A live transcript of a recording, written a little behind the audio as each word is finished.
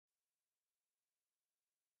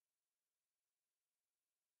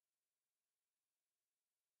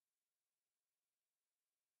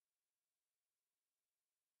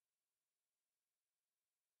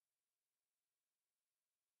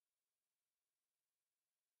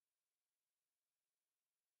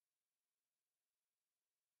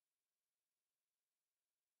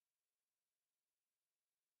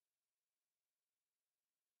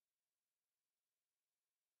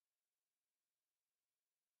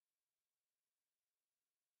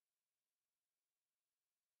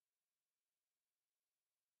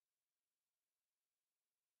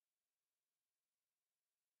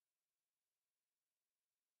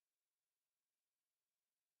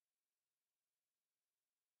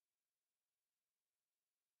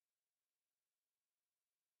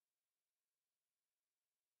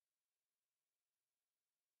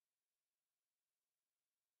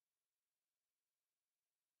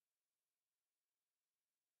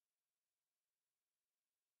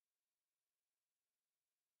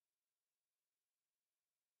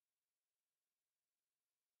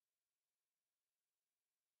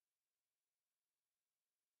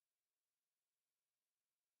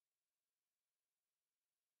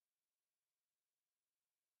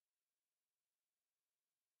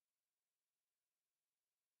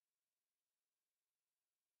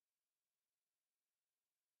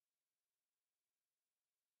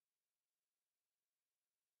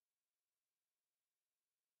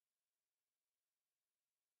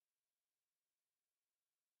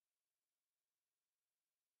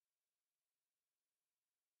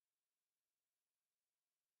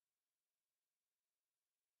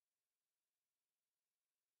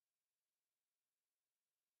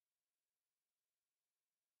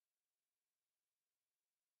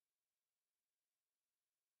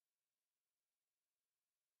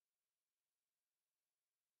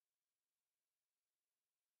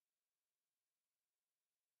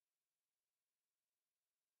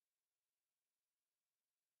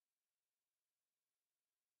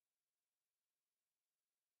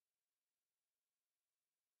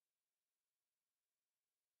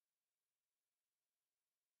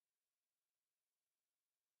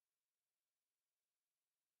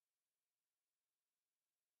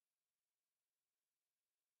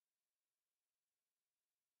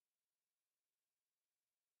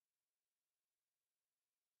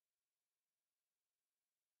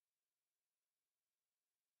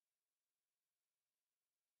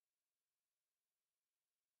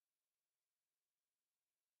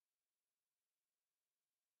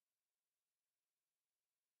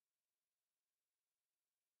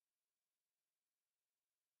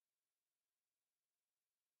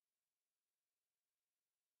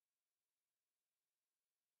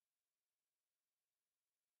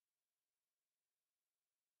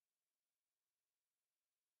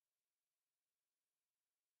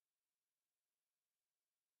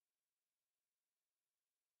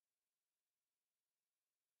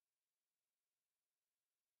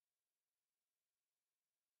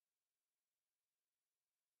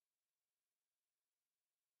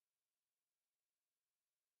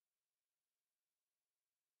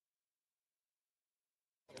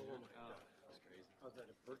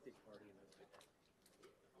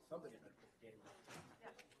Somebody better put the game on.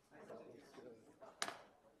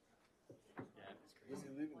 Yeah, it's crazy. When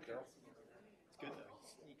you leaving, Carol? It's good though.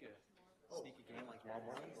 Sneak a game like tomorrow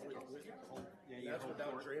morning. Yeah, That's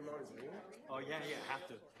without Draymond is leaving? Oh yeah, half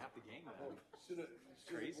the game.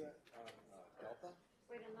 Crazy. Delta?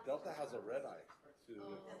 Delta has a red eye to.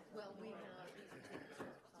 Well, we have.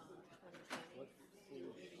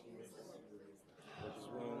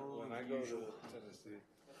 When I go to Tennessee,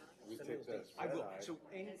 we take that I red will. eye. So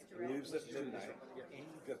any Leaves at midnight. any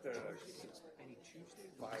Get there at like any Tuesday,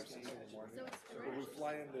 5, 6 in the morning. So it's But we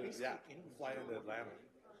fly into Atlanta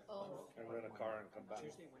Oh, and rent a car and come back.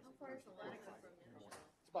 Tuesday, how far is Alaska from here?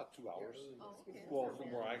 It's about 2 hours. Oh, okay. Well,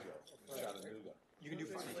 from where I go, Chattanooga. You can do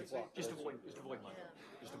Friday. Just avoid Monday.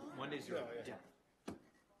 Just Mondays are dead.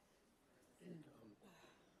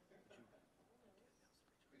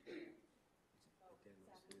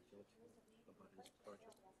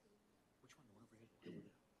 Which one? The one over here?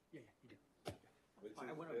 Yeah, he did. Wait till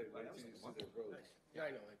I went you over- see their roads. Yeah,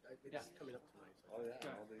 I know. It's coming up tonight. So Oh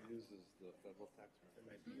yeah, all they use is the federal tax it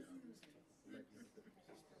return. might be a bit of resistance.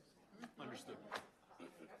 Understood.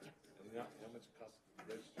 And how much it costs to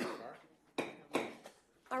register your car?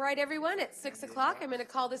 All right, everyone, it's 6 o'clock. I'm going to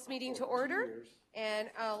call this meeting to order, and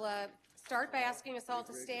I'll start by asking us all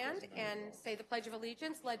to stand and say the Pledge of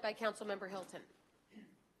Allegiance, led by Councilmember Hilton.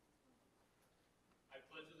 I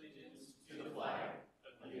pledge allegiance to the flag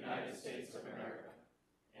of the United States of America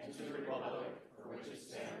and to the republic for which it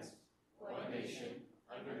stands, one nation,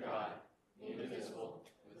 under God, indivisible,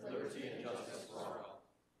 with liberty and justice for all.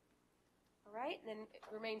 All right, and then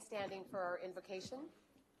remain standing for our invocation.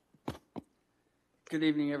 Good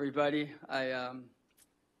evening, everybody. I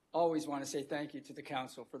always want to say thank you to the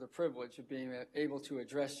council for the privilege of being able to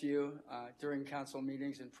address you during council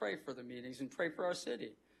meetings and pray for the meetings and pray for our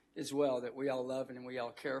city as well that we all love and we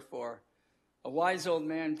all care for. A wise old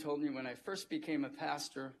man told me when I first became a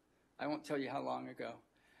pastor, I won't tell you how long ago,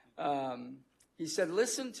 he said,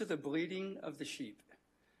 listen to the bleating of the sheep.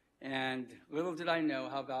 And little did I know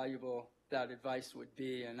how valuable that advice would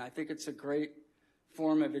be. And I think it's a great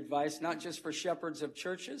form of advice, not just for shepherds of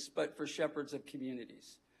churches, but for shepherds of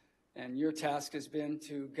communities. And your task has been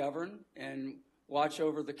to govern and watch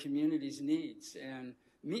over the community's needs and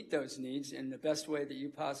meet those needs in the best way that you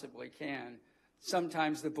possibly can.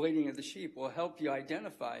 Sometimes the bleating of the sheep will help you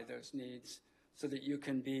identify those needs so that you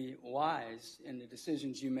can be wise in the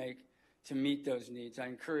decisions you make to meet those needs. I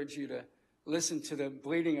encourage you to listen to the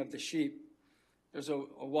bleating of the sheep. There's a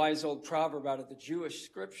wise old proverb out of the Jewish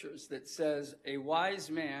scriptures that says, a wise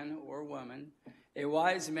man or woman, a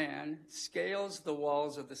wise man scales the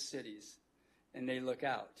walls of the cities and they look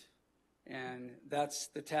out. And that's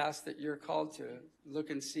the task that you're called to look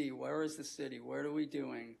and see, where is the city? What are we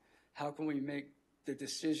doing? How can we make the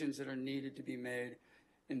decisions that are needed to be made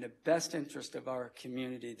in the best interest of our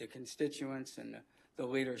community, the constituents and the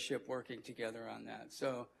leadership working together on that.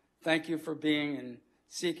 So thank you for being and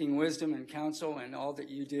seeking wisdom and counsel and all that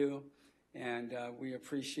you do. And we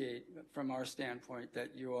appreciate from our standpoint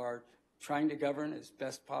that you are trying to govern as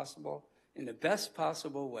best possible, in the best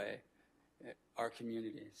possible way, our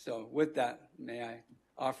community. So with that, may I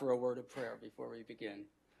offer a word of prayer before we begin.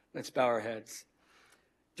 Let's bow our heads.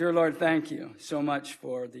 Dear Lord, thank you so much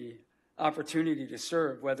for the opportunity to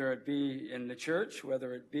serve, whether it be in the church,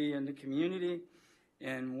 whether it be in the community,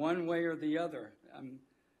 in one way or the other.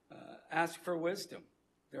 Ask for wisdom.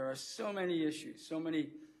 There are so many issues, so many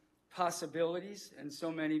possibilities, and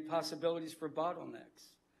so many possibilities for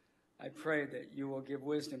bottlenecks. I pray that you will give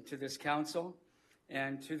wisdom to this council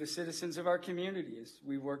and to the citizens of our community as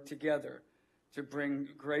we work together to bring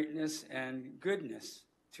greatness and goodness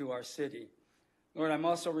to our city. Lord, I'm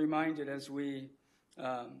also reminded as we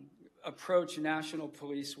approach National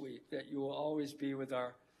Police Week that you will always be with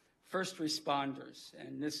our first responders.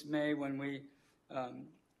 And this May, when we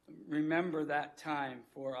remember that time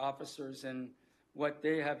for officers and what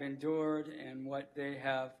they have endured and what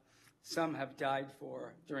some have died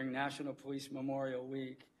for during National Police Memorial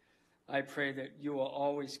Week, I pray that you will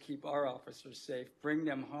always keep our officers safe, bring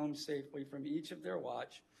them home safely from each of their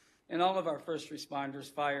watch, and all of our first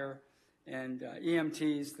responders, fire and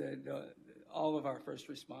EMTs, all of our first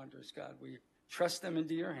responders, God. We trust them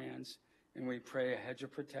into your hands, and we pray a hedge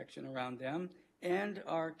of protection around them and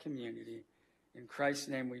our community. In Christ's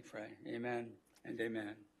name we pray. Amen and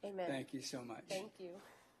amen. Amen. Thank you so much. Thank you.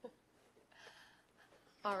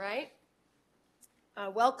 All right.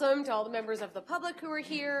 Welcome to all the members of the public who are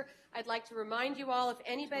here. I'd like to remind you all, if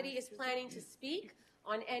anybody is planning to speak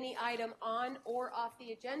on any item on or off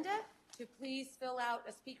the agenda, to please fill out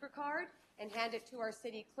a speaker card and hand it to our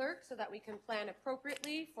city clerk so that we can plan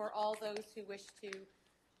appropriately for all those who wish to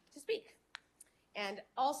to speak. And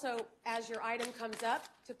also, as your item comes up,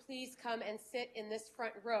 to please come and sit in this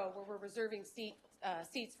front row where we're reserving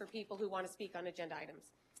seats for people who want to speak on agenda items.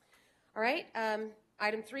 All right,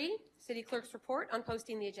 item 3, City Clerk's report on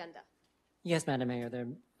posting the agenda. Yes, Madam Mayor.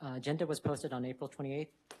 The agenda was posted on April 28th,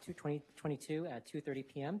 2022 at 2:30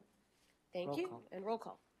 p.m. Thank Roll you. call. And roll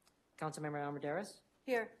call. Councilmember Almaderis,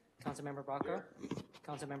 Here. Councilmember Bracco,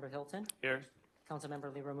 Councilmember Hilton, Here.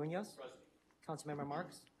 Councilmember Lira Munoz, Councilmember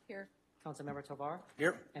Marks, Here. Councilmember Tovar,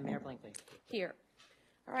 Here. and Mayor Blankley. Here.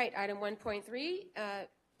 All right, item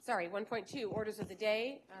 1.2, orders of the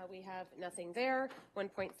day. We have nothing there.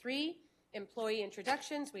 1.3, employee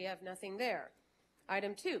introductions. We have nothing there.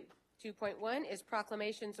 Item 2. 2.1 is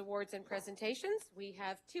proclamations, awards, and presentations. We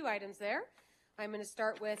have 2 items there. I'm going to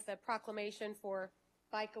start with a proclamation for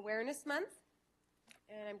Bike Awareness Month.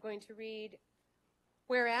 And I'm going to read,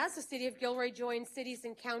 whereas the City of Gilroy joins cities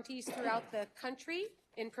and counties throughout the country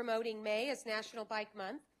in promoting May as National Bike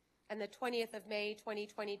Month and the 20th of May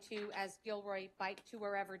 2022 as Gilroy Bike to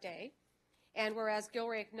Wherever Day. And whereas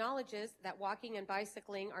Gilroy acknowledges that walking and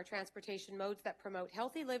bicycling are transportation modes that promote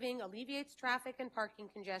healthy living, alleviates traffic and parking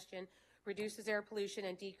congestion, reduces air pollution,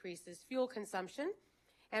 and decreases fuel consumption.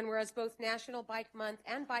 And whereas both National Bike Month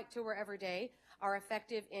and Bike to Wherever Day are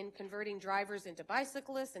effective in converting drivers into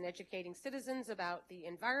bicyclists and educating citizens about the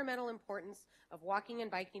environmental importance of walking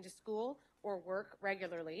and biking to school or work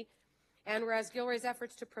regularly. And whereas Gilroy's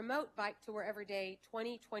efforts to promote Bike to Wherever Day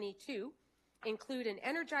 2022 include an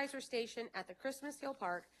Energizer station at the Christmas Hill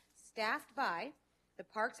Park staffed by the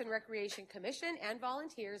Parks and Recreation Commission and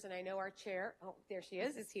volunteers, and I know our chair, oh, there she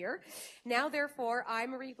is here. Now, therefore, I,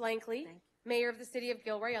 Marie Blankley, Mayor of the City of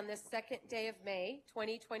Gilroy, on this second day of May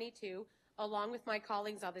 2022, along with my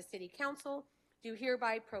colleagues on the City Council, do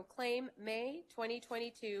hereby proclaim May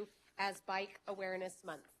 2022 as Bike Awareness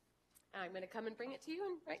Month. I'm going to come and bring it to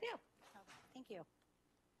you right now. Thank you.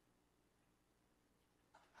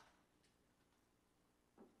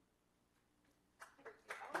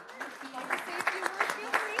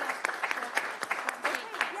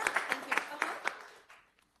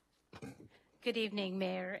 Good evening,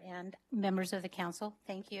 Mayor and members of the council.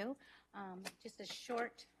 Thank you. Just a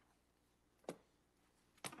short, let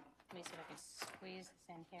me see if I can squeeze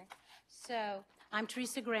this in here. So I'm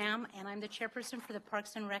Teresa Graham, and I'm the chairperson for the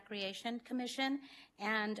Parks and Recreation Commission,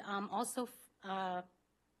 and also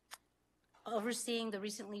overseeing the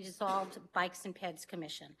recently dissolved Bikes and Peds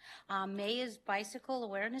Commission. May is Bicycle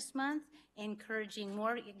Awareness Month, encouraging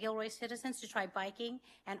more Gilroy citizens to try biking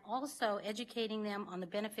and also educating them on the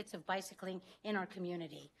benefits of bicycling in our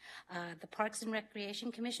community. The Parks and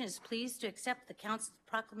Recreation Commission is pleased to accept the council's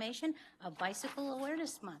proclamation of Bicycle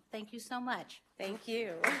Awareness Month. Thank you so much. Thank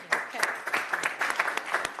you. Okay.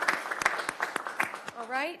 All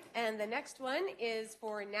right, and the next one is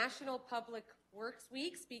for National Public Works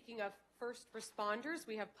Week. Speaking of first responders,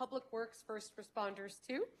 we have Public Works first responders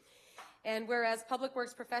too. And whereas public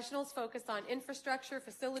works professionals focus on infrastructure,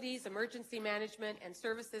 facilities, emergency management, and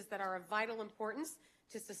services that are of vital importance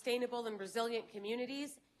to sustainable and resilient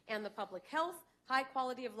communities and the public health, high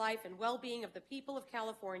quality of life, and well-being of the people of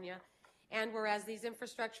California, and whereas these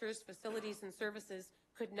infrastructures, facilities, and services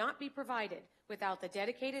could not be provided without the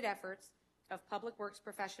dedicated efforts of public works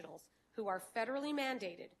professionals who are federally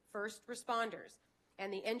mandated first responders,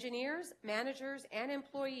 and the engineers, managers, and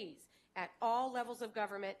employees at all levels of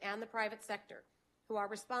government and the private sector who are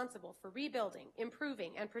responsible for rebuilding,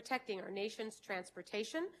 improving, and protecting our nation's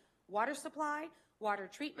transportation, water supply, water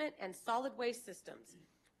treatment, and solid waste systems,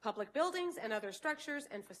 public buildings and other structures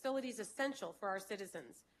and facilities essential for our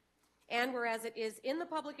citizens. And whereas it is in the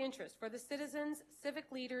public interest for the citizens,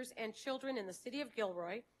 civic leaders, and children in the city of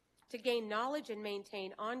Gilroy to gain knowledge and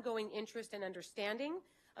maintain ongoing interest and understanding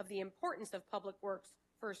of the importance of public works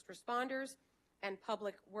first responders and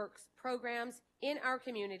public works programs in our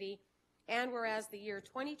community, and whereas the year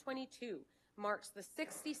 2022 marks the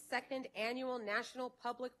 62nd annual National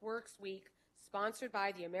Public Works Week sponsored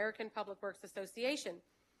by the American Public Works Association.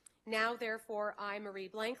 Now, therefore, I, Marie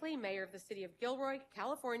Blankley, Mayor of the City of Gilroy,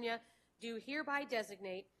 California, do hereby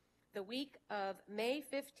designate the week of May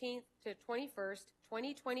 15th to 21st,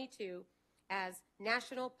 2022 as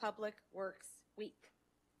National Public Works Week.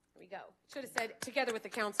 There we go. Should have said together with the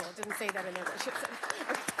council. It didn't say that in English. It said,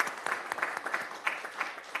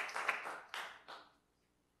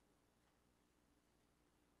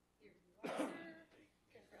 Here you are, sir.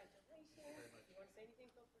 Congratulations. You want to say anything,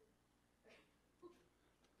 feel free.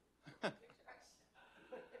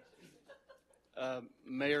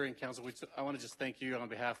 Mayor and council, I want to just thank you on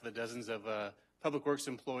behalf of the dozens of public works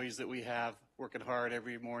employees that we have working hard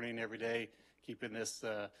every morning, every day, keeping this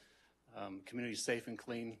community safe and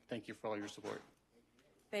clean. Thank you for all your support.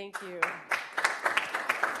 Thank you.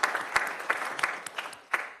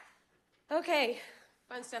 Okay,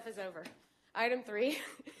 fun stuff is over. Item 3,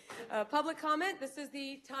 public comment. This is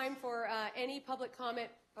the time for any public comment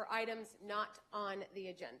for items not on the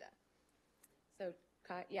agenda. So,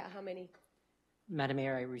 yeah, how many? Madam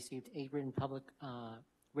Mayor, I received 8 written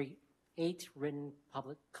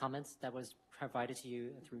public comments that was provided to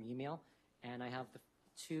you through email, and I have the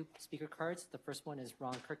 2 speaker cards. The first one is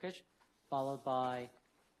Ron Kirkish, followed by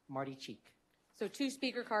Marty Cheek. So 2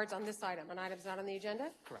 speaker cards on this item, on items not on the agenda?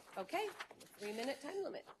 Correct. Okay, 3-minute time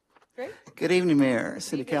limit. Great. Good evening, Mayor,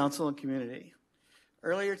 City evening. Council, and community.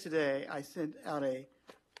 Earlier today, I sent out a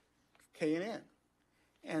K&N,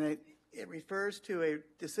 and it refers to a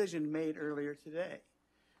decision made earlier today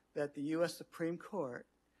that the U.S. Supreme Court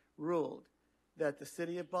ruled that the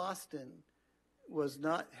city of Boston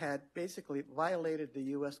had basically violated the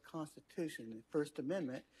U.S. Constitution, the First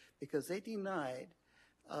Amendment, because they denied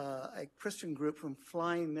a Christian group from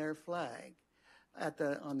flying their flag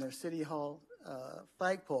on their city hall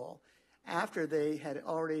flagpole after they had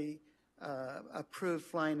already approved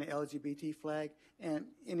flying the LGBT flag and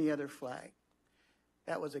any other flag.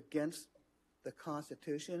 That was against the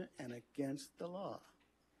Constitution and against the law.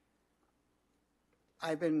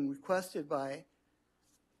 I've been requested by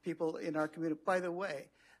people in our community. By the way,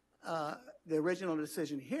 the original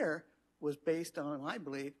decision here was based on, I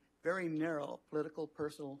believe, very narrow political,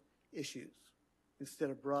 personal issues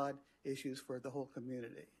instead of broad issues for the whole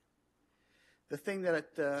community. The thing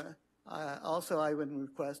that also I've been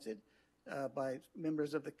requested by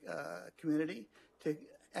members of the community to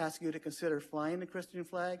ask you to consider flying the Christian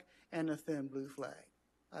flag and the thin blue flag.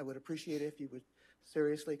 I would appreciate it if you would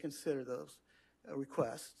seriously consider those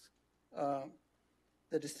requests.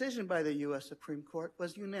 The decision by the U.S. Supreme Court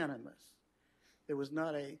was unanimous. There was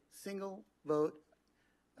not a single vote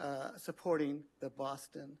supporting the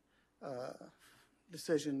Boston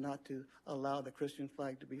decision not to allow the Christian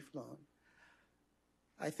flag to be flown.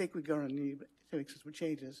 I think we're going to need to make some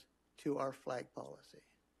changes to our flag policy.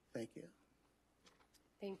 Thank you.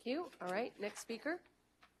 Thank you. All right, next speaker.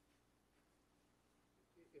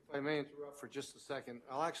 If I may interrupt for just a second,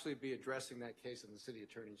 I'll actually be addressing that case in the city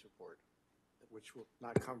attorney's report, which will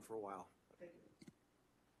not come for a while.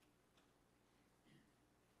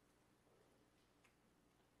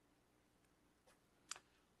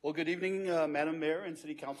 Well, good evening, Madam Mayor and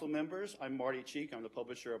City Council members. I'm Marty Cheek. I'm the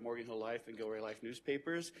publisher of Morgan Hill Life and Gilroy Life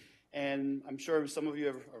newspapers. And I'm sure some of you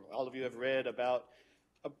have, or all of you have read about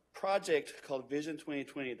a project called Vision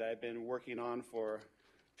 2020 that I've been working on for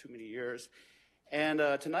too many years. And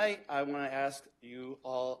tonight, I want to ask you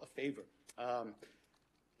all a favor. In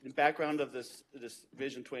the background of this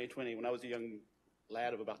Vision 2020, when I was a young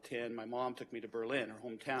lad of about 10, my mom took me to Berlin, her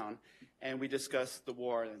hometown, and we discussed the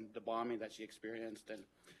war and the bombing that she experienced. And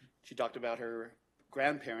she talked about her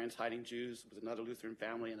grandparents hiding Jews with another Lutheran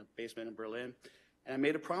family in a basement in Berlin. And I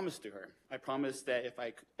made a promise to her. I promised that if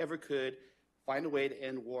I ever could find a way to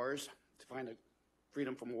end wars, to find a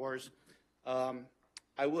freedom from wars,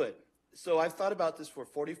 I would. So I've thought about this for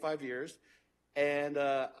 45 years, and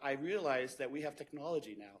I realized that we have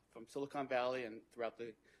technology now from Silicon Valley and throughout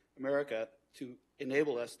America to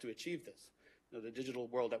enable us to achieve this, the digital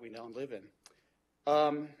world that we now live in.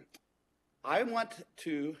 I've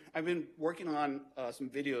been working on some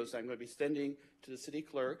videos I'm going to be sending to the city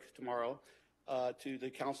clerk tomorrow, to the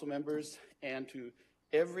council members, and to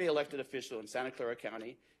every elected official in Santa Clara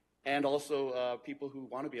County, and also people who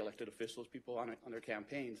want to be elected officials, people on their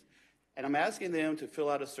campaigns. And I'm asking them to fill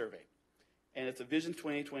out a survey. And it's a Vision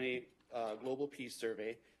 2020 Global Peace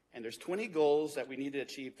Survey. And there's 20 goals that we need to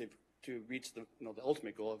achieve to reach the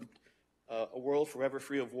ultimate goal of a world forever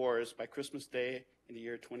free of wars by Christmas Day in the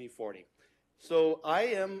year 2040. So I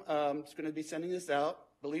am just going to be sending this out.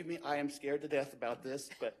 Believe me, I am scared to death about this,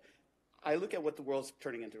 but I look at what the world's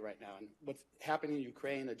turning into right now and what's happening in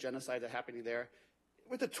Ukraine, the genocide that's happening there.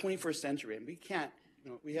 We're the 21st century, and we can't,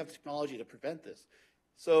 we have technology to prevent this.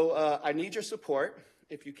 So I need your support,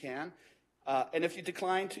 if you can. And if you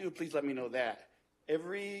decline to, please let me know that.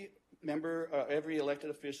 Every member, every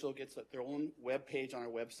elected official gets their own web page on our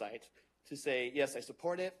website to say, yes, I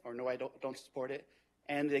support it, or no, I don't support it.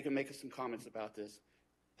 And they can make some comments about this.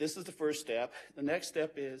 This is the first step. The next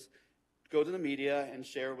step is go to the media and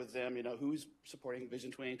share with them, who's supporting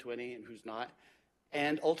Vision 2020 and who's not.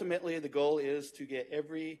 And ultimately, the goal is to get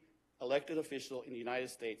every elected official in the United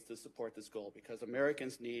States to support this goal, because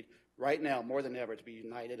Americans need, right now, more than ever, to be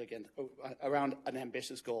united around an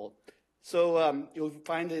ambitious goal. So you'll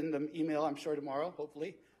find in the email, I'm sure tomorrow,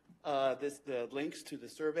 hopefully, the links to the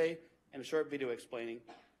survey and a short video explaining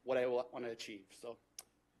what I want to achieve. So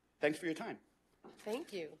thanks for your time.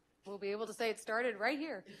 Thank you. We'll be able to say it started right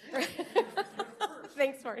here.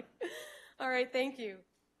 Thanks, Marty. All right, thank you.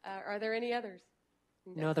 Are there any others?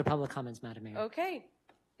 No other public comments, Madam Mayor. Okay,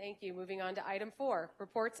 thank you. Moving on to item 4,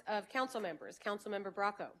 reports of council members. Councilmember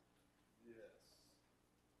Bracco. Yes.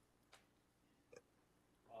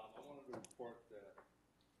 I wanted to report that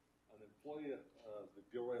an employee at the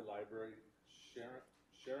Gilroy Library,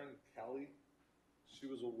 Sharon Kelly, she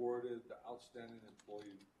was awarded the Outstanding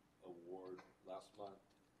Employee Award last month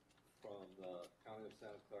from the County of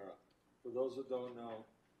Santa Clara. For those that don't know,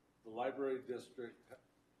 the library district,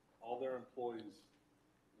 all their employees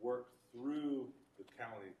work through the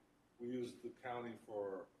county. We use the county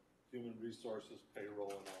for human resources, payroll,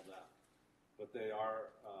 and all that. But they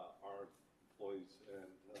are our employees, and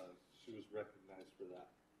she was recognized for that.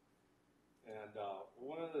 And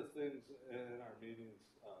one of the things in our meetings,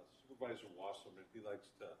 Supervisor Wasserman, he likes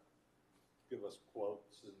to give us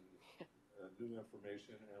quotes and new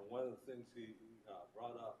information. And one of the things he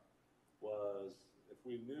brought up was if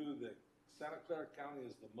we knew that Santa Clara County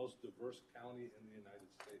is the most diverse county in the United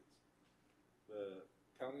States. The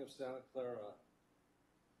County of Santa Clara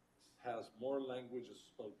has more languages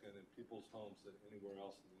spoken in people's homes than anywhere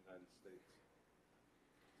else in the United States.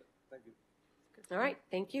 Thank you. All right,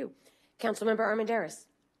 thank you. Councilmember Armendariz.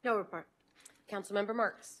 No report. Councilmember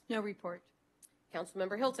Marks. No report.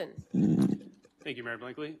 Councilmember Hilton. Thank you, Mayor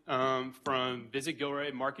Blankley. From Visit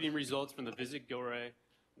Gilroy, marketing results from the Visit Gilroy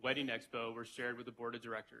Wedding Expo were shared with the Board of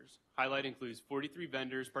Directors. Highlight includes 43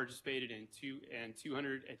 vendors participated in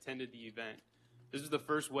 200 attended the event. This is the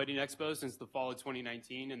first wedding expo since the fall of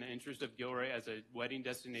 2019, and the interest of Gilroy as a wedding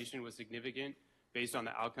destination was significant based on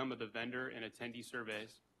the outcome of the vendor and attendee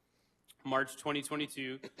surveys. March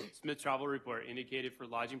 2022, Smith Travel Report indicated for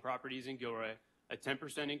lodging properties in Gilroy a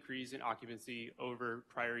 10% increase in occupancy over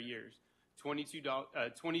prior years.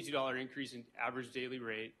 $22 increase in average daily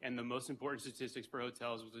rate, and the most important statistics for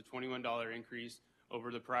hotels was a $21 increase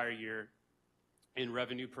over the prior year in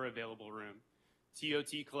revenue per available room.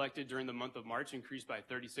 TOT collected during the month of March increased by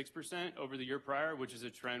 36% over the year prior, which is a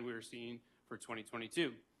trend we are seeing for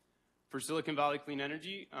 2022. For Silicon Valley Clean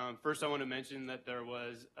Energy, first I want to mention that there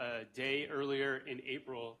was a day earlier in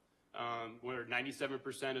April where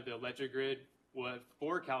 97% of the electric grid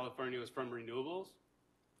for California was from renewables.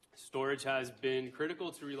 Storage has been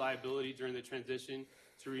critical to reliability during the transition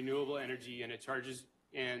to renewable energy, and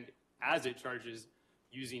as it charges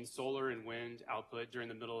using solar and wind output during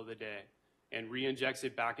the middle of the day, and re-injects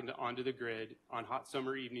it back onto the grid on hot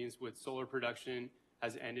summer evenings with solar production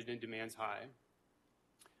has ended and demand's high.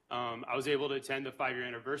 I was able to attend the 5-year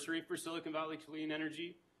anniversary for Silicon Valley Clean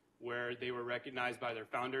Energy, where they were recognized by their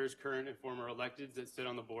founders, current and former electeds that sit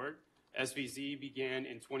on the board. SVC began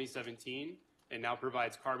in 2017 and now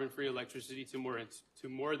provides carbon-free electricity to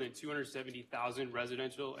more than 270,000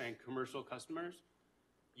 residential and commercial customers.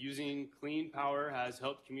 Using clean power has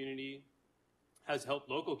helped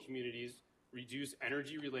local communities reduce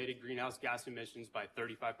energy-related greenhouse gas emissions by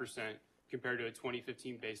 35% compared to a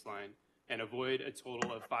 2015 baseline, and avoid a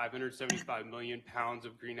total of 575 million pounds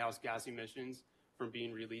of greenhouse gas emissions from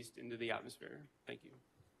being released into the atmosphere. Thank you.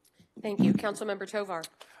 Thank you. Councilmember Tovar.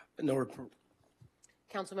 No report.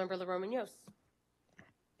 Councilmember LaRomagnos.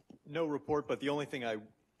 No report, but the only thing I would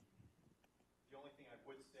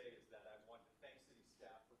say is that I want to thank city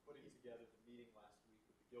staff for putting together the meeting last week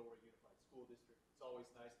with the Gilroy Unified School District. It's always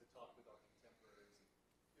nice to talk with our contemporaries and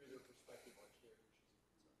hear their perspective on shared issues and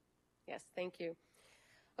concerns. Yes, thank you.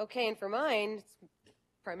 Okay, and for mine, it's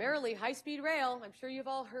primarily high-speed rail. I'm sure you've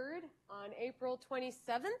all heard on April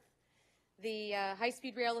 27th, the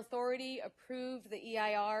High-Speed Rail Authority approved the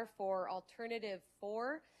EIR for Alternative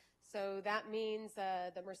 4. So that means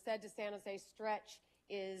the Merced to San Jose stretch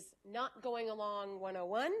is not going along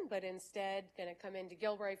 101, but instead going to come into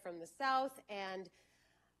Gilroy from the south. And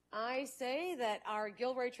I say that our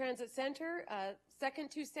Gilroy Transit Center,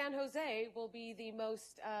 second to San Jose, will be the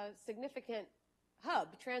most significant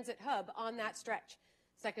transit hub on that stretch,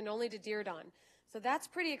 second only to Dearborn. So that's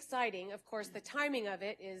pretty exciting. Of course, the timing of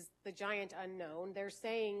it is the giant unknown. They're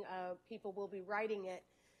saying people will be riding it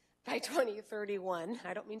by 2031.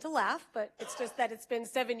 I don't mean to laugh, but it's just that it's been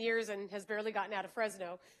 7 years and has barely gotten out of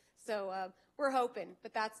Fresno. So we're hoping,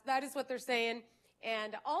 but that is what they're saying.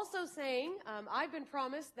 And also saying, I've been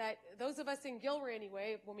promised that those of us in Gilroy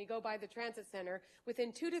anyway, when we go by the transit center,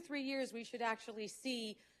 within 2 to 3 years, we should actually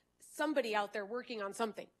see somebody out there working on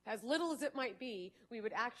something. As little as it might be, we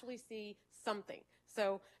would actually see something.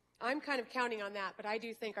 So I'm kind of counting on that, but I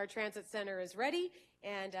do think our transit center is ready,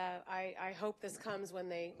 and I hope this comes when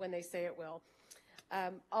they say it will.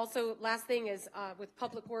 Also, last thing is with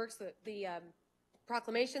Public Works, the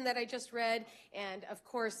proclamation that I just read, and of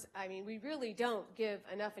course, I mean, we really don't give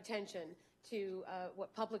enough attention to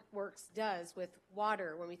what Public Works does with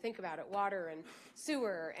water when we think about it, water and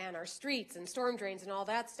sewer and our streets and storm drains and all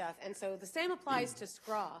that stuff. And so the same applies to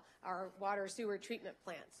SCRAW, our water sewer treatment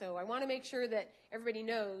plant. So I want to make sure that everybody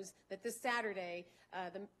knows that this Saturday,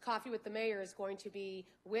 the Coffee with the Mayor is going to be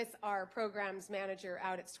with our programs manager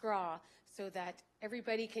out at SCRAW so that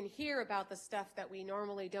everybody can hear about the stuff that we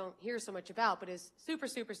normally don't hear so much about, but is super,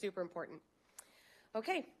 super, super important.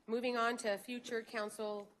 Okay, moving on to future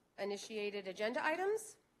council initiated agenda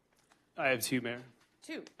items? I have two, Mayor.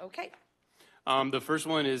 Two, okay. The first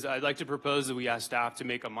one is I'd like to propose that we ask staff to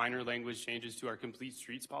make a minor language changes to our complete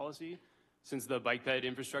streets policy. Since the bike ped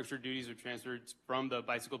infrastructure duties are transferred from the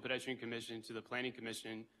Bicycle Pedestrian Commission to the Planning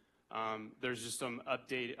Commission, there's just some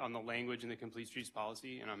update on the language in the complete streets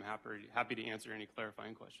policy, and I'm happy to answer any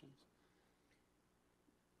clarifying questions.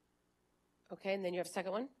 Okay, and then you have a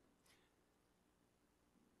second one?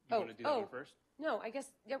 You want to do that one first? No, I guess,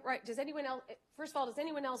 yeah, right. Does anyone else, first of all, does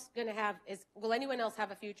anyone else will anyone else have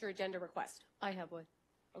a future agenda request? I have one.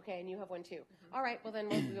 Okay, and you have one too. All right, well then,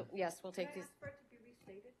 we'll take these. For it to be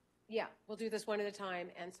restated? Yeah, we'll do this one at a time,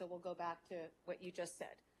 and so we'll go back to what you just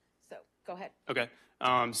said. So, go ahead. Okay.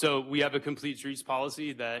 So we have a complete streets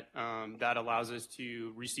policy that that allows us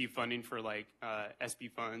to receive funding for like SB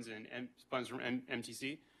funds and funds from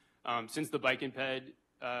MTC. Since the bike and ped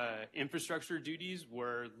infrastructure duties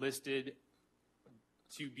were listed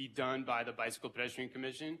to be done by the Bicycle Pedestrian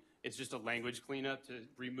Commission, it's just a language cleanup to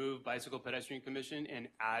remove Bicycle Pedestrian Commission and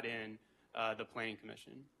add in the Planning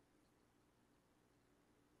Commission.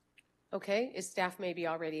 Okay, is staff maybe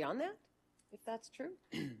already on that, if that's true?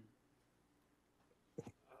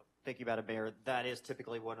 Thank you, Madam Mayor. That is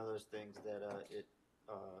typically one of those things that it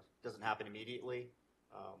doesn't happen immediately.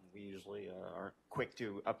 We usually are quick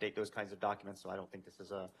to update those kinds of documents, so I don't think this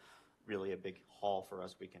is really a big haul for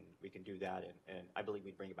us. We can do that, and I believe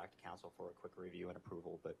we'd bring it back to council for a quick review and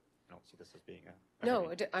approval, but I don't see this as being a No,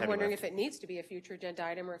 heavy I'm wondering lift. if it needs to be a future agenda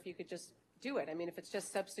item or if you could just do it. I mean, if it's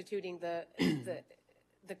just substituting the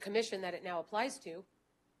the commission that it now applies to.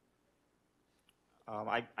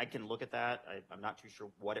 I can look at that. I'm not too sure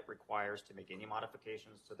what it requires to make any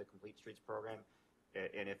modifications to the Complete Streets program,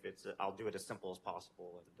 and if it's, I'll do it as simple as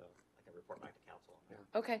possible, and I can report back to council on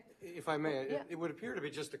that. Okay. If I may, Yeah. it would appear to be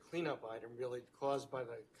just a cleanup item, really, caused by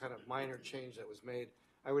the kind of minor change that was made.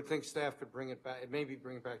 I would think staff could bring it back, maybe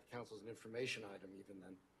bring it back to council as an information item even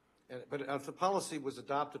then. But if the policy was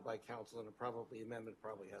adopted by council, then amendment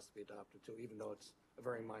probably has to be adopted too, even though it's a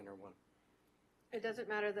very minor one. It doesn't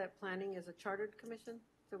matter that planning is a chartered commission,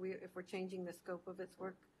 so if we're changing the scope of its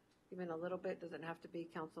work, even a little bit, does it have to be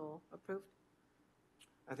council approved?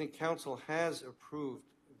 I think council has approved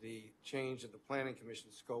the change of the planning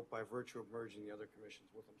commission scope by virtue of merging the other commissions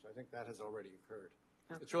with them. So I think that has already occurred.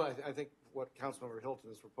 Okay. It's really, I think what Councilmember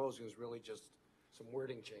Hilton is proposing is really just some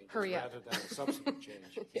wording changes Hurry up. rather than a substantive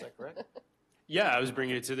change. Is that correct? Yeah, I was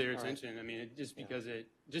bringing it to their attention. I mean, just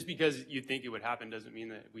because you think it would happen doesn't mean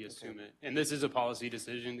that we assume it. And this is a policy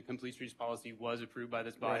decision. The Complete Streets policy was approved by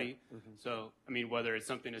this body. Right. Mm-hmm. So, I mean, whether it's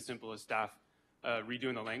something as simple as staff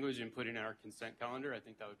redoing the language and putting in our consent calendar, I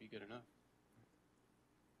think that would be good enough.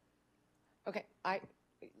 Okay,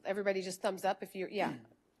 everybody just thumbs up if you're, yeah.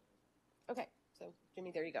 Okay, so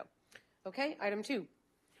Jimmy, there you go. Okay, item 2.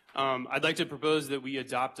 I'd like to propose that we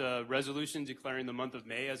adopt a resolution declaring the month of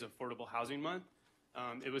May as Affordable Housing Month.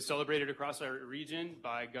 It was celebrated across our region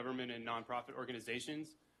by government and nonprofit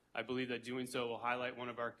organizations. I believe that doing so will highlight one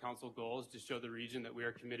of our council goals to show the region that we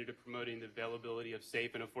are committed to promoting the availability of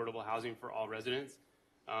safe and affordable housing for all residents.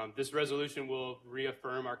 This resolution will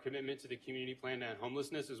reaffirm our commitment to the community plan and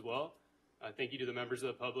homelessness as well. Thank you to the members of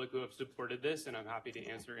the public who have supported this, and I'm happy to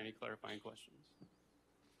answer any clarifying questions.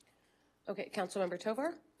 Okay, Councilmember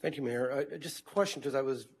Tovar? Thank you, Mayor. Just a question, because I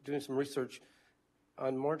was doing some research.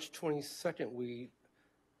 On March 22nd, we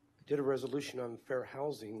did a resolution on Fair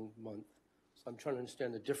Housing Month. So I'm trying to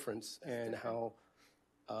understand the difference and how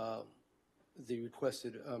the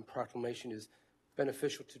requested proclamation is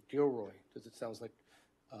beneficial to Gilroy, because it sounds like,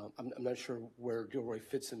 I'm not sure where Gilroy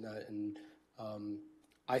fits in that. And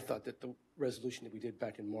I thought that the resolution that we did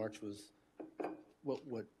back in March was what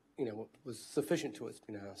was sufficient to what's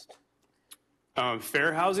been asked.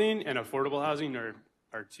 Fair housing and affordable housing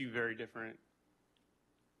are two very different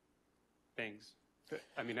things.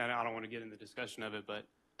 I mean, I don't want to get into the discussion of it, but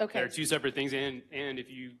they're two separate things. And if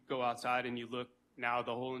you go outside and you look now,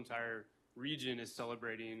 the whole entire region is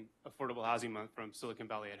celebrating Affordable Housing Month, from Silicon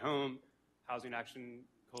Valley at Home, Housing Action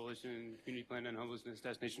Coalition, Community Plan and Homelessness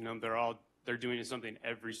Destination Home. They're all they're doing something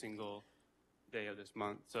every single day of this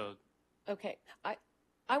month. So, Okay.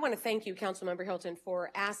 I want to thank you, Councilmember Hilton, for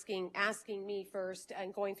asking me first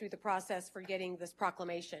and going through the process for getting this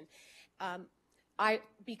proclamation.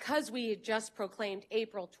 Because we had just proclaimed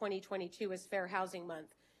April 2022 as Fair Housing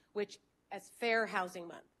Month, which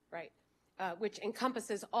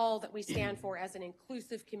encompasses all that we stand for as an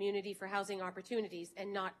inclusive community for housing opportunities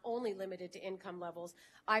and not only limited to income levels,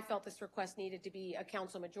 I felt this request needed to be a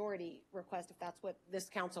council majority request if that's what this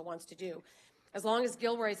council wants to do. As long as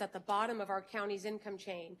Gilroy is at the bottom of our county's income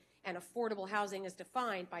chain and affordable housing is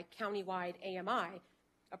defined by countywide AMI,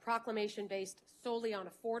 a proclamation based solely on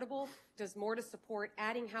affordable does more to support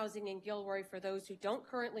adding housing in Gilroy for those who don't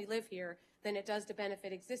currently live here than it does to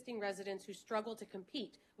benefit existing residents who struggle to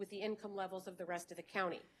compete with the income levels of the rest of the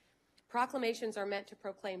county. Proclamations are meant to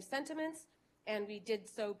proclaim sentiments, and we did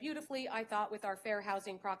so beautifully, I thought, with our Fair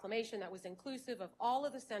Housing Proclamation that was inclusive of all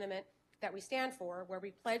of the sentiment that we stand for, where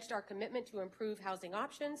we pledged our commitment to improve housing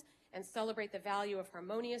options and celebrate the value of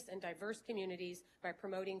harmonious and diverse communities by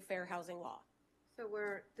promoting fair housing law. So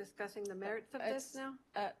we're discussing the merits of this now?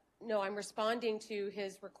 No, I'm responding to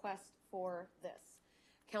his request for this.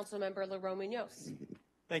 Councilmember Leroy Munoz.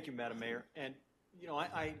 Thank you, Madam Mayor. And, you know,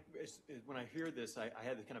 when I hear this, I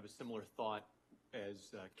had kind of a similar thought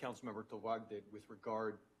as Councilmember Tovar did with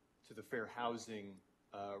regard to the fair housing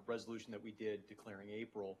resolution that we did declaring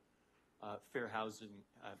April Fair Housing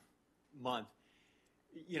Month.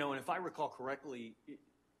 You know, and if I recall correctly,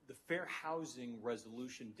 the fair housing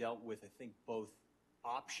resolution dealt with, I think, both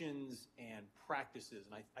options and practices.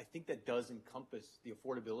 And I think that does encompass the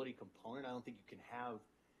affordability component. I don't think you can have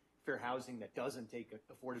fair housing that doesn't take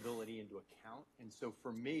affordability into account. And so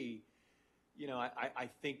for me, you know, I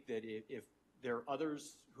think that if there are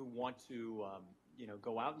others who want to, you know,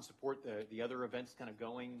 go out and support the other events kind of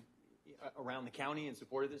going around the county in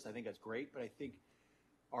support of this, I think that's great. But I think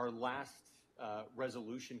our last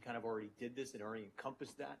resolution kind of already did this and already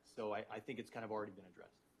encompassed that. So I think it's kind of already been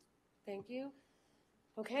addressed. Thank you.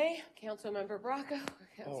 Okay, Councilmember Bracco,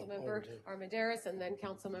 Councilmember Armendariz, and then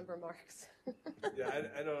Councilmember Marks. Yeah,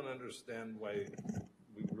 I don't understand why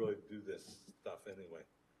we really do this stuff anyway.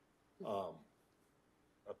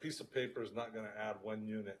 A piece of paper is not going to add 1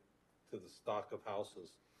 unit to the stock of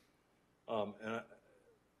houses.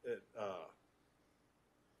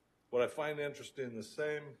 What I find interesting, the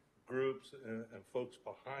same groups and folks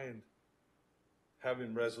behind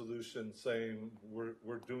having resolutions saying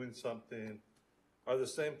we're doing something are the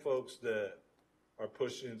same folks that are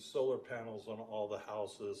pushing solar panels on all the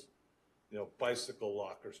houses, you know, bicycle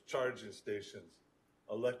lockers, charging stations,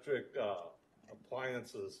 electric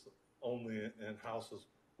appliances only in houses,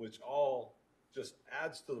 which all just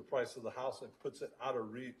adds to the price of the house and puts it out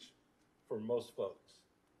of reach for most folks.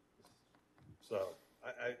 So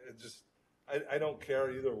I don't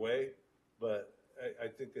care either way, but I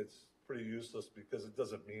think it's pretty useless because it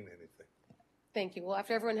doesn't mean anything. Thank you. Well,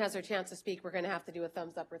 after everyone has their chance to speak, we're going to have to do a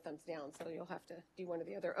thumbs up or thumbs down, so you'll have to do one or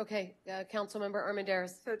the other. Okay, Councilmember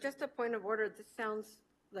Armendariz. So just a point of order, this sounds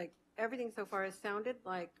like everything so far has sounded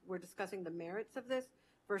like we're discussing the merits of this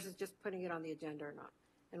versus just putting it on the agenda or not.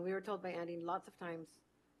 And we were told by Andy lots of times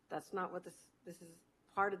that's not what this is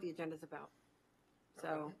part of the agenda is about.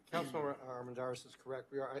 So Councilmember Armendariz is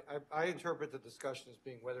correct. I interpret the discussion as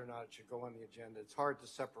being whether or not it should go on the agenda. It's hard to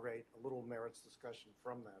separate a little merits discussion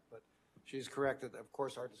from that, but she's correct that, of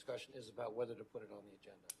course, our discussion is about whether to put it on the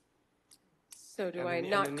agenda. So do I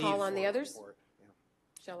not call on the others?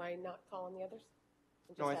 Shall I not call on the others?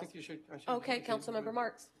 No, I think you should. Okay, Councilmember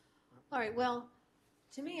Marks. All right, well,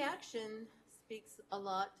 to me, action speaks a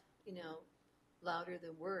lot, louder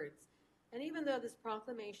than words. And even though this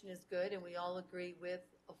proclamation is good and we all agree with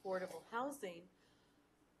affordable housing,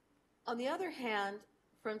 on the other hand,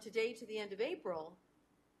 from today to the end of April,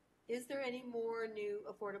 is there any more new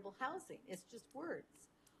affordable housing? It's just words.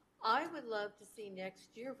 I would love to see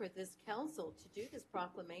next year for this council to do this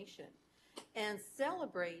proclamation and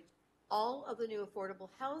celebrate all of the new affordable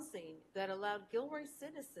housing that allowed Gilroy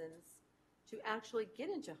citizens to actually get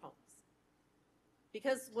into homes.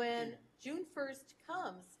 Because when June 1st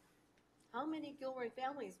comes, how many Gilroy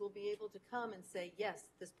families will be able to come and say, yes,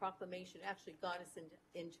 this proclamation actually got us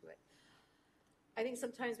into it? I think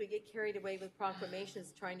sometimes we get carried away with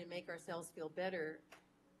proclamations trying to make ourselves feel better,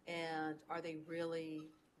 and are they really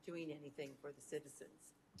doing anything for the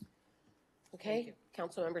citizens? Okay,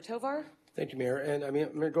 Councilmember Tovar. Thank you, Mayor. And I'm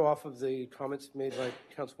going to go off of the comments made by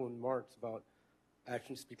Councilwoman Marks about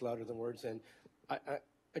actions speak louder than words. And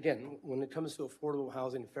again, when it comes to affordable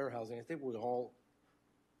housing and fair housing, I think we all,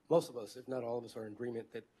 most of us, if not all of us, are in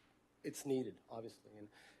agreement that it's needed, obviously. And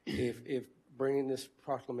if bringing this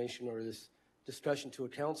proclamation or this discussion to a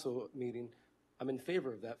council meeting, I'm in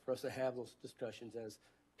favor of that, for us to have those discussions, as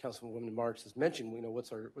Councilwoman Marks has mentioned. We know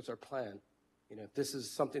what's our plan. If this is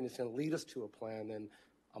something that's going to lead us to a plan, then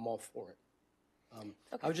I'm all for it.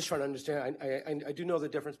 I was just trying to understand. I do know the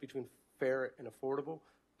difference between fair and affordable.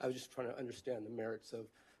 I was just trying to understand the merits of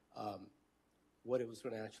what it was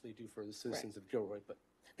going to actually do for the citizens of Gilroy. But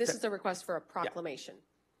This is a request for a proclamation.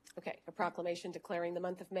 Okay, a proclamation declaring the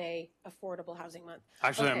month of May Affordable Housing Month.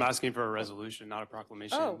 Actually, Okay. I'm asking for a resolution, not a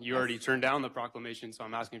proclamation. Oh, You already turned down the proclamation, so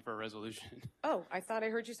I'm asking for a resolution. Oh, I thought I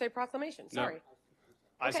heard you say proclamation. No. Sorry.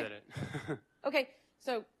 I Okay. said it. Okay,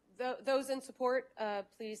 so those in support,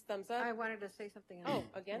 please thumbs up. I wanted to say something else.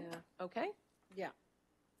 Oh, again? Yeah. Okay. Yeah.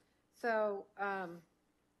 So,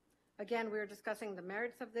 again, we were discussing the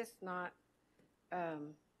merits of this, not,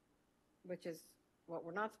 which is what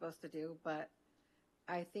we're not supposed to do, but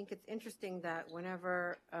I think it's interesting that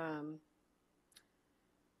whenever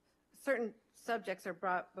certain subjects are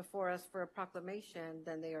brought before us for a proclamation,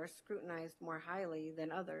 then they are scrutinized more highly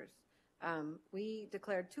than others. We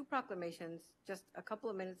declared 2 proclamations just a couple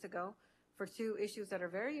of minutes ago for 2 issues that are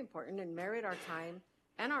very important and merit our time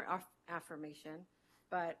and our affirmation.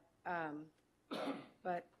 But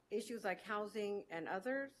issues like housing and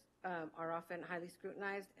others are often highly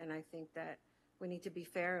scrutinized, and I think that we need to be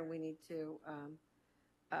fair and we need to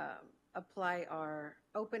apply our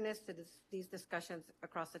openness to these discussions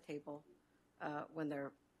across the table when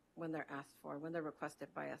they're asked for, when they're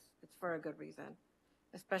requested by us. It's for a good reason,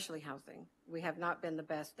 especially housing. We have not been the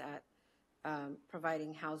best at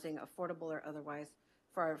providing housing, affordable or otherwise,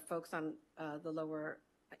 for our folks on the lower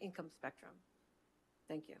income spectrum.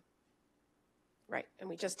 Thank you. Right, and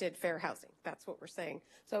we just did fair housing. That's what we're saying.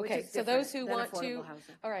 So, Which okay, is so those who different want than to, affordable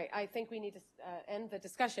housing. all right, I think we need to end the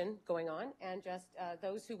discussion going on, and just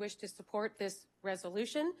those who wish to support this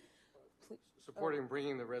resolution, Supporting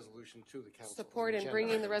bringing the resolution to the council. support in Agenda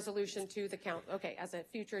bringing the item. resolution to the council. Okay, as a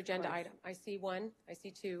future agenda item. I see 1, I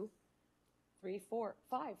see 2, 3, 4,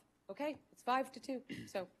 5. Okay, it's 5-2.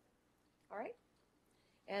 So, all right.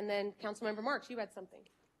 And then Councilmember Marks, you had something.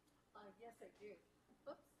 Yes, I do.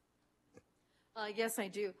 Oops. Yes, I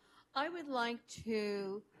do. I would like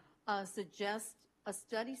to suggest a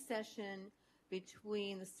study session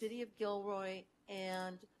between the City of Gilroy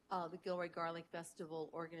and the Gilroy Garlic Festival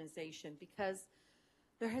organization, because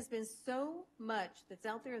there has been so much that's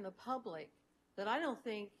out there in the public that I don't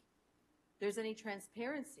think there's any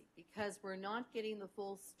transparency, because we're not getting the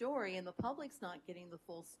full story and the public's not getting the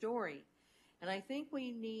full story. And I think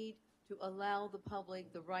we need to allow the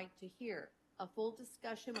public the right to hear a full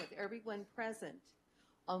discussion with everyone present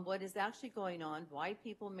on what is actually going on, why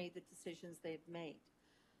people made the decisions they've made.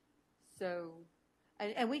 So,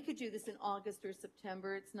 and we could do this in August or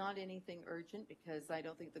September. It's not anything urgent, because I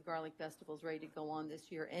don't think the Garlic Festival is ready to go on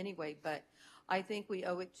this year anyway, but I think we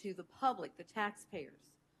owe it to the public, the taxpayers,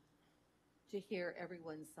 to hear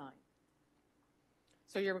everyone's side.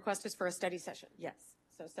 So your request is for a study session? Yes.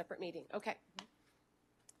 So separate meeting, okay.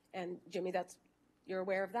 And Jimmy, you're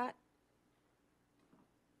aware of that?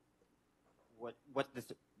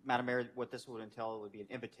 Madam Mayor, what this would entail would be an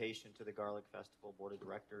invitation to the Garlic Festival Board of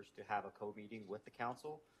Directors to have a co-meeting with the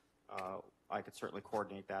council. I could certainly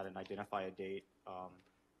coordinate that and identify a date,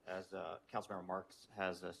 as Councilmember Marks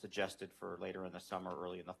has suggested, for later in the summer,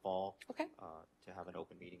 early in the fall. Okay. To have an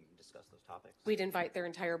open meeting and discuss those topics. We'd invite their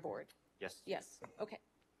entire board? Yes. Yes, okay.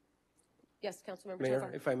 Yes, Councilmember Mayor,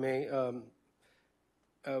 Tovar. if I may,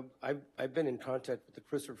 I've been in contact with the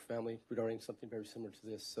Christopher family regarding something very similar to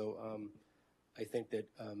this. So I think that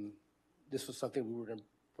this was something we were going to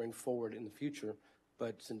bring forward in the future.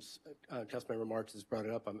 But since Councilmember Marks has brought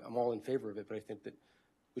it up, I'm all in favor of it. But I think that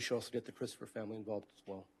we should also get the Christopher family involved as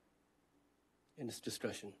well in this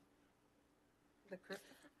discussion. The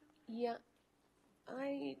Christopher? Yeah,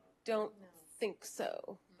 I don't think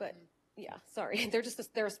so, but yeah, sorry.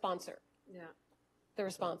 They're a sponsor. Yeah. They're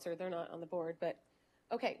a sponsor. They're not on the board, but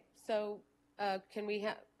okay. So can we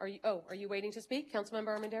have, are you waiting to speak?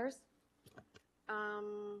 Councilmember Armendariz?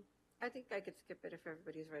 I think I could skip it if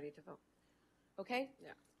everybody's ready to vote. Okay.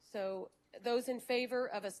 Yeah. So those in favor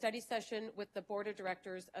of a study session with the Board of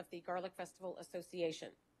Directors of the Garlic Festival Association?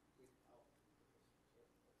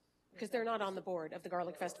 Because they're not on the board of the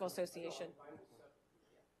Garlic Festival Association.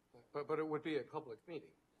 But it would be a public meeting.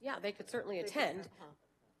 Yeah, they could certainly attend.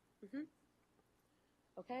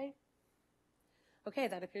 Okay. Okay,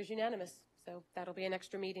 that appears unanimous. So that'll be an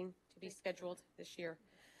extra meeting to be scheduled this year.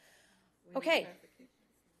 Okay.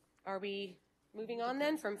 Are we moving on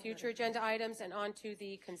then from future agenda items and on to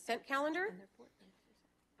the consent calendar?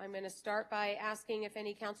 I'm going to start by asking if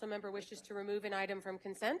any council member wishes to remove an item from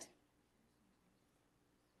consent.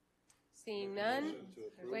 Seeing none.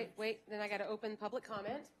 Wait, then I got to open public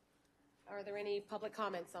comment. Are there any public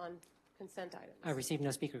comments on consent items? I received no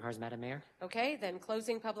speaker cards, Madam Mayor. Okay, then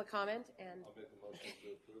closing public comment and. I'll make a motion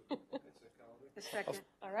to approve the consent calendar. A second.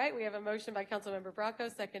 All right, we have a motion by Councilmember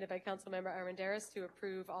Bracco, seconded by Councilmember Armendariz to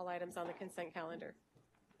approve all items on the consent calendar.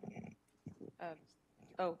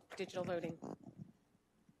 Digital voting.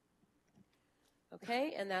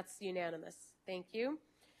 Okay, and that's unanimous. Thank you.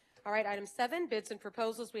 All right, item 7, bids and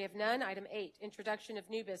proposals. We have none. Item 8, introduction of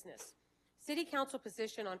new business. City Council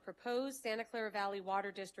position on proposed Santa Clara Valley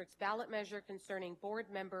Water District's ballot measure concerning board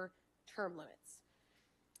member term limits.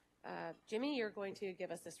 Jimmy, you're going to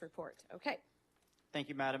give us this report. Okay. Thank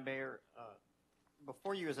you, Madam Mayor.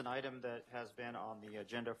 Before you is an item that has been on the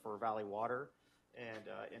agenda for Valley Water. And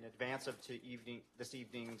in advance of this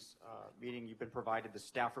evening's meeting, you've been provided the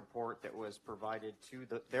staff report that was provided to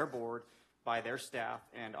their board by their staff,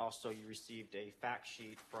 and also you received a fact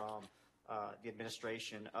sheet from the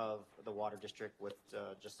administration of the water district with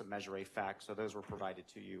just a Measure A fact. So those were provided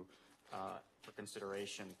to you for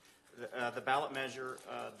consideration. The ballot measure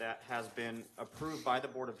that has been approved by the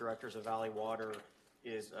Board of Directors of Valley Water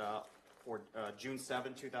is for June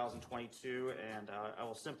 7, 2022, and I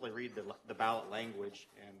will simply read the ballot language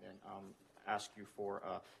and then ask you for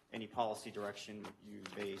any policy direction you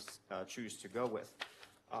may choose to go with.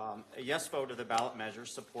 A yes vote of the ballot measure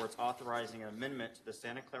supports authorizing an amendment to the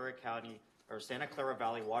Santa Clara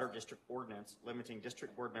Valley Water District Ordinance limiting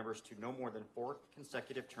district board members to no more than 4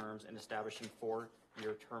 consecutive terms and establishing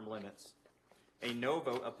 4-year term limits. A no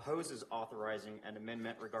vote opposes authorizing an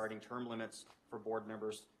amendment regarding term limits for board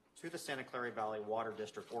members to the Santa Clara Valley Water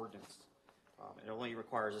District Ordinance. It only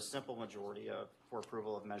requires a simple majority for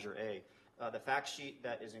approval of Measure A. The fact sheet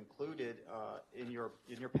that is included in your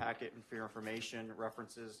packet and for your information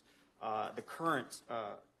references the current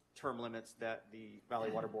term limits that the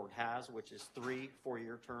Valley Water Board has, which is 3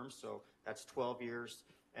 4-year terms, so that's 12 years,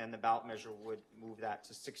 and the ballot measure would move that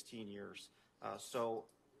to 16 years. So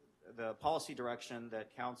the policy direction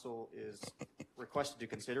that council is requested to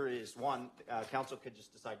consider is, one, council could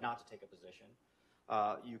just decide not to take a position.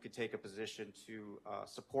 You could take a position to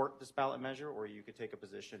support this ballot measure, or you could take a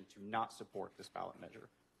position to not support this ballot measure.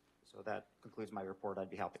 So that concludes my report. I'd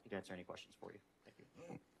be happy to answer any questions for you. Thank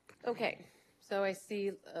you. Okay, so I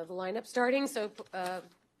see the lineup starting. So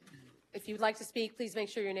if you'd like to speak, please make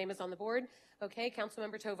sure your name is on the board. Okay,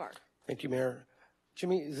 Councilmember Tovar. Thank you, Mayor.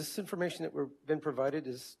 Jimmy, is this information that we've been provided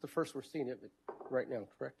is the first we're seeing it right now,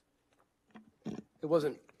 correct? It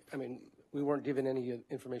wasn't, I mean, we weren't given any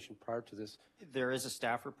information prior to this. There is a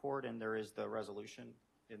staff report and there is the resolution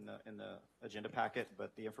in the agenda packet,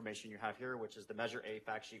 but the information you have here, which is the Measure A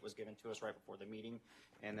fact sheet, was given to us right before the meeting,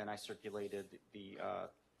 and then I circulated the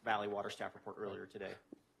Valley Water staff report earlier today.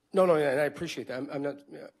 No, and I appreciate that. I'm not,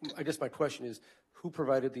 I guess my question is, who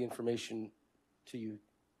provided the information to you,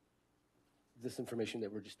 this information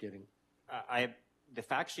that we're just getting? The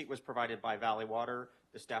fact sheet was provided by Valley Water.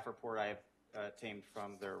 The staff report I have obtained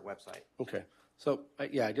from their website. Okay. So,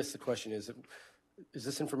 yeah, I guess the question is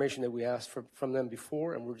this information that we asked from them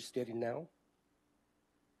before and we're just getting now?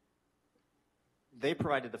 They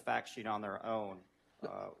provided the fact sheet on their own.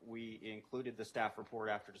 We included the staff report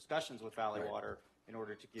after discussions with Valley Water in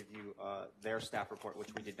order to give you their staff report,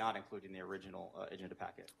 which we did not include in the original agenda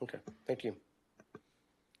packet. Okay. Thank you.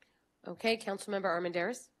 Okay, Councilmember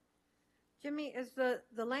Armendariz. Jimmy, is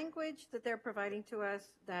the language that they're providing to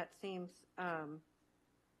us, that seems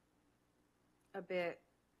a bit,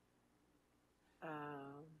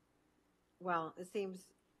 well, it seems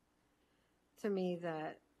to me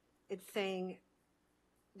that it's saying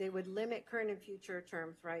they would limit current and future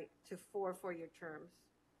terms, right, to 4 4-year terms.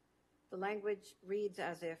 The language reads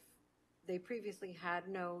as if they previously had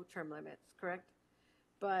no term limits, correct?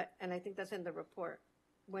 But, and I think that's in the report,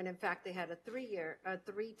 when in fact they had a 3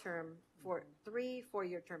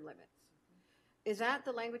 4-year term limits. Is that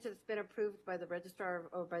the language that's been approved by the registrar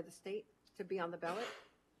or by the state to be on the ballot?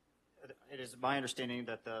 It is my understanding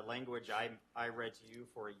that the language I read to you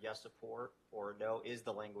for a yes support or no is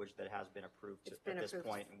the language that has been approved at this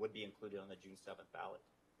point and would be included on the June 7th ballot.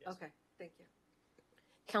 Yes. Okay, thank you.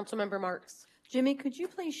 Councilmember Marks. Jimmy, could you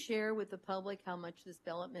please share with the public how much this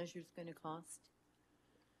ballot measure is going to cost?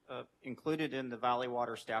 Included in the Valley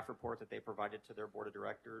Water staff report that they provided to their board of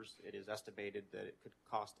directors, it is estimated that it could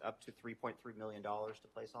cost up to $3.3 million to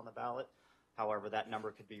place on the ballot. However, that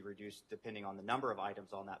number could be reduced depending on the number of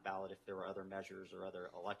items on that ballot if there were other measures or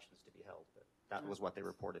other elections to be held. But that was what they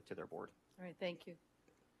reported to their board. All right, thank you.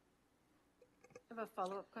 I have a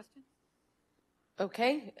follow-up question.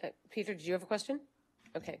 Okay, Peter, did you have a question?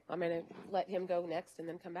 Okay, I'm going to let him go next and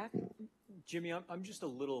then come back. Jimmy, I'm just a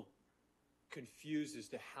little confused as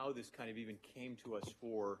to how this kind of even came to us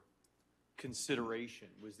for consideration.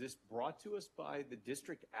 Was this brought to us by the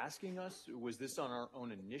district asking us? Was this on our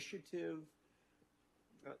own initiative?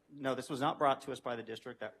 No, this was not brought to us by the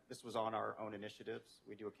district. This was on our own initiatives.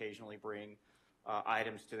 We do occasionally bring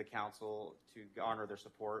items to the council to garner their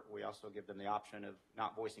support. We also give them the option of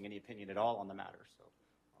not voicing any opinion at all on the matter. So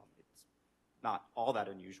it's not all that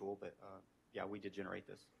unusual, but yeah, we did generate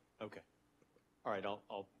this. Okay. All right,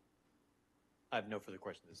 I have no further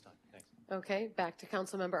questions this time. Thanks. Okay, back to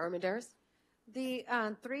Councilmember Armendariz. The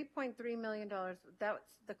 $3.3 million, that's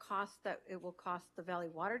the cost that it will cost the Valley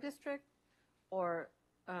Water District, or,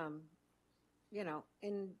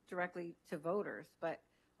 indirectly to voters,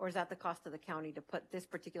 or is that the cost of the county to put this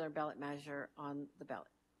particular ballot measure on the ballot?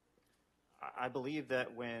 I believe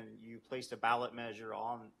that when you place a ballot measure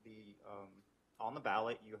on the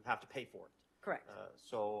ballot, you have to pay for it. Correct.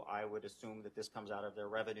 So I would assume that this comes out of their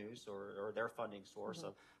revenues or their funding source.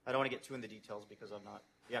 So I don't want to get too into the details because I'm not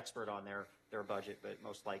the expert on their budget, but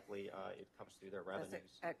most likely it comes through their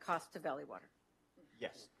revenues. At cost to Valley Water?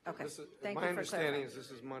 Yes. Okay. My understanding is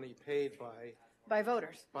this is money paid by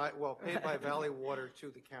voters. Paid by Valley Water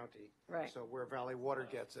to the county. Right. So where Valley Water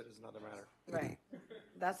gets it is another matter. Right.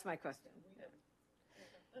 That's my question.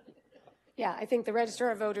 Yeah, I think the Register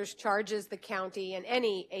of Voters charges the county and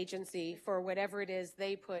any agency for whatever it is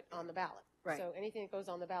they put on the ballot. Right. So anything that goes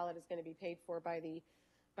on the ballot is going to be paid for by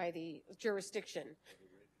the jurisdiction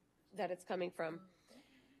that it's coming from.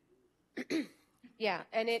 Yeah,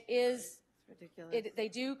 and it is ridiculous. They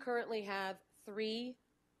do currently have 3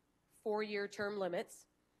 4-year term limits,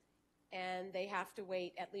 and they have to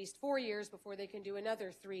wait at least 4 years before they can do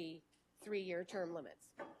another 3-year term limits.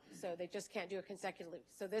 So they just can't do it consecutively.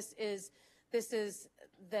 So this is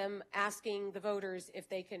them asking the voters if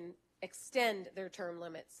they can extend their term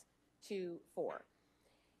limits to 4.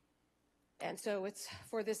 And so it's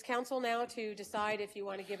for this council now to decide if you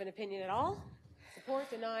want to give an opinion at all, support,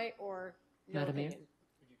 deny, or no Madam Mayor? opinion.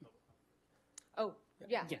 Oh,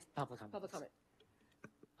 yeah. Yes, public comment. Public comment.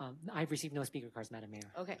 I've received no speaker cards, Madam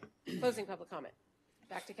Mayor. Okay. Closing public comment.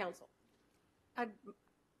 Back to council. Go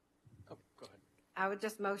ahead. I would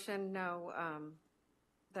just motion no,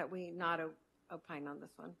 that we not opine on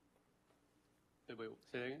this one. Wait,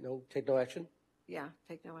 say that again? No, take no action? Yeah,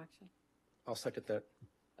 take no action. I'll second that.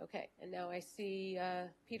 Okay. And now I see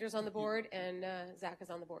Peter's on the board and Zach is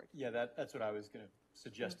on the board. Yeah, that's what I was going to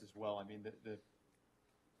suggest as well. I mean,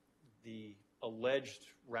 the alleged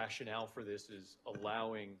rationale for this is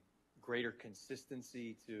allowing greater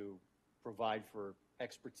consistency to provide for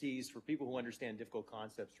expertise for people who understand difficult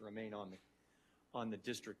concepts to remain on the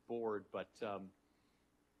district board. But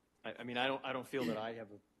I mean, I don't feel that I have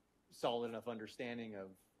a solid enough understanding of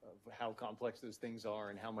how complex those things are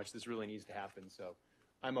and how much this really needs to happen. So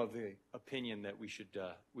I'm of the opinion that we should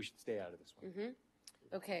stay out of this one. Mm-hmm.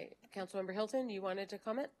 Okay, Councilmember Hilton, you wanted to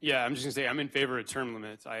comment? Yeah, I'm just going to say I'm in favor of term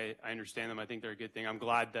limits. I understand them. I think they're a good thing. I'm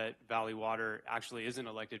glad that Valley Water actually is an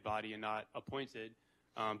elected body and not appointed.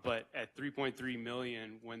 But at $3.3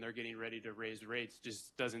 million, when they're getting ready to raise rates,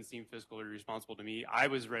 just doesn't seem fiscally responsible to me. I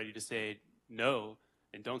was ready to say no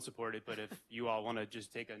and don't support it. But if you all want to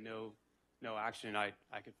just take a no action, I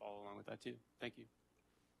could follow along with that too. Thank you.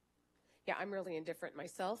 Yeah, I'm really indifferent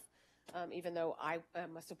myself. Even though I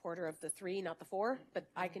am a supporter of the 3, not the 4, but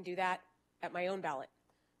I can do that at my own ballot.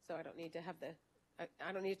 So I don't need to have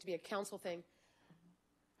I don't need it to be a council thing.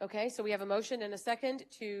 Okay, so we have a motion and a second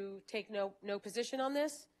to take no position on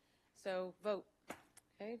this. So vote.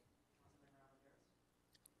 Okay.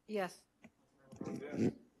 Yes.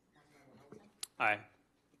 Aye.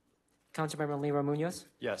 Councilmember Lira Munoz?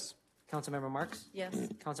 Yes. Councilmember Marks? Yes.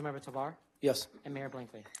 Councilmember Tavar? Yes. And Mayor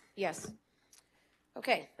Blankley? Yes.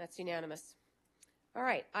 Okay, that's unanimous. All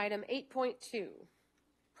right, item 8.2,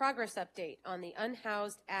 progress update on the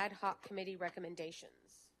unhoused ad hoc committee recommendations.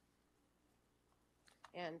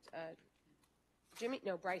 And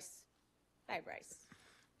Bryce. Hi, Bryce.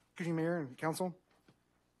 Good evening, Mayor and Council.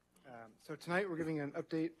 So tonight we're giving an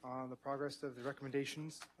update on the progress of the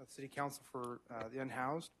recommendations of the City Council for the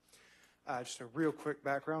unhoused. Just a real quick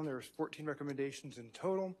background, there was 14 recommendations in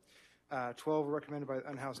total. 12 were recommended by the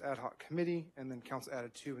Unhoused Ad Hoc Committee, and then Council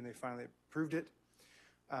added 2 when they finally approved it.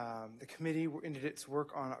 The committee ended its work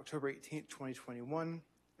on October 18th, 2021,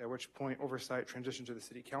 at which point oversight transitioned to the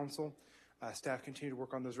City Council. Staff continued to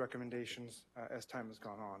work on those recommendations as time has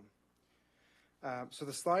gone on. So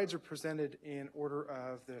the slides are presented in order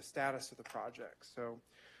of the status of the project. So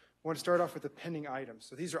I want to start off with the pending items.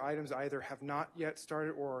 So these are items that either have not yet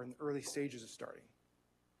started or are in the early stages of starting.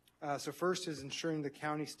 So first is ensuring the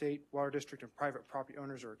county, state, water district, and private property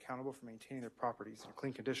owners are accountable for maintaining their properties in a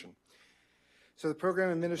clean condition. So the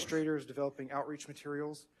program administrator is developing outreach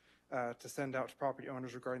materials to send out to property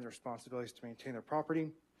owners regarding their responsibilities to maintain their property.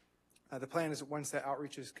 The plan is that once that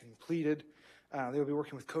outreach is completed, they will be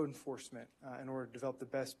working with code enforcement in order to develop the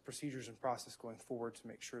best procedures and process going forward to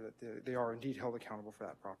make sure that they are indeed held accountable for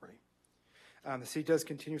that property. The city does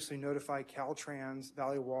continuously notify Caltrans,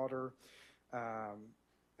 Valley Water,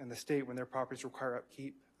 and the state when their properties require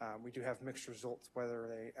upkeep. We do have mixed results whether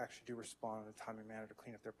they actually do respond in a timely manner to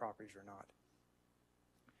clean up their properties or not.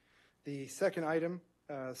 The second item,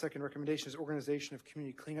 second recommendation is organization of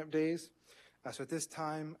community cleanup days. So at this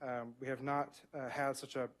time, we have not had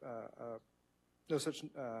such no such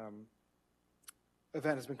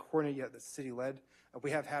event has been coordinated yet that's city led.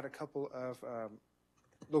 We have had a couple of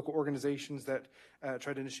local organizations that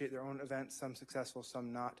try to initiate their own events, some successful,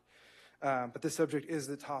 some not. But this subject is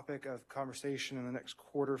the topic of conversation in the next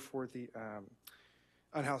quarter for the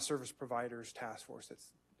Unhoused Service Providers Task Force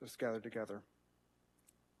that's gathered together.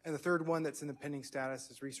 And the third one that's in the pending status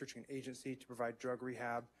is researching an agency to provide drug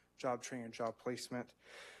rehab, job training, and job placement.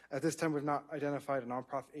 At this time, we've not identified a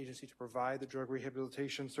nonprofit agency to provide the drug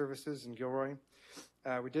rehabilitation services in Gilroy.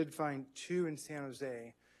 We did find 2 in San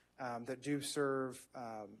Jose that do serve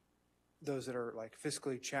those that are like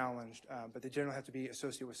fiscally challenged, but they generally have to be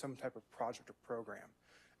associated with some type of project or program.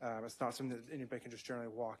 It's not something that anybody can just generally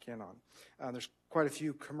walk in on. There's quite a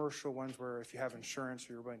few commercial ones where if you have insurance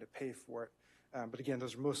or you're willing to pay for it, but again,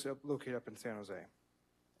 those are mostly located up in San Jose.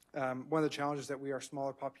 One of the challenges that we are a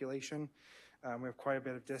smaller population. We have quite a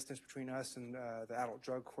bit of distance between us and the adult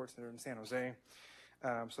drug courts that are in San Jose.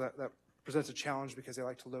 So that presents a challenge because they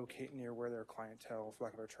like to locate near where their clientele, for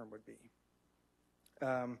lack of a better term, would be.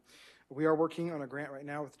 We are working on a grant right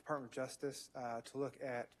now with the Department of Justice to look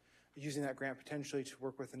at using that grant potentially to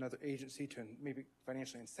work with another agency to maybe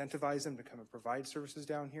financially incentivize them to come and provide services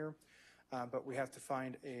down here. But we have to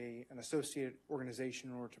find an associated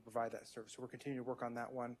organization in order to provide that service. So we're continuing to work on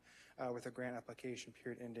that one with a grant application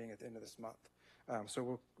period ending at the end of this month.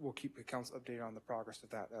 So we'll keep the council updated on the progress of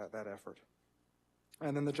that effort.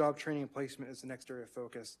 And then the job training and placement is the next area of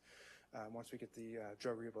focus once we get the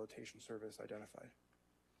drug rehabilitation service identified.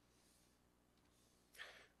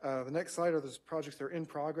 The next slide are those projects that are in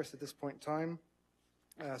progress at this point in time.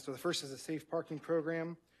 So the first is a safe parking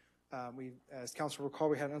program. As council recall,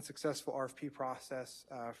 we had an unsuccessful RFP process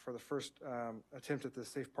for the first attempt at the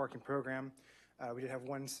safe parking program. We did have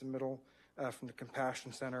one submittal from the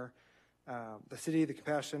Compassion Center. The city, the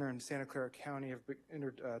Compassion Center, and Santa Clara County have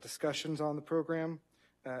entered discussions on the program,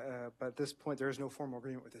 but at this point, there is no formal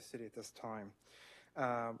agreement with the city at this time.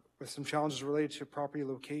 With some challenges related to property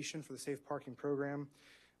location for the safe parking program,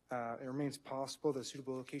 it remains possible that a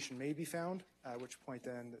suitable location may be found, at which point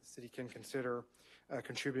then the city can consider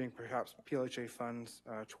contributing perhaps PLHA funds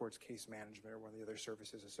towards case management or one of the other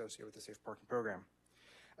services associated with the safe parking program.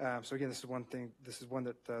 So again, this is one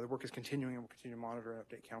that the work is continuing and we'll continue to monitor and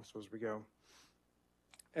update council as we go.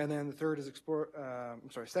 And then the third is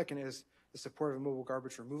second is the support of a mobile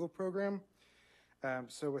garbage removal program.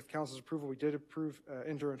 So with council's approval, we did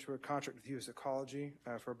enter into a contract with US Ecology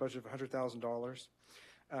for a budget of $100,000.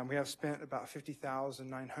 We have spent about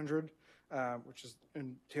 $50,900, which has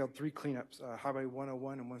entailed 3 cleanups, Highway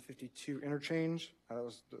 101 and 152 interchange. That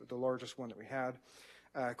was the largest one that we had.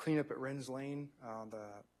 Cleanup at Renz Lane on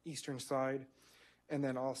the eastern side, and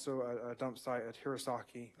then also a dump site at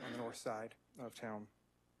Hirosaki on the north side of town.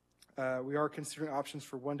 We are considering options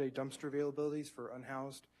for one-day dumpster availabilities for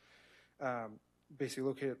unhoused, basically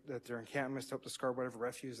located at their encampments to help discard whatever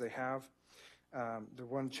refuse they have. The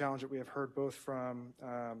one challenge that we have heard both from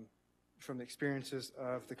the experiences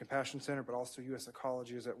of the Compassion Center, but also US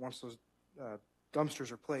Ecology, is that once those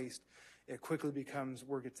dumpsters are placed, it quickly becomes,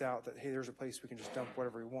 word gets out that, hey, there's a place we can just dump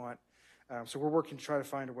whatever we want. So we're working to try to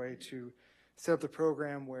find a way to set up the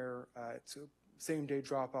program where it's a same-day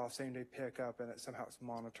drop-off, same-day pickup, and that somehow it's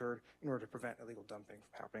monitored in order to prevent illegal dumping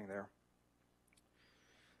from happening there.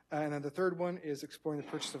 And then the third one is exploring the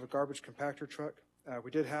purchase of a garbage compactor truck.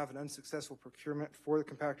 We did have an unsuccessful procurement for the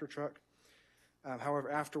compactor truck.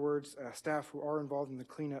 However, afterwards, staff who are involved in the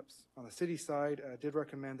cleanups on the city side did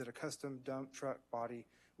recommend that a custom dump truck body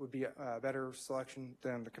would be a better selection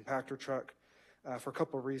than the compactor truck for a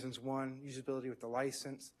couple of reasons. One, usability with the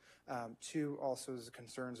license. 2, also is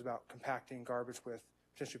concerns about compacting garbage with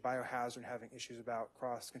potentially biohazard and having issues about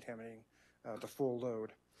cross-contaminating the full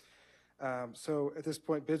load. So at this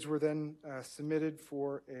point, bids were then submitted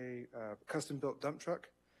for a custom-built dump truck.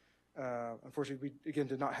 Unfortunately, we, again,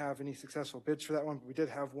 did not have any successful bids for that one, but we did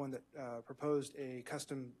have one that proposed a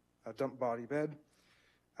custom dump body bed.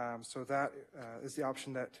 So that is the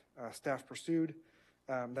option that staff pursued.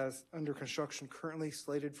 That is under construction currently,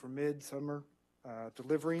 slated for mid-summer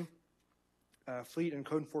delivery. Fleet and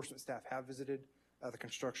code enforcement staff have visited the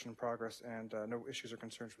construction in progress, and no issues or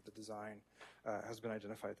concerns with the design has been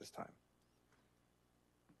identified at this time.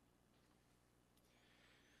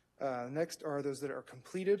 Next are those that are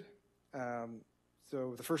completed.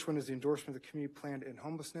 So the first one is the endorsement of the community plan to end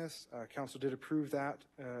homelessness. Council did approve that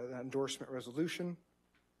endorsement resolution.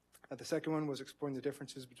 The second one was exploring the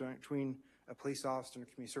differences between a police officer and a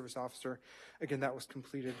community service officer. Again, that was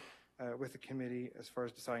completed with the committee as far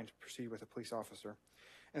as deciding to proceed with a police officer.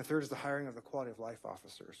 And third is the hiring of the quality of life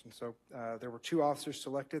officers. And so there were 2 officers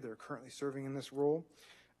selected that are currently serving in this role.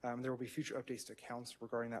 There will be future updates to council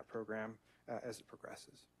regarding that program as it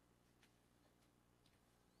progresses.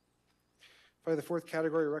 Finally, the fourth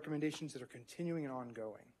category are recommendations that are continuing and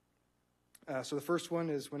ongoing. So the first one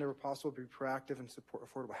is, whenever possible, be proactive and support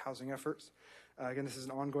affordable housing efforts. Again, this is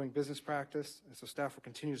an ongoing business practice, and so staff will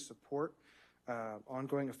continue to support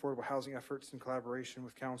ongoing affordable housing efforts in collaboration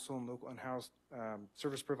with council and local unhoused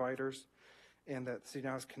service providers, and that the city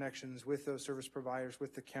now has connections with those service providers,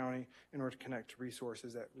 with the county, in order to connect to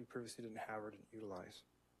resources that we previously didn't have or didn't utilize.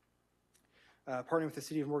 Partnering with the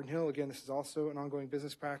City of Morgan Hill, again, this is also an ongoing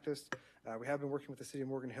business practice. We have been working with the City of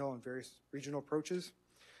Morgan Hill on various regional approaches.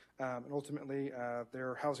 And ultimately,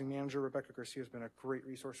 their housing manager, Rebecca Garcia, has been a great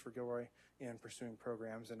resource for Gilroy in pursuing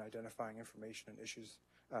programs and identifying information and issues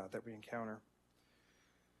that we encounter.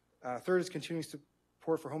 Third is continuing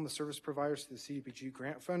support for homeless service providers to the CDBG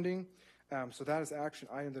grant funding. So that is an action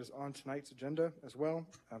item that is on tonight's agenda as well.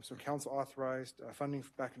 So council authorized funding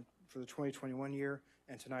for the 2021 year,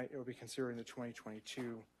 and tonight it will be considering the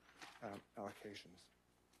 2022 allocations.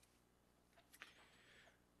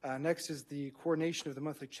 Next is the coordination of the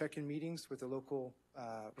monthly check-in meetings with the local,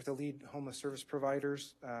 with the lead homeless service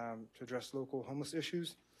providers to address local homeless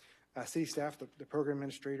issues. City staff, the program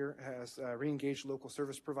administrator, has re-engaged local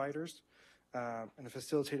service providers and have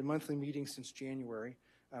facilitated monthly meetings since January.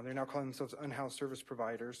 They're now calling themselves unhoused service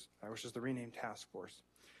providers, which is the renamed task force.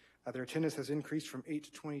 Their attendance has increased from 8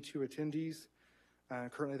 to 22 attendees.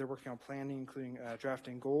 Currently, they're working on planning, including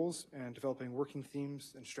drafting goals and developing working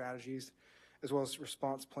themes and strategies, as well as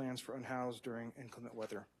response plans for unhoused during inclement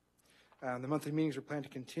weather. The monthly meetings are planned to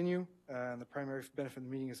continue, and the primary benefit of the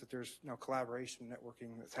meeting is that there's now collaboration and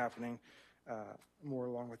networking that's happening more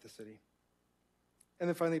along with the city. And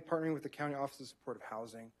then finally, partnering with the County Office of Supportive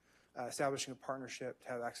Housing, establishing a partnership to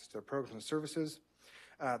have access to their programs and services.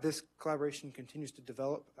 This collaboration continues to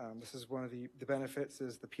develop. This is one of the benefits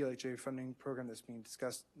is the PLHA funding program that's being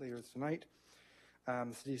discussed later tonight.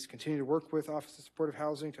 The cities continue to work with Office of Supportive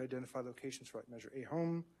Housing to identify locations for like Measure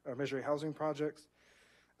A housing projects.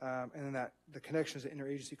 And then that the connections to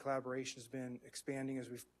interagency collaboration has been expanding as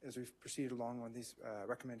we've proceeded along on these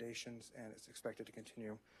recommendations, and it's expected to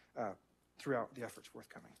continue throughout the efforts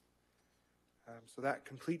forthcoming. So that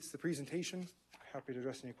completes the presentation. Happy to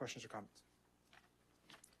address any questions or comments.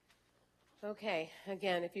 Okay,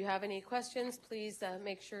 again, if you have any questions, please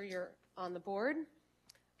make sure you're on the board.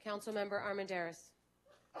 Councilmember Armendariz.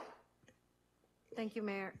 Thank you,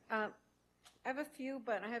 Mayor. I have a few,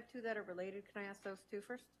 but I have 2 that are related. Can I ask those 2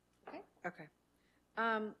 first? Okay. Okay.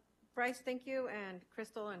 Bryce, thank you, and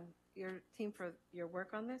Crystal and your team for your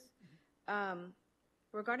work on this.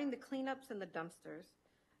 Regarding the cleanups and the dumpsters,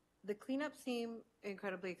 the cleanups seem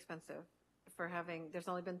incredibly expensive for having, there's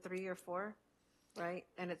only been 3 or 4, right?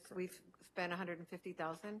 And we've spent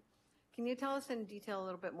 $150,000. Can you tell us in detail a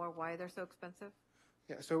little bit more why they're so expensive?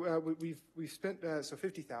 Yeah, so we've spent so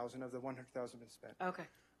 50,000 of the 100,000 been spent. Okay.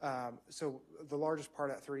 So the largest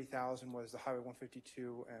part at 30,000 was the Highway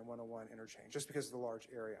 152 and 101 interchange, just because of the large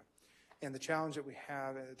area. And the challenge that we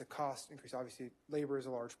have, the cost increase, obviously labor is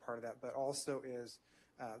a large part of that, but also is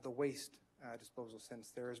the waste disposal,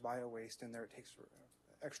 since there is bio waste in there. It takes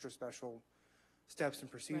extra special steps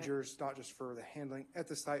and procedures, right, not just for the handling at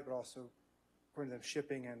the site, but also for the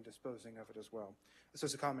shipping and disposing of it as well. So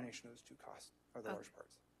it's a combination of those 2 costs are the large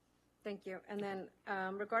parts. Thank you. And then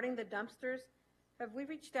regarding the dumpsters, have we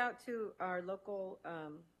reached out to our local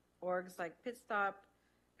orgs like Pit Stop,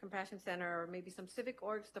 Compassion Center, or maybe some civic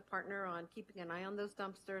orgs to partner on keeping an eye on those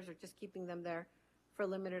dumpsters, or just keeping them there for a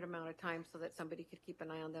limited amount of time so that somebody could keep an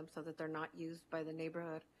eye on them so that they're not used by the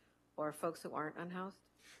neighborhood or folks who aren't unhoused?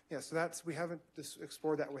 Yeah, so we haven't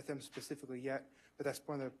explored that with them specifically yet, but that's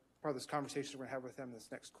part of this conversation we're going to have with them this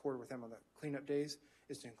next quarter with them on the cleanup days,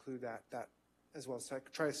 is to include that as well as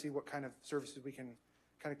try to see what kind of services we can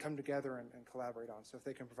kind of come together and collaborate on. So if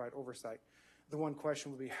they can provide oversight. The one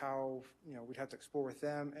question would be how, we'd have to explore with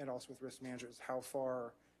them and also with risk managers, how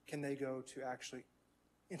far can they go to actually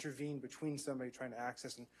intervene between somebody trying to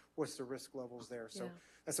access and what's the risk levels there. So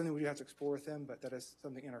that's something we do have to explore with them, but that is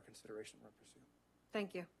something in our consideration we're going to pursue.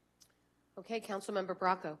 Thank you. Okay, Councilmember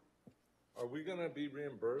Bracco. Are we going to be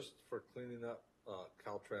reimbursed for cleaning up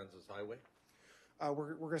Caltrans's highway?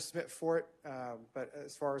 We're going to submit for it, but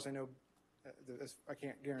as far as I know, I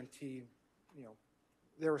can't guarantee,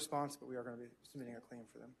 their response, but we are going to be submitting a claim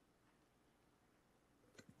for them.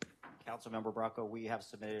 Councilmember Bracco, we have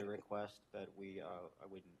submitted a request, but I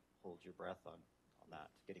wouldn't hold your breath on that,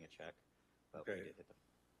 getting a check. But we did hit them.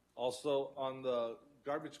 Also, on the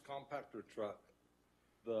garbage compactor truck,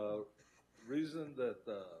 the reason that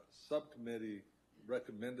the subcommittee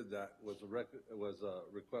recommended that was a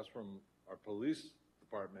request from our police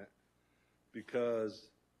department, because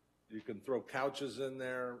you can throw couches in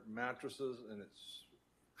there, mattresses, and it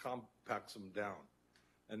compacts them down.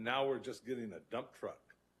 And now we're just getting a dump truck.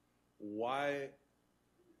 Why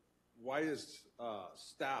is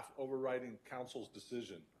staff overriding council's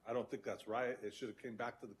decision? I don't think that's right. It should have came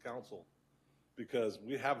back to the council, because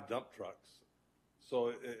we have dump trucks. So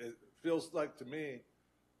it feels like to me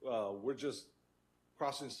we're just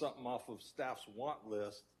crossing something off of staff's want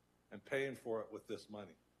list and paying for it with this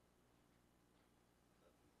money.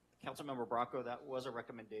 Councilmember Bracco, that was a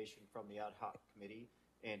recommendation from the ad hoc committee,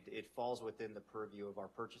 and it falls within the purview of our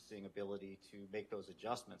purchasing ability to make those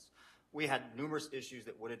adjustments. We had numerous issues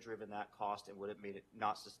that would have driven that cost and would have made it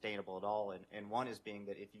not sustainable at all. And one is being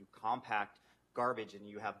that if you compact garbage and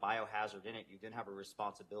you have biohazard in it, you then have a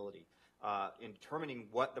responsibility. In determining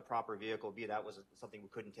what the proper vehicle would be, that was something we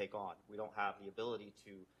couldn't take on. We don't have the ability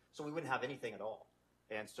to, so we wouldn't have anything at all.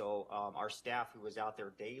 And so our staff who was out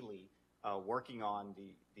there daily working on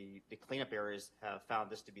the cleanup areas have found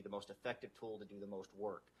this to be the most effective tool to do the most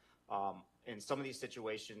work. In some of these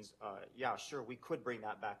situations, yeah, sure, we could bring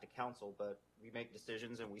that back to council, but we make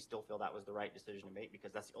decisions and we still feel that was the right decision to make,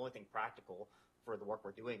 because that's the only thing practical for the work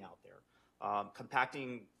we're doing out there.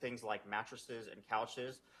 Compacting things like mattresses and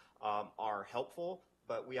couches are helpful,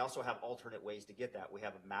 but we also have alternate ways to get that. We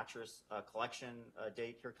have a mattress collection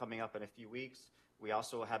date here coming up in a few weeks. We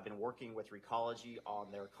also have been working with Recology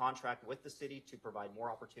on their contract with the city to provide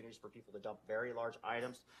more opportunities for people to dump very large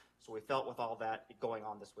items. So we felt with all that going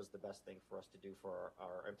on, this was the best thing for us to do for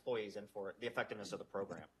our employees and for the effectiveness of the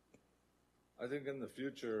program. I think in the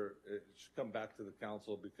future, it should come back to the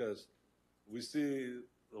council, because we see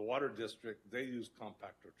the water district, they use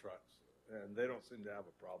compactor trucks, and they don't seem to have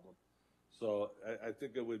a problem. So I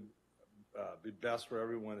think it would be best for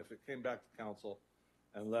everyone if it came back to council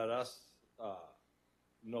and let us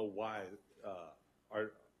know why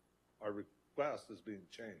our request is being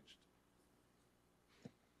changed.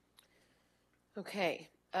 Okay,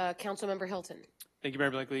 Councilmember Hilton. Thank you,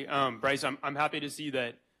 Mayor Blakely. Bryce, I'm happy to see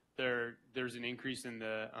that there's an increase in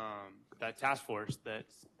the that task force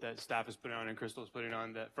that staff is putting on and Crystal is putting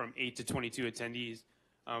on, that from 8 to 22 attendees.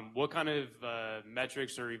 What kind of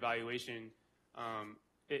metrics or evaluation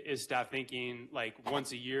is staff thinking? Like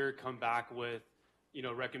once a year, come back with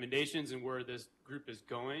recommendations and where this group is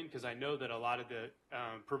going? Because I know that a lot of the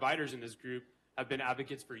providers in this group have been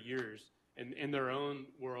advocates for years in their own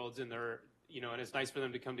worlds, and and it's nice for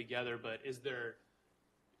them to come together. But is there,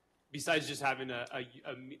 besides just having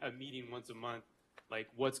a meeting once a month, like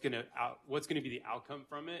what's gonna be the outcome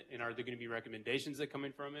from it, and are there going to be recommendations that come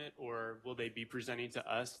in from it, or will they be presenting to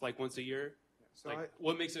us like once a year? So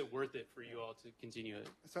what makes it worth it for you all to continue it?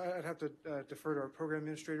 So I'd have to defer to our program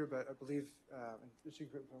administrator, but I believe, and she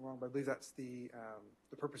could be wrong, but I believe that's the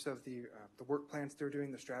purpose of the work plans they're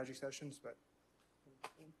doing, the strategy sessions. But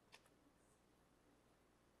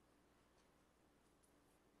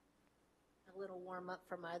a little warm up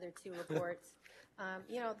from my other two reports.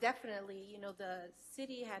 Definitely, the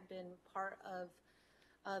city had been part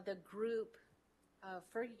of the group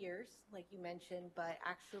for years, like you mentioned, but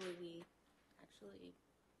we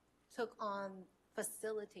took on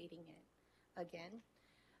facilitating it again,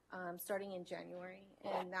 starting in January.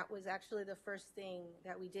 And that was actually the first thing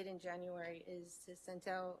that we did in January, is to send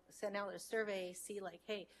out a survey, see like,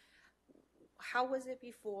 hey, how was it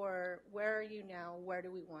before? Where are you now? Where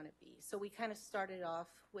do we want to be? So we kind of started off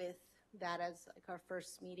with that as like our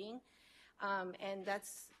first meeting. And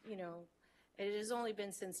that's, it has only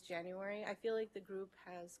been since January. I feel like the group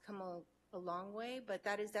has come a long way, but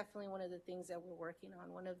that is definitely one of the things that we're working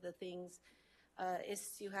on. One of the things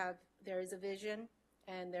is there is a vision,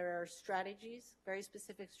 and there are strategies, very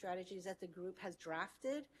specific strategies that the group has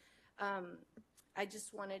drafted. I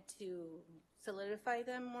just wanted to solidify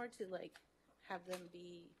them more, to like have them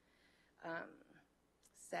be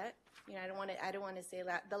set. You know, I don't want to say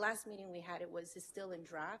that. The last meeting we had, is still in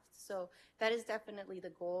draft. So that is definitely the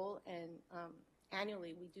goal. And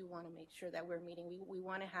annually, we do want to make sure that we're meeting. We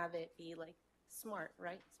want to have it be like SMART,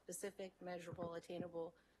 right? Specific, measurable,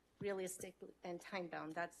 attainable, realistic, and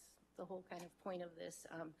time-bound. That's the whole kind of point of this.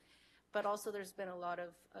 But also there's been a lot of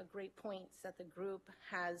great points that the group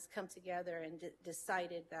has come together and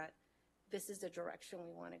decided that this is the direction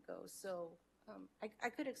we want to go. So I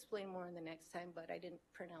could explain more in the next time, but I didn't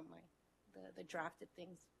print out the drafted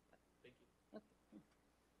things. Thank you.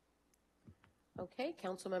 Okay,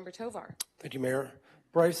 Councilmember Tovar. Thank you, Mayor.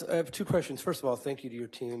 Bryce, I have two questions. First of all, thank you to your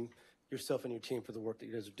team, yourself and your team for the work that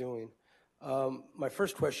you guys are doing. My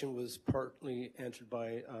first question was partly answered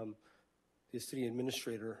by the city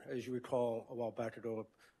administrator. As you recall, a while back ago,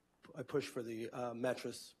 I pushed for the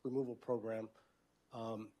mattress removal program.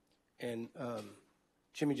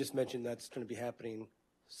 Jimmy just mentioned that's going to be happening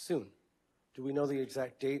soon. Do we know the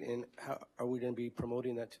exact date, and how are we going to be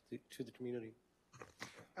promoting that to the community?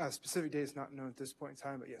 Specific date is not known at this point in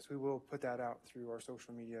time, but yes, we will put that out through our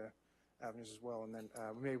social media avenues as well, and then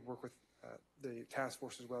we may work with the task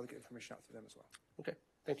force as well to get information out to them as well. Okay,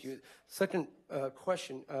 thank you. Second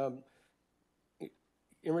question,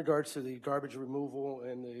 in regards to the garbage removal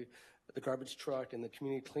and the garbage truck and the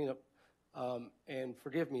community cleanup, and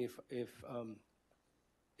forgive me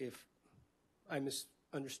if I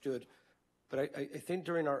misunderstood, but I think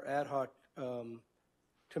during our ad hoc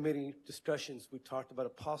committee discussions, we talked about a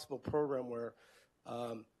possible program where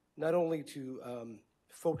not only to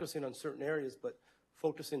focus in on certain areas, but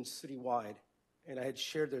focus in citywide. And I had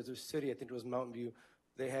shared there's a city, I think it was Mountain View,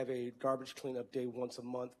 they have a garbage cleanup day once a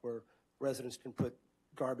month where residents can put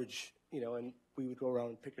garbage, and we would go around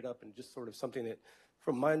and pick it up, and just sort of something that,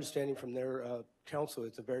 from my understanding from their council,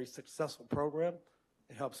 it's a very successful program.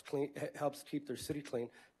 It helps keep their city clean.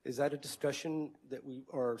 Is that a discussion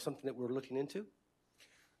or something that we're looking into?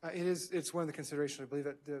 It's one of the considerations. I believe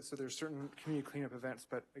that so there's certain community cleanup events,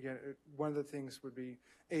 but again, one of the things would be,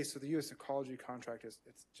 so the U.S. Ecology contract it's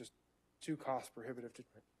just too cost prohibitive to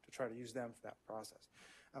try to use them for that process.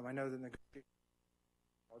 I know that the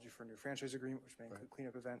ecology for a new franchise agreement, which may include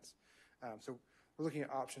cleanup events. So we're looking at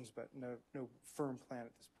options, but no firm plan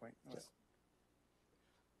at this point.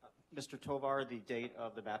 Mr. Tovar, the date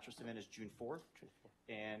of the mattress event is June 4th,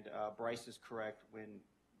 and Bryce is correct. When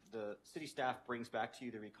the city staff brings back to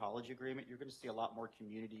you the ecology agreement, you're going to see a lot more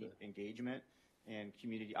community engagement and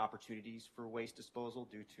community opportunities for waste disposal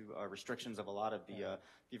due to restrictions of a lot of the, if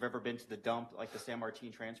you've ever been to the dump, like the San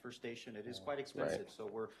Martin transfer station, it is quite expensive. So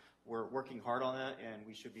we're working hard on that, and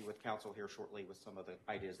we should be with council here shortly with some of the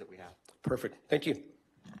ideas that we have. Perfect. Thank you.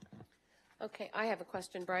 Okay, I have a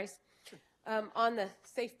question, Bryce. Sure. On the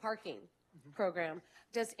safe parking program,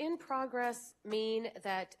 does in progress mean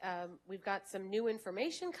that we've got some new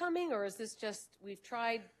information coming, or is this just we've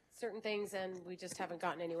tried certain things and we just haven't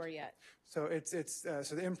gotten anywhere yet? So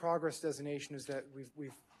so the in progress designation is that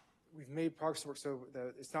we've made progress work, so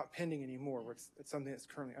it's not pending anymore. It's something that's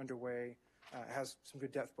currently underway. It has some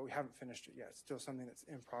good depth, but we haven't finished it yet. It's still something that's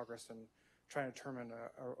in progress and trying to determine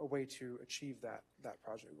a way to achieve that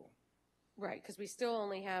project goal. Right, because we still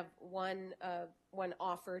only have one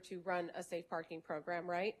offer to run a safe parking program,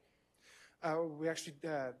 right? We actually,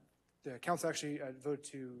 the council actually voted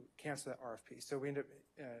to cancel that RFP. So we ended up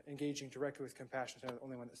engaging directly with Compassion Center, the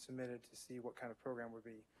only one that submitted, to see what kind of program would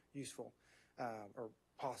be useful or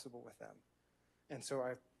possible with them. And so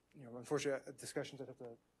unfortunately, discussions I have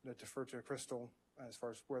to defer to Crystal as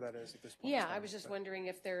far as where that is at this point. Yeah, I was just wondering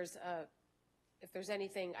if there's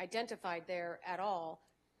anything identified there at all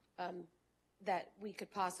that we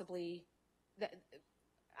could possibly.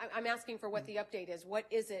 I'm asking for what the update is. What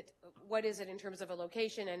is it in terms of a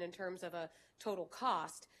location and in terms of a total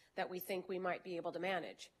cost that we think we might be able to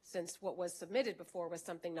manage, since what was submitted before was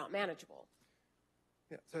something not manageable?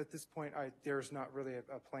 Yeah, so at this point, there's not really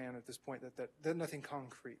a plan at this point, that nothing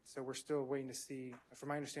concrete. So we're still waiting to see. From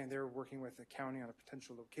my understanding, they're working with the county on a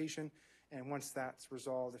potential location, and once that's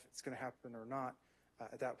resolved, if it's going to happen or not,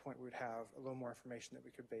 at that point, we would have a little more information that we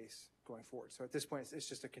could base going forward. So at this point, it's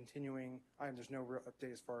just a continuing item. There's no real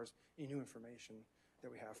update as far as any new information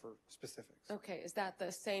that we have for specifics. Okay, is that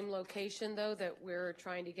the same location, though, that we're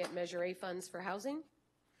trying to get Measure A funds for housing?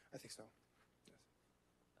 I think so, yes.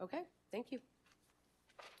 Okay, thank you.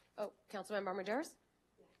 Oh, Councilmember Armendariz?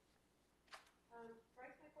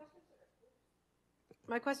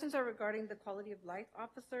 My questions are regarding the quality of life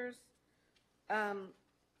officers. Are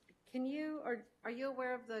you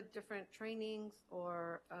aware of the different trainings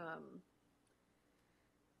or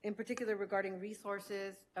in particular regarding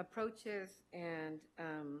resources, approaches, and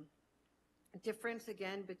difference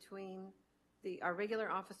again between our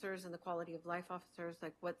regular officers and the quality of life officers?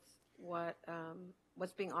 Like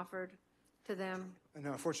what's being offered to them?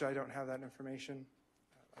 No, unfortunately, I don't have that information.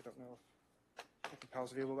 I don't know if the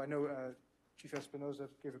PAL's available. I know Chief Espinoza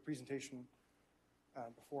gave a presentation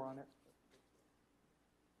before on it.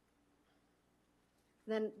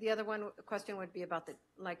 Then the other question would be about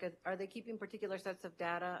are they keeping particular sets of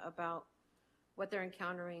data about what they're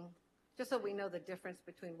encountering, just so we know the difference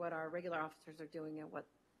between what our regular officers are doing and what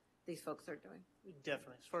these folks are doing?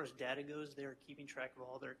 Definitely. As far as data goes, they're keeping track of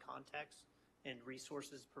all their contacts and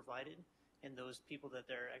resources provided and those people that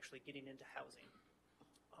they're actually getting into housing.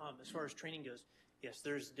 As far as training goes, yes,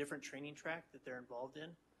 there's a different training track that they're involved in.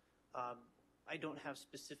 I don't have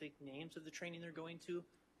specific names of the training they're going to,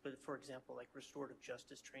 but for example, like restorative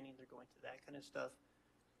justice training, they're going to that kind of stuff.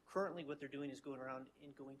 Currently, what they're doing is going around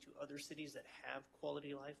and going to other cities that have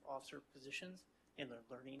quality life officer positions, and they're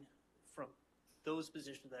learning from those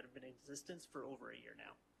positions that have been in existence for over a year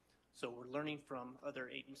now. So we're learning from other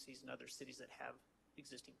agencies and other cities that have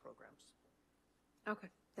existing programs. Okay,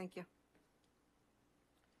 thank you.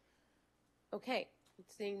 Okay,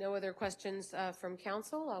 seeing no other questions from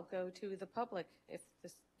council, I'll go to the public.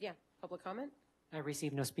 Public comment? I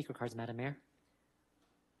received no speaker cards, Madam Mayor.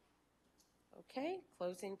 Okay,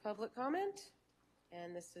 closing public comment.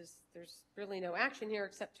 And there's really no action here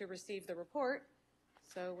except to receive the report.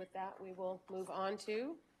 So with that, we will move on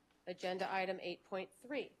to agenda item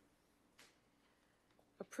 8.3.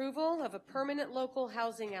 Approval of a permanent local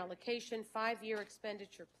housing allocation 5-year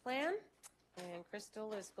expenditure plan. And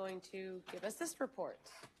Crystal is going to give us this report.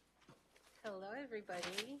 Hello,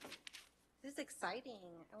 everybody. This is exciting.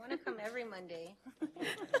 I want to come every Monday.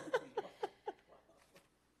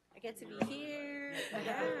 I get to be here.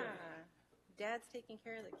 Yeah. Dad's taking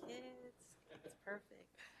care of the kids. It's perfect.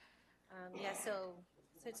 So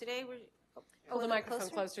today we're... Hold the microphone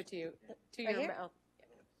closer to you. To Right your here? mouth.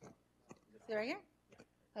 Is it right here?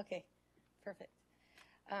 Okay, perfect.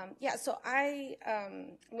 So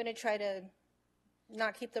I'm going to try to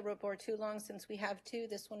not keep the report too long since we have two.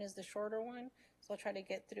 This one is the shorter one, so I'll try to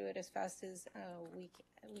get through it as fast as we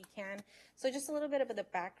can. So just a little bit of the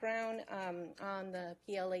background on the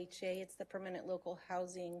PLHA. It's the Permanent Local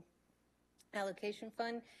Housing Allocation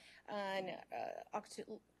Fund.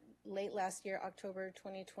 Late last year, October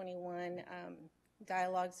 2021,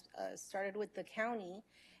 dialogues started with the county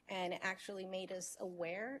and actually made us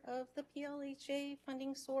aware of the PLHA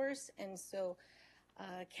funding source. And so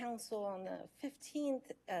council on the 15th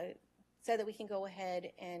said that we can go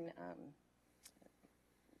ahead and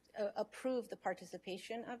approve the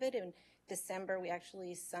participation of it. In December, we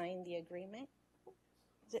actually signed the agreement.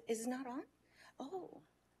 Is it not on? Oh,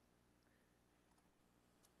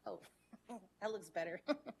 that looks better.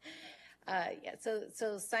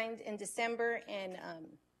 So signed in December, and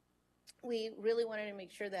we really wanted to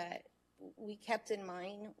make sure that we kept in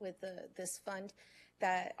mind with this fund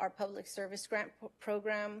that our public service grant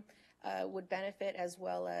program would benefit, as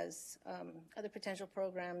well as other potential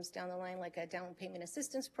programs down the line, like a down payment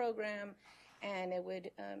assistance program, and it would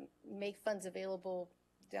make funds available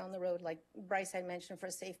down the road, like Bryce had mentioned, for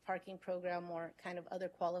a safe parking program or kind of other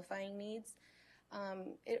qualifying needs.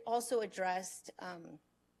 It also addressed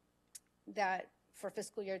that for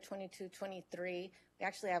fiscal year 22-23, we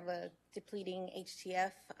actually have a depleting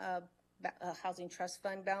HTF housing trust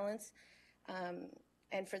fund balance.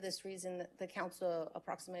 And for this reason, the council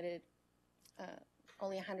approximated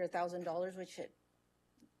only $100,000, which it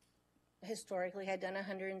historically had done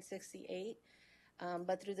 168.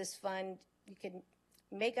 But through this fund, you can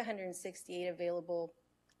make 168 available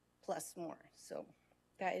plus more. So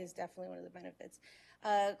that is definitely one of the benefits.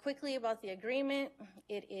 Quickly about the agreement,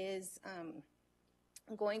 it is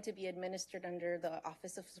going to be administered under the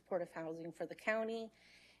Office of Supportive Housing for the county.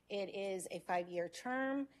 It is a 5-year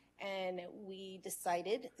term, and we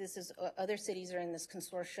decided, other cities are in this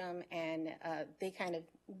consortium, and they kind of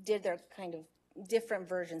did their kind of different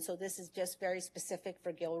version. So this is just very specific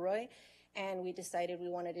for Gilroy, and we decided we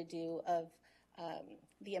wanted to do of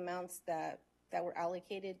the amounts that were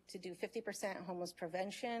allocated to do 50% homeless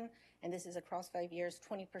prevention, and this is across 5 years,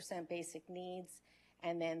 20% basic needs,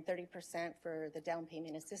 and then 30% for the down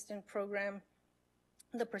payment assistance program.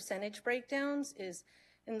 The percentage breakdowns is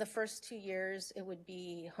in the first 2 years, it would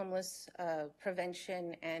be homeless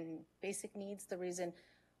prevention and basic needs. The reason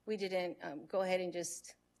we didn't go ahead and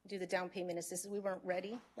just do the down payment assistance, we weren't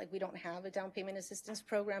ready. Like, we don't have a down payment assistance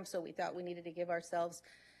program, so we thought we needed to give ourselves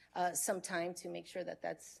some time to make sure that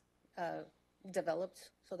that's developed.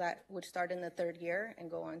 So that would start in the 3rd year and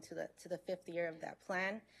go on to the 5th year of that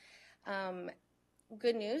plan.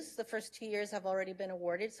 good news, the first 2 years have already been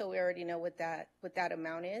awarded, so we already know what that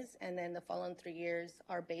amount is, and then the following 3 years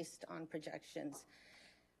are based on projections.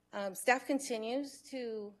 Staff continues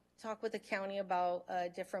to talk with the county about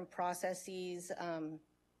different processes,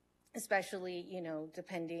 especially,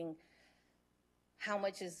 depending how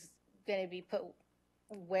much is going to be put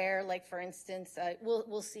where. Like, for instance,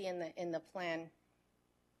 we'll see in the plan,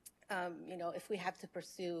 if we have to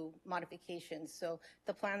pursue modifications. So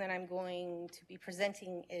the plan that I'm going to be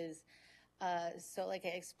presenting is, so like I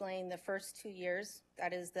explained, the first 2 years,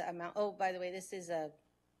 that is the amount. Oh, by the way, this is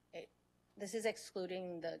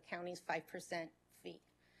excluding the county's 5% fee.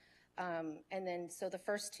 And then, so the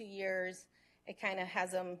first 2 years, it kind of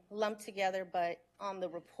has them lumped together, but on the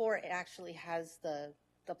report, it actually has the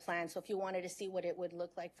plan. So if you wanted to see what it would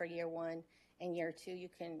look like for year 1 and year 2, you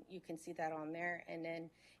can see that on there. And then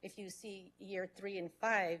if you see year 3 and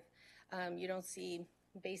 5, you don't see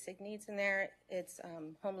basic needs in there. It's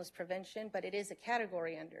homeless prevention, but it is a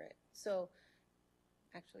category under it. So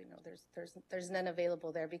actually, no, there's none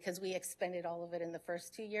available there because we expended all of it in the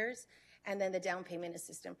first 2 years, and then the down payment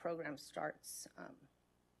assistance program starts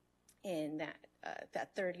in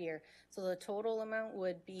that third year. So the total amount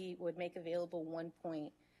would make available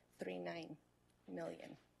 $1.39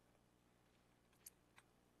 million.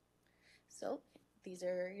 So these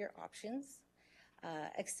are your options.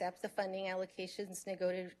 Accept the funding allocations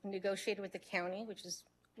negotiated with the county, which is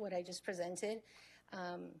what I just presented.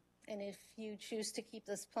 And if you choose to keep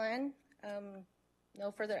this plan,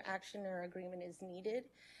 no further action or agreement is needed.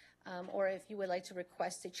 Or if you would like to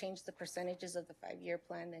request to change the percentages of the 5-year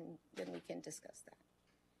plan, then we can discuss that.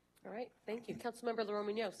 All right, thank you. Councilmember Leroy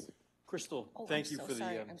Munoz. Crystal, thank you for the.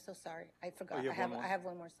 I'm so sorry. I forgot. Oh, I have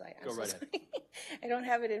one more slide. Go right ahead. I don't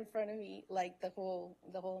have it in front of me, like the whole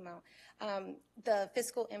amount. The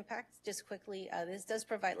fiscal impact, just quickly, this does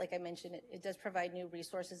provide, like I mentioned, it does provide new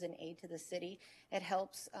resources and aid to the city. It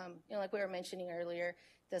helps, like we were mentioning earlier,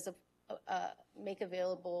 does make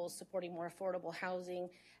available supporting more affordable housing.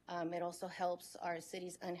 It also helps our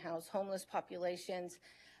city's unhoused homeless populations.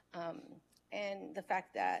 And the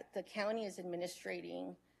fact that the county is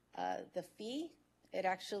administrating the fee, it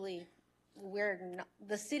actually,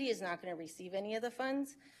 the city is not going to receive any of the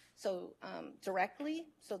funds, so directly,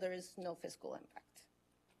 so there is no fiscal impact.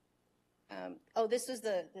 This is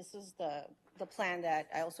the plan that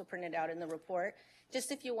I also printed out in the report.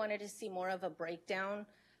 Just if you wanted to see more of a breakdown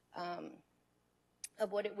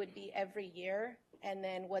of what it would be every year, and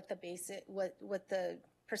then what the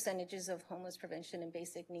percentages of homeless prevention and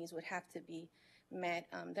basic needs would have to be met.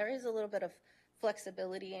 There is a little bit of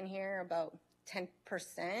flexibility in here, about 10%,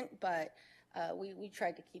 but we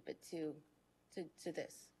tried to keep it to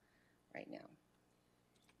this right now.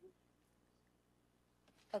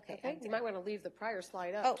 Okay. You might want to leave the prior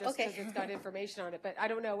slide up just because it's got information on it, but I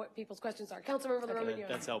don't know what people's questions are. Councilmember Leroy Munoz.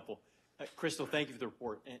 That's helpful. Crystal, thank you for the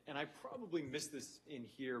report. And I probably missed this in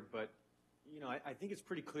here, but I think it's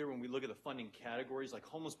pretty clear when we look at the funding categories, like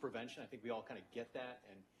homeless prevention, I think we all kind of get that,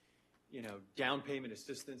 and down payment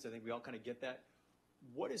assistance, I think we all kind of get that.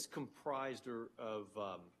 What is comprised of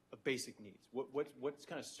basic needs? What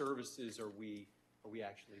kind of services are we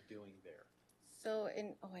actually doing there? So,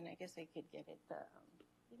 and I guess I could get it.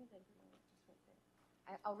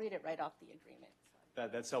 I'll read it right off the agreement.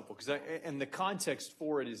 That's helpful, because and the context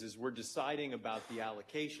for it is we're deciding about the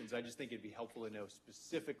allocations. I just think it'd be helpful to know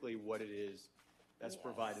specifically what it is that's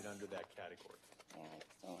provided under that category.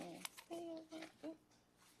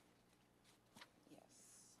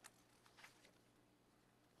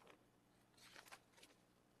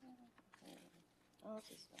 Oh,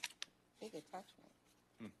 this is a big attachment.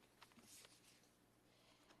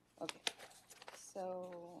 Okay, so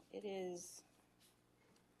it is.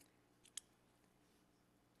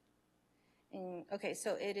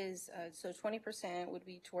 So it is, so 20% would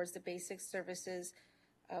be towards the basic services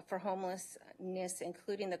for homelessness,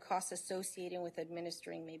 including the costs associated with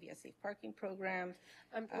administering maybe a safe parking program.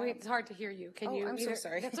 It's hard to hear you. Can you? I'm so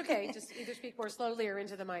sorry. That's okay. Just either speak more slowly or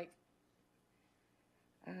into the mic.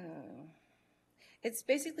 It's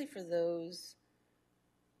basically for those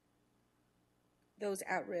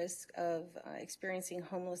at risk of experiencing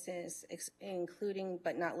homelessness, including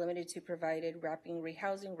but not limited to provided wrapping,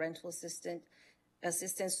 rehousing, rental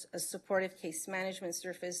assistance, supportive case management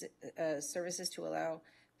services to allow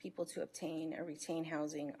people to obtain or retain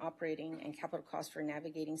housing, operating, and capital costs for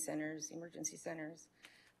navigating centers, emergency centers.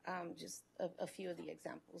 Just a few of the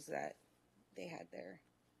examples that they had there.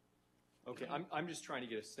 Okay, I'm just trying to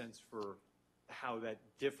get a sense for how that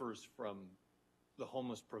differs from the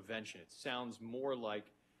homeless prevention. It sounds more like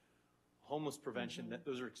homeless prevention, that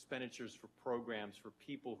those are expenditures for programs for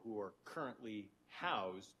people who are currently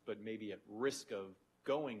housed, but maybe at risk of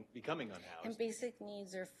becoming unhoused. And basic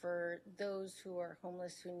needs are for those who are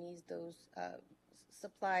homeless who need those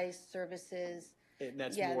supplies, services. And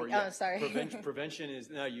that's Yeah, more, oh, sorry. Prevention is,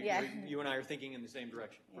 no, Yeah. you and I are thinking in the same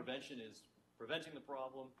direction. Prevention is preventing the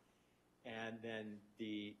problem, and then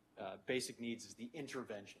the basic needs is the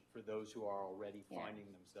intervention for those who are already finding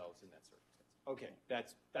themselves in that circumstance. Okay,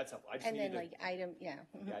 that's helpful. I just And then needed yeah.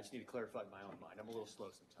 yeah, I just need to clarify in my own mind. I'm a little slow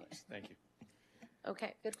sometimes. Thank you.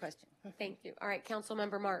 Okay, Good question. thank you. All right,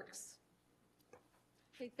 Councilmember Marks.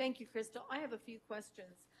 Okay, thank you, Crystal. I have a few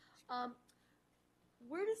questions.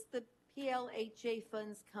 Where does the PLHA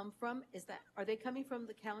funds come from? Are they coming from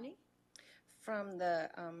the county? From the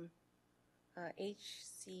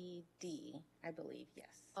HCD, I believe,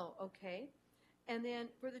 yes. Oh, okay. And then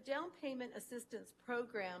for the down payment assistance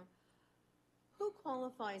program, who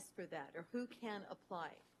qualifies for that or who can apply?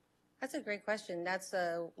 That's a great question. That's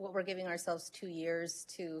what we're giving ourselves 2 years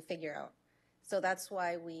to figure out. So that's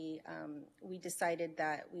why we decided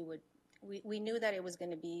that we knew that it was going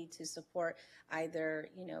to be to support either,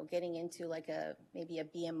 getting into like maybe a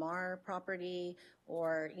BMR property,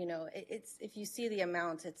 or, it's, if you see the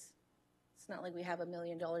amount, it's not like we have $1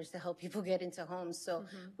 million to help people get into homes. So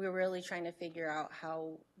we're really trying to figure out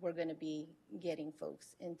how we're going to be getting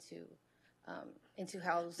folks into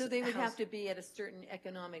house. So they would have to be at a certain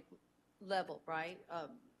economic level, right?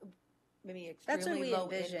 Maybe extremely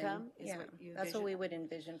low income is what you that's what envision? we would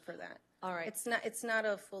envision for that. All right. It's not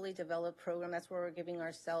a fully developed program. That's where we're giving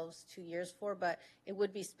ourselves 2 years for, but it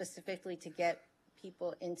would be specifically to get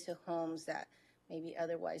people into homes that maybe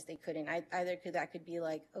otherwise they couldn't. That could be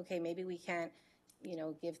like, okay, maybe we can't,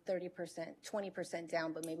 give 30%, 20%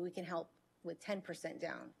 down, but maybe we can help with 10%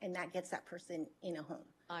 down, and that gets that person in a home.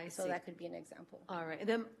 I So see. that could be an example. All right. And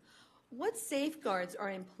then what safeguards are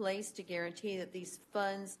in place to guarantee that these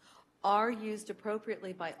funds are used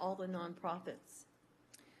appropriately by all the nonprofits?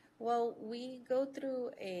 Well, we go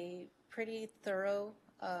through a pretty thorough,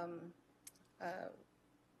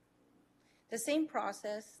 the same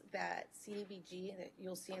process that CDBG, that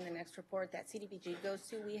you'll see in the next report, that CDBG goes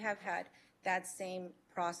to. We have had that same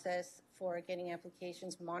process for getting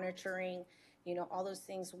applications, monitoring, all those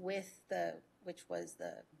things with which was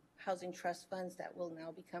the Housing Trust Funds that will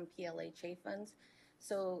now become PLHA funds.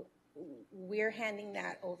 So we're handing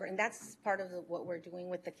that over, and that's part of what we're doing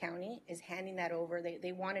with the county, is handing that over.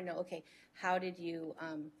 They want to know, okay, how did you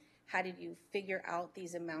figure out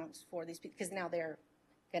these amounts for these people? Because now they're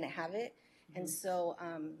going to have it. And so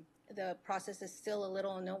the process is still a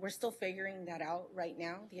little unknown. We're still figuring that out right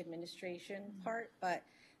now, the administration part, but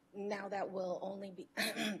now that will only be,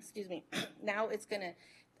 excuse me, now it's going to,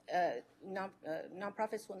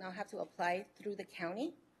 nonprofits will now have to apply through the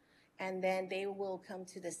county, and then they will come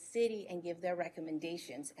to the city and give their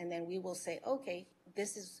recommendations. And then we will say, okay,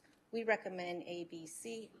 we recommend A, B,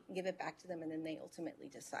 C, give it back to them, and then they ultimately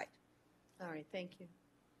decide. All right, thank you.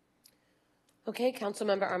 Okay,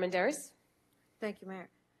 Councilmember Armendariz. Thank you, Mayor.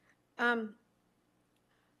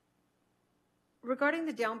 Regarding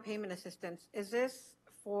the down payment assistance, is this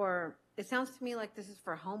for, it sounds to me like this is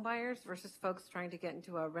for home buyers versus folks trying to get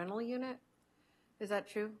into a rental unit. Is that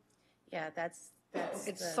true? Yeah, that's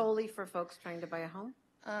It's solely for folks trying to buy a home?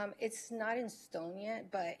 It's not in stone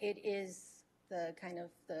yet, but it is the kind of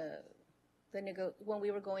when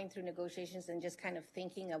we were going through negotiations and just kind of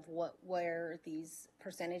thinking of where these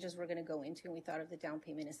percentages were going to go into, and we thought of the down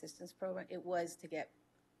payment assistance program, it was to get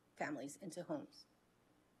families into homes.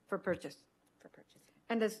 For purchase? For purchase.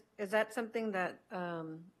 And is that something that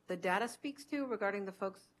the data speaks to regarding the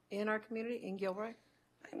folks in our community, in Gilroy?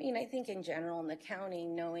 I mean, I think in general in the county,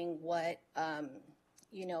 knowing what,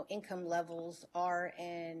 income levels are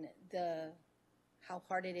and how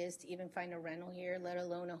hard it is to even find a rental here, let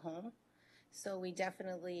alone a home. So we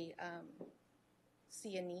definitely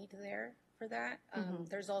see a need there for that.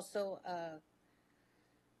 There's also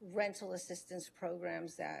rental assistance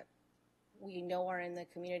programs that we know are in the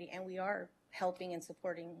community, and we are helping and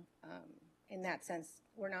supporting in that sense.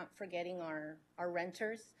 We're not forgetting our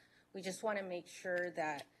renters. We just want to make sure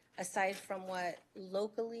that aside from what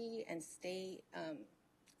locally and state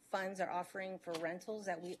funds are offering for rentals,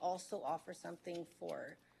 that we also offer something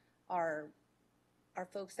for our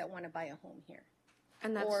folks that want to buy a home here,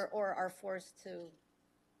 And that's, or are forced to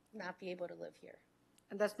not be able to live here.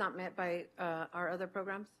 and that's not met by our other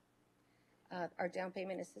programs? Our down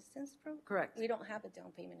payment assistance program? Correct. We don't have a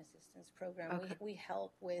down payment assistance program. Okay. We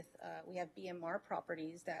help with, we have BMR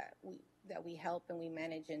properties that we help and we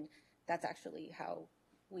manage, and that's actually how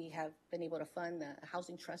we have been able to fund the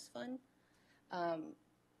Housing Trust Fund.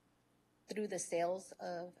 through the sales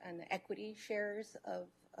of and the equity shares of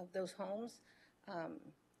those homes.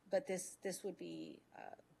 But this would be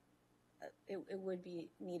it would be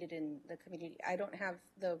needed in the community. I don't have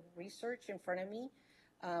the research in front of me,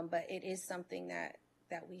 but it is something that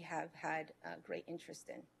we have had great interest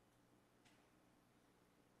in.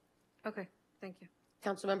 Okay, thank you.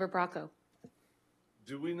 Councilmember Bracco.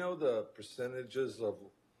 Do we know the percentages of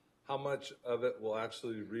how much of it will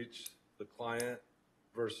actually reach the client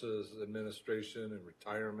versus administration and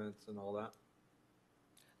retirements and all that?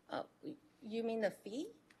 You mean the fee?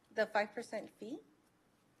 The 5% fee?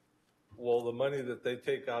 Well, the money that they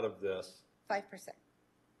take out of this, 5%.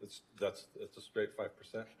 it's a straight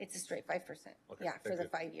 5%? It's a straight 5%. Okay, yeah, for thank the you.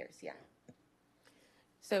 5 years, yeah.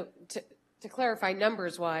 So to clarify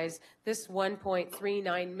numbers-wise, this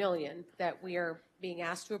 $1.39 million that we are being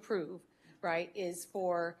asked to approve, right, is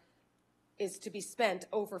to be spent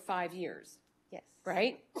over 5 years. Yes.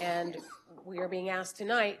 Right? And we are being asked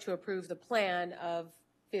tonight to approve the plan of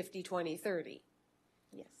 50, 20, 30.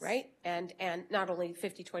 Yes. Right? And not only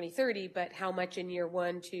 50, 20, 30, but how much in year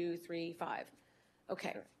 1, 2, 3, 5.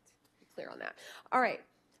 Okay. Correct. Be clear on that. All right.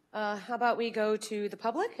 How about we go to the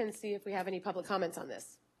public and see if we have any public comments on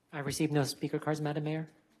this? I received no speaker cards, Madam Mayor.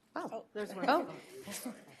 Oh, There's one. oh.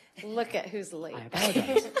 Look at who's late. I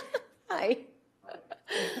apologize. Hi.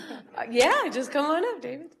 Yeah, just come on up,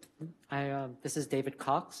 David. This is David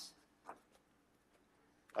Cox.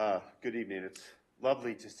 Good evening. It's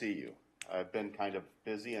lovely to see you. I've been kind of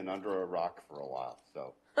busy and under a rock for a while.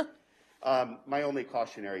 So my only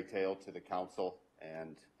cautionary tale to the council,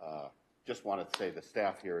 and just wanted to say the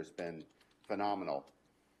staff here has been phenomenal.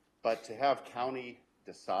 But to have county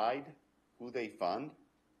decide who they fund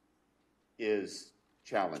is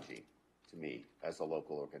challenging to me as a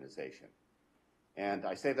local organization. And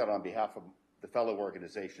I say that on behalf of the fellow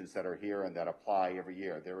organizations that are here and that apply every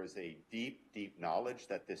year. There is a deep, deep knowledge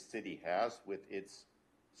that this city has with its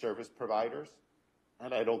service providers,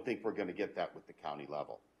 and I don't think we're going to get that with the county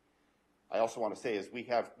level. I also want to say is we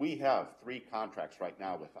have 3 contracts right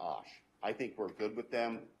now with OSH. I think we're good with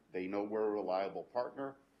them. They know we're a reliable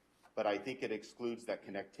partner, but I think it excludes that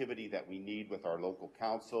connectivity that we need with our local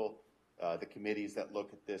council, the committees that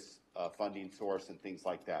look at this funding source and things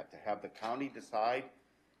like that. To have the county decide,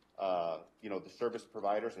 the service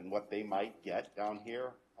providers and what they might get down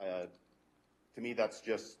here, to me that's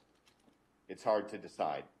just, it's hard to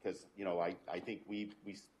decide because, I think we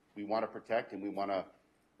want to protect and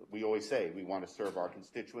we always say we want to serve our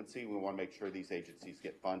constituency. We want to make sure these agencies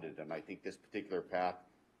get funded. And I think this particular path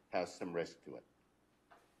has some risk to it.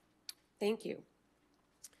 Thank you.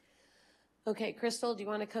 Okay, Crystal, do you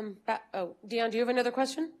want to come back? Oh, Dion, do you have another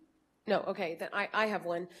question? No, okay, then I have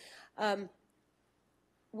one.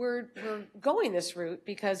 We're going this route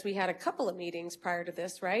because we had a couple of meetings prior to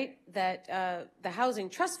this, right? That the Housing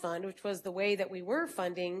Trust Fund, which was the way that we were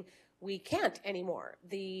funding, we can't anymore.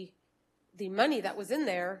 The money that was in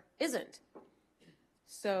there isn't.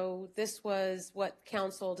 So this was what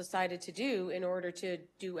council decided to do in order to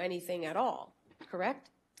do anything at all, correct?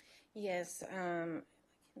 Yes. In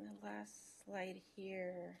the last slide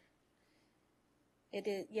here, it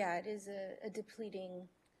is a depleting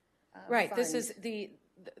right. fund. This is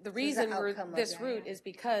the reason this route is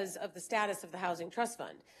because of the status of the Housing Trust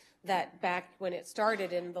Fund that back when it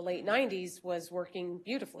started in the late 90s was working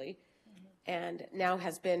beautifully and now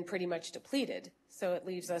has been pretty much depleted. So it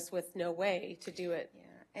leaves us with no way to do it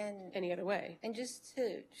any other way. And just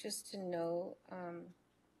to know,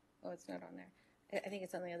 it's not on there. I think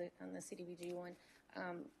it's on the CDBG one.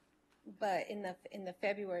 But in the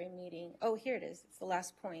February meeting, here it is. It's the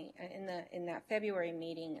last point. In that February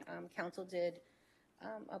meeting, council did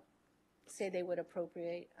say they would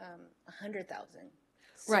appropriate $100,000.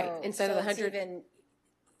 Right, instead of the 100,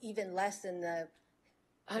 even less than the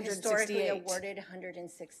 168 historically awarded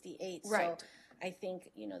 168. Right. So I think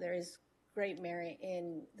there is great merit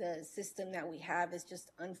in the system that we have. It's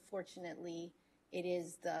just unfortunately it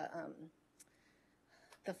is the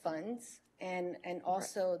funds and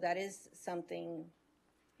also that is something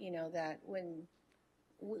that when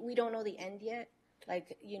we don't know the end yet.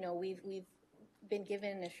 Like we've been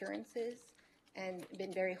given assurances and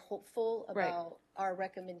been very hopeful about our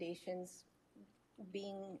recommendations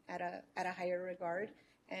being at a higher regard,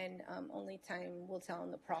 and only time will tell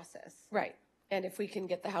in the process. Right, and if we can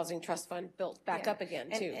get the Housing Trust Fund built back up again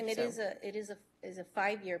too. And it is a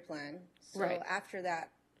 5-year plan. So after that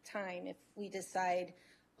time, if we decide,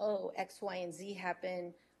 X, Y, and Z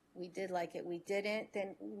happened, we did like it, we didn't,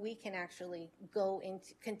 then we can actually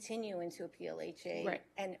continue into a PLHA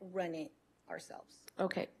and run it ourselves.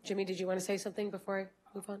 Okay, Jimmy, did you want to say something before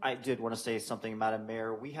move on? I did want to say something, Madam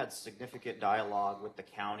Mayor. We had significant dialogue with the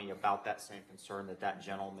county about that same concern that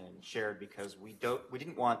gentleman shared, because we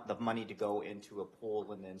didn't want the money to go into a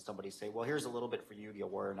pool and then somebody say, well, here's a little bit for you,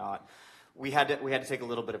 Gilroy, or not. We had to take a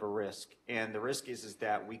little bit of a risk, and the risk is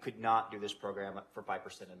that we could not do this program for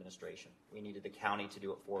 5% administration. We needed the county to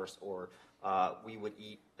do it for us, or we would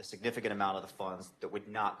eat a significant amount of the funds that would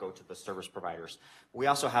not go to the service providers. We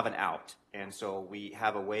also have an out, and so we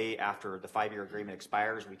have a way after the 5-year agreement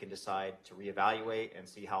expires, we can decide to reevaluate and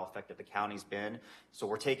see how effective the county's been. So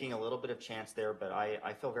we're taking a little bit of chance there, but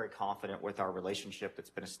I feel very confident with our relationship that's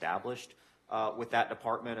been established with that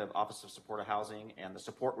Department of Office of Supportive Housing and the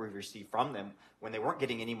support we've received from them when they weren't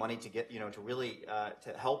getting any money to get, to really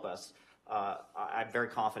to help us. I'm very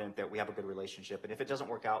confident that we have a good relationship, and if it doesn't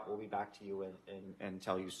work out, we'll be back to you and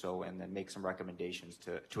tell you so, and then make some recommendations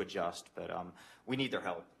to adjust. But we need their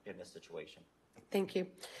help in this situation. Thank you.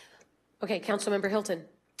 Okay, Councilmember Hilton.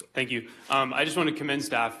 Thank you. I just want to commend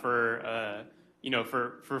staff for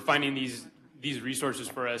for finding these resources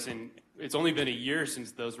for us, and it's only been a year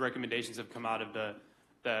since those recommendations have come out of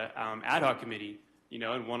the ad hoc committee,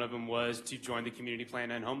 and one of them was to join the community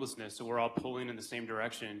plan and homelessness. So we're all pulling in the same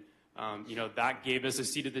direction. That gave us a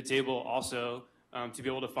seat at the table also to be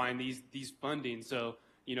able to find these funding. So,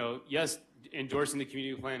 yes, endorsing the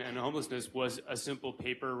community plan and homelessness was a simple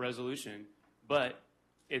paper resolution, but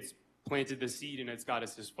it's planted the seed and it's got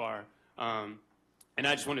us this far. And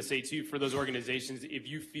I just want to say too, for those organizations, if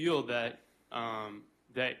you feel that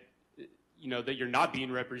that you're not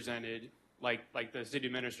being represented, like the city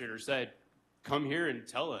administrator said, come here and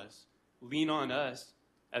tell us. Lean on us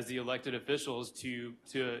as the elected officials to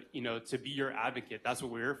be your advocate. That's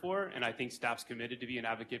what we're here for, and I think staff's committed to be an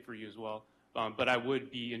advocate for you as well. But I would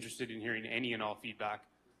be interested in hearing any and all feedback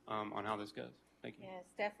on how this goes. Thank you. Yes,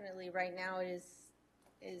 definitely. Right now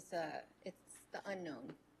it's the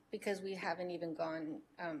unknown, because we haven't even gone.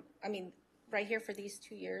 Right here for these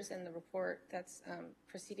 2 years and the report that's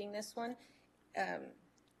preceding this one,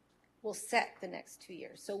 will set the next 2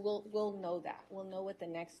 years. So we'll know that. We'll know what the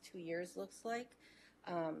next 2 years looks like.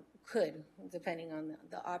 Depending on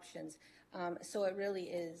the options. So it really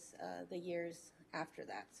is the years after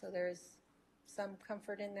that. So there's some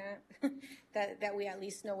comfort in that, that we at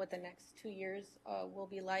least know what the next 2 years will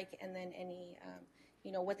be like, and then any,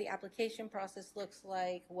 what the application process looks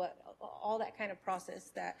like, what all that kind of process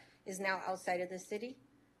that is now outside of the city,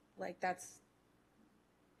 like that's.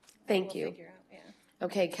 Thank we'll you. figure out, yeah.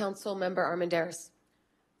 Okay, Councilmember Armendariz.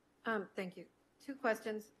 Thank you. 2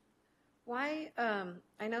 questions. Why,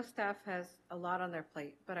 I know staff has a lot on their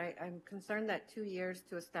plate, but I'm concerned that 2 years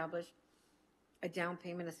to establish a down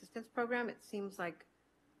payment assistance program, it seems like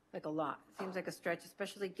a lot. It seems like a stretch,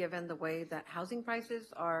 especially given the way that housing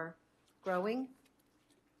prices are growing,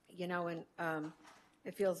 and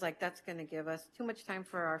it feels like that's going to give us too much time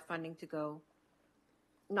for our funding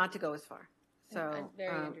not to go as far. So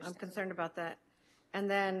I'm concerned about that. And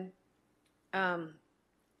then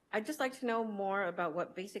I'd just like to know more about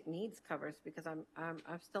what basic needs covers, because I'm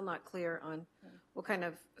still not clear on what kind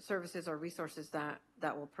of services or resources that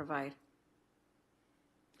will provide.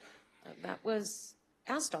 That was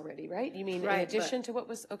asked already, right? You mean Right, in addition to what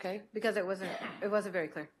was, okay. Because it wasn't very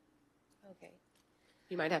clear. Okay.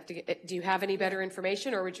 You might have to get, do you have any better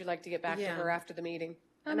information, or would you like to get back to Yeah. her after the meeting?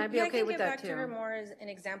 And I'd be okay with that I can get back to her too. more in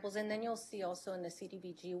examples, and then you'll see also in the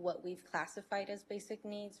CDBG what we've classified as basic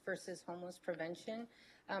needs versus homeless prevention.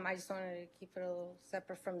 I just wanted to keep it a little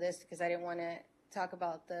separate from this, because I didn't want to talk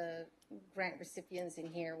about the grant recipients in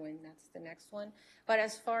here when that's the next one. But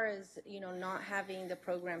as far as, not having the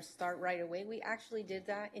program start right away, we actually did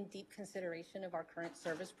that in deep consideration of our current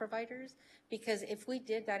service providers, because if we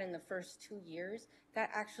did that in the first 2 years, that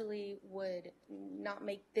actually would not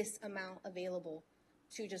make this amount available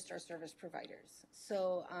to just our service providers.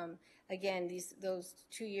 So again, those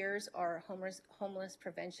 2 years are homeless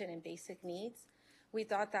prevention and basic needs. We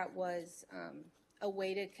thought that was a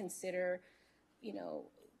way to consider,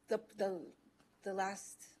 the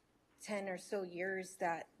last 10 or so years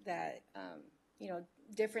that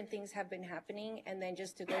different things have been happening, and then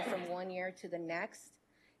just to go from 1 year to the next,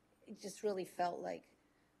 it just really felt like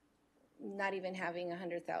not even having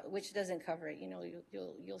 100,000, which doesn't cover it.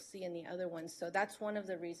 You'll see in the other ones. So that's one of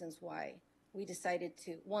the reasons why we decided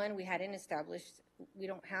to. 1, we hadn't established. We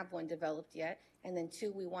don't have one developed yet, and then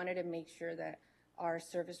 2, we wanted to make sure that our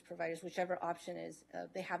service providers, whichever option is,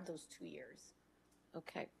 they have those 2 years.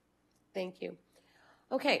 Okay, thank you.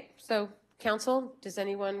 Okay, so council, does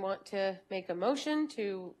anyone want to make a motion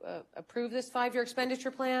to approve this 5-year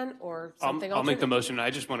expenditure plan, or something? I'll make the motion.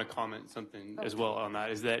 I just want to comment something as well on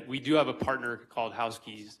that, is that we do have a partner called House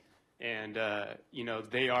Keys, And,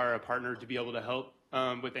 they are a partner to be able to help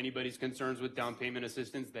with anybody's concerns with down payment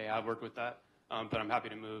assistance. They have worked with that. But I'm happy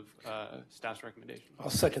to move staff's recommendation. I'll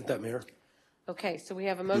second that, Mayor. Okay, so we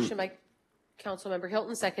have a motion by Councilmember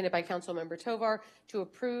Hilton, seconded by Councilmember Tovar, to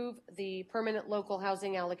approve the permanent local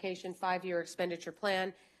housing allocation 5-year expenditure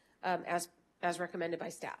plan as recommended by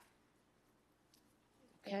staff.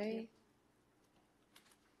 Okay.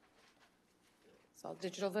 It's all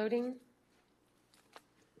digital voting.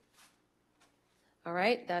 All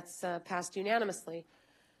right, that's passed unanimously.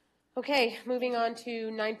 Okay, moving on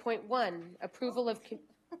to 9.1, approval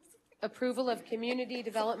of community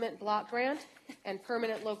development block grant and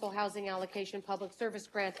permanent local housing allocation public service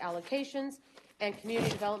grant allocations and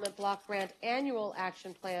community development block grant annual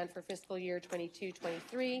action plan for fiscal year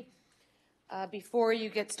 22-23. Before you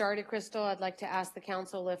get started, Crystal, I'd like to ask the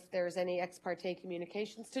council if there's any ex parte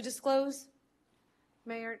communications to disclose.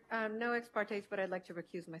 Mayor, no ex partes, but I'd like to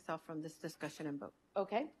recuse myself from this discussion and vote.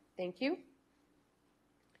 Okay, thank you.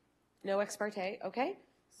 No ex parte, okay.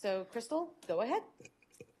 So, Crystal, go ahead.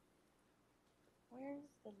 Where's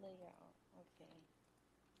the layout? Okay.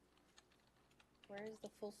 Where is the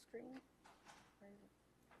full screen? Where is it?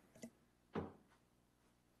 Where is this?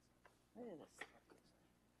 Oh, there we go.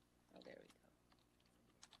 Okay.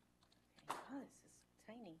 Oh, this is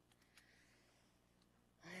tiny.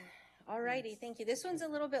 Alrighty, thank you. This one's a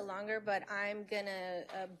little bit longer, but I'm gonna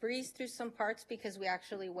breeze through some parts because we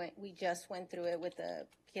just went through it with the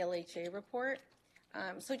PLHA report.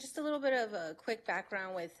 So just a little bit of a quick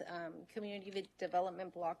background with community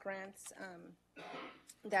development block grants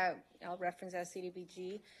that I'll reference as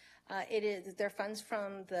CDBG. They're funds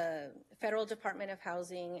from the Federal Department of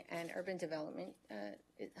Housing and Urban Development,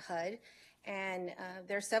 HUD, and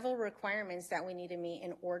there are several requirements that we need to meet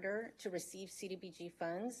in order to receive CDBG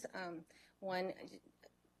funds.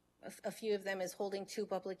 A few of them is holding 2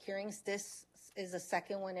 public hearings. This is the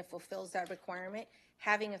second one. It fulfills that requirement.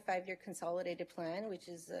 Having a 5-year consolidated plan, which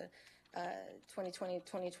is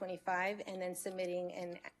 2020-2025, and then submitting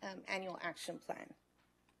an annual action plan.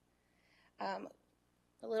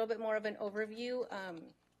 A little bit more of an overview.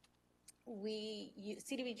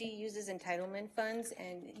 CDBG uses entitlement funds,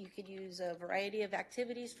 and you could use a variety of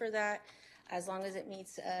activities for that as long as it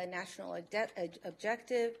meets a national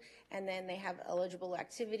objective. And then they have eligible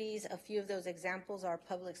activities. A few of those examples are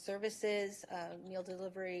public services, meal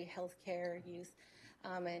delivery, healthcare, youth,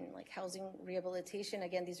 and like housing rehabilitation.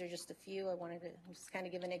 Again, these are just a few. I wanted to just kind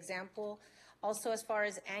of give an example. Also, as far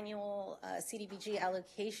as annual CDBG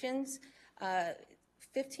allocations,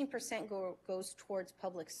 15% goes towards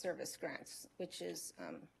public service grants, which is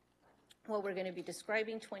what we're going to be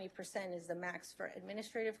describing. 20% is the max for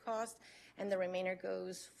administrative cost, and the remainder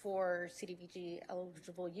goes for CDBG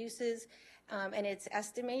eligible uses. And it's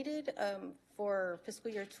estimated for fiscal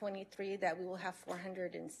year 23 that we will have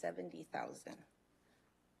 470,000.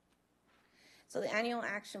 So the annual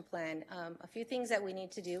action plan, a few things that we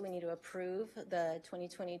need to do. We need to approve the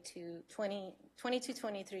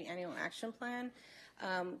 22-23 annual action plan.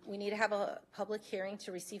 We need to have a public hearing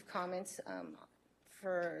to receive comments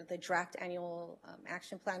for the draft annual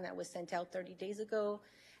action plan that was sent out 30 days ago.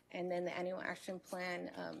 And then the annual action plan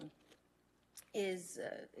is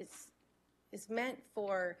meant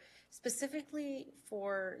for specifically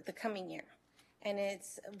for the coming year. And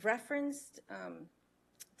it's referenced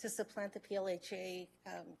to supplant the PLHA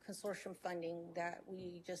consortium funding that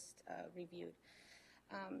we just reviewed.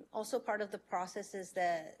 Also part of the process is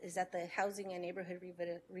that the Housing and Neighborhood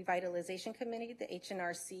Revitalization Committee, the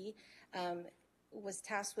HNRC, was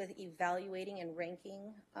tasked with evaluating and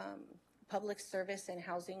ranking public service and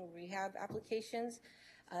housing rehab applications.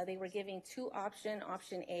 They were giving 2 options,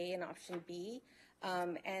 option A and option B,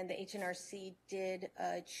 and the HNRC did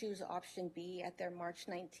choose option B at their March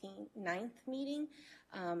 9th meeting.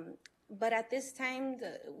 But at this time,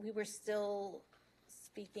 we were still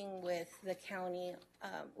speaking with the county.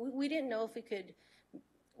 We didn't know if we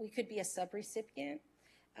could be a subrecipient,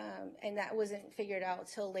 and that wasn't figured out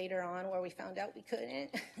till later on where we found out we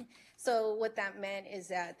couldn't. So what that meant is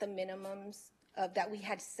that the minimums that we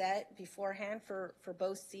had set beforehand for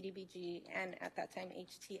both CDBG and at that time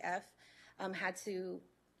HTF had to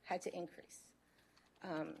increase.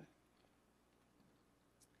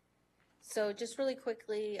 So just really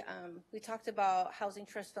quickly, we talked about housing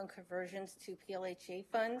trust fund conversions to PLHA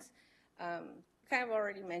funds. Kind of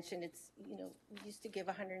already mentioned, it's, we used to give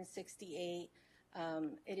 168.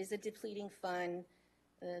 It is a depleting fund.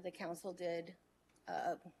 The council did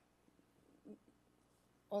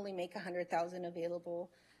only make 100,000 available.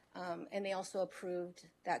 And they also approved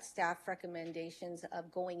that staff recommendations of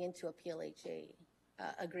going into a PLHA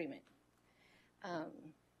agreement.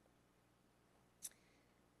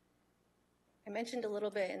 mentioned a little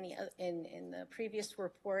bit in the previous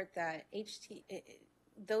report that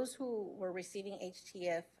those who were receiving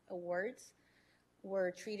HTF awards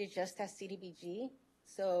were treated just as CDBG.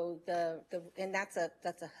 So and that's a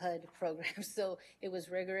HUD program. So it was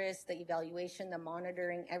rigorous, the evaluation, the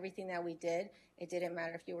monitoring, everything that we did. It didn't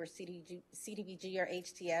matter if you were CDBG or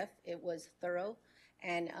HTF. It was thorough,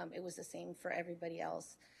 and it was the same for everybody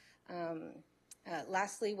else.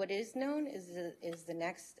 Lastly, what is known is the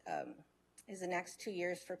next 2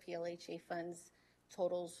 years for PLHA funds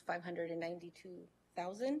totals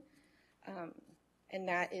 $592,000, and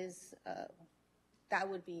that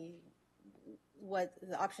would be what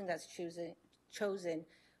the option that's chosen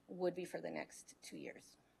would be for the next 2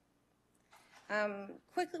 years.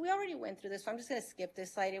 Quickly, we already went through this, so I'm just going to skip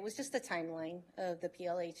this slide. It was just the timeline of the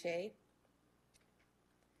PLHA.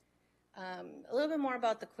 A little bit more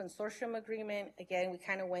about the consortium agreement. Again, we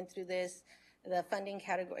kind of went through this. The funding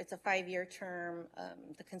category, it's a 5-year term.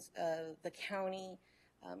 The county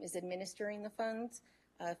is administering the funds.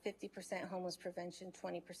 50% homeless prevention,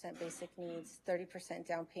 20% basic needs, 30%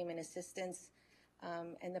 down payment assistance.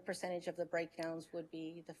 And the percentage of the breakdowns would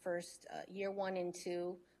be the first year 1 and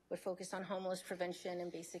 2 would focus on homeless prevention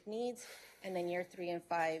and basic needs, and then year 3 and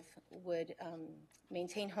 5 would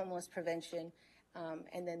maintain homeless prevention,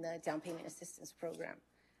 and then the down payment assistance program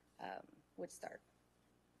would start.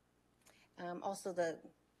 Also, the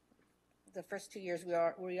first 2 years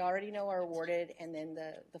we already know are awarded, and then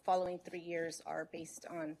the following 3 years are based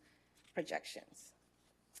on projections.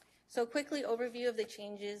 So quickly, overview of the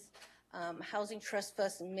changes. Housing trust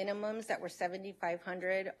fund minimums that were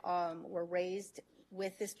 $7,500 were raised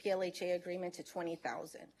with this PLHA agreement to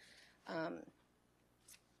 $20,000.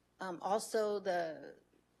 Also, the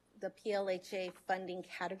PLHA funding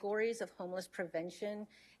categories of homeless prevention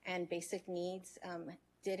and basic needs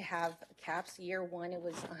did have caps. Year 1, it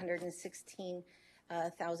was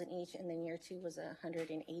 $116,000 each, and then year 2 was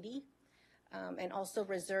 $180,000. And also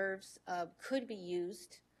reserves could be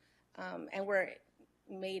used, and were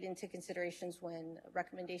made into considerations when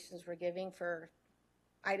recommendations were given for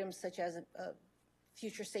items such as a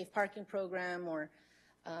future safe parking program or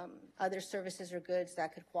other services or goods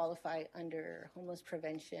that could qualify under homeless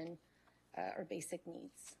prevention or basic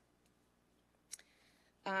needs.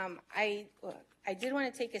 I did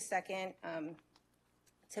want to take a second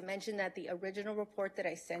to mention that the original report that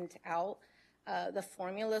I sent out, the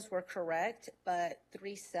formulas were correct, but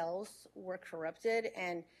 3 cells were corrupted.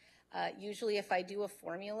 And usually if I do a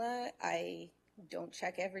formula, I don't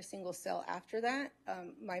check every single cell after that.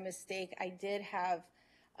 My mistake, I did have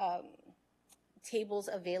tables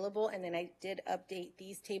available, and then I did update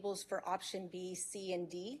these tables for option B, C, and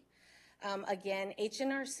D. Again,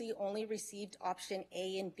 HNRC only received option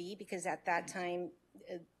A and B because at that time,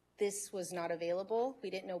 this was not available. We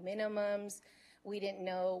didn't know minimums. We didn't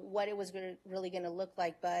know what it was really going to look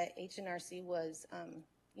like, but HNRC was,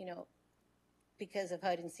 because of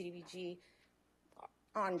HUD and CDBG,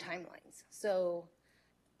 on timelines. So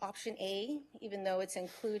option A, even though it's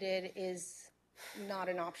included, is not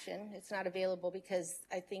an option. It's not available because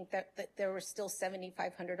I think that there were still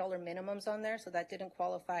 $7,500 minimums on there, so that didn't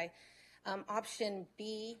qualify. Option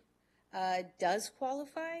B does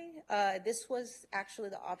qualify. This was actually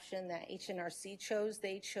the option that HNRC chose.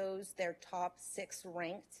 They chose their top 6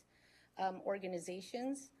 ranked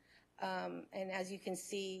organizations. And as you can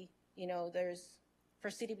see, for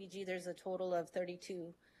CDBG, there's a total of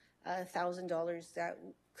 $32,000 that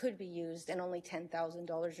could be used, and only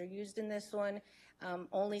 $10,000 are used in this one.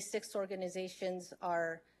 Only 6 organizations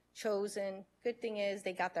are chosen. Good thing is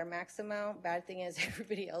they got their max amount. Bad thing is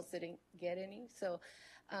everybody else didn't get any. So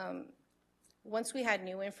once we had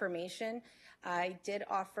new information, I did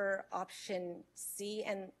offer option C,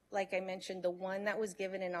 and like I mentioned, the one that was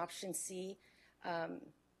given in option C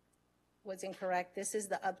was incorrect. This is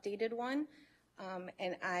the updated one,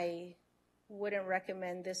 and I wouldn't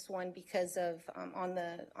recommend this one because of on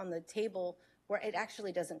the table where it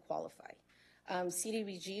actually doesn't qualify.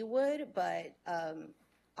 CDBG would, but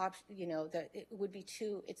it would be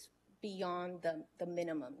it's beyond the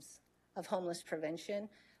minimums of homeless prevention.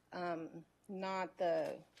 Not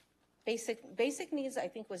the basic needs, I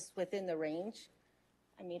think, was within the range.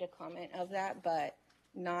 I made a comment of that, but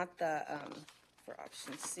not the for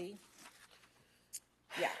option C.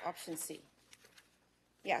 Yeah, option C.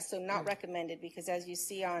 Yeah, so not recommended because as you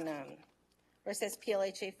see on where it says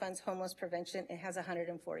PLHA funds homeless prevention, it has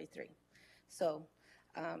 143. So,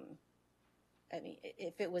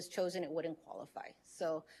 if it was chosen, it wouldn't qualify.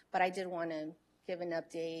 So, but I did want to give an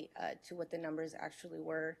update to what the numbers actually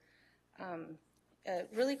were.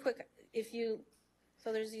 Really quick, if you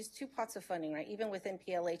So there's these two pots of funding, right? Even within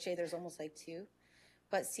PLHA, there's almost like two.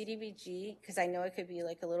 But CDBG, because I know it could be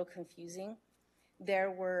like a little confusing, there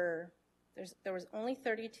was only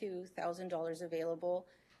 $32,000 available,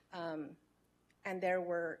 and there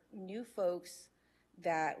were new folks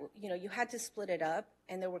that, you know, you had to split it up,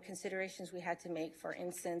 and there were considerations we had to make. For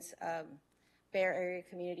instance, Bay Area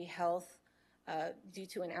Community Health, due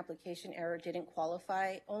to an application error, didn't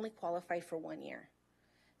qualify, only qualified for 1 year.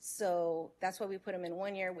 So that's why we put them in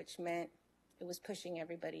 1 year, which meant it was pushing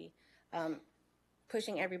everybody,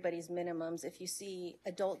 pushing everybody's minimums. If you see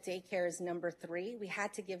adult daycare is number 3, we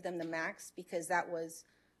had to give them the max because that was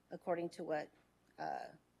according to what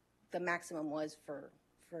the maximum was for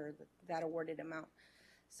that awarded amount.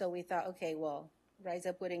 So we thought, okay, well, Rise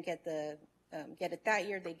Up wouldn't get it that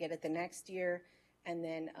year, they get it the next year, and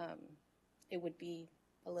then it would be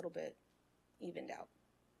a little bit evened out.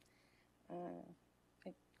 I'll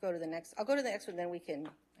go to the next one, then we can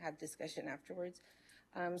have discussion afterwards.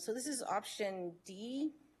 So this is option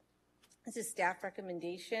D. This is staff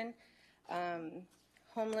recommendation.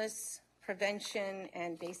 Homeless prevention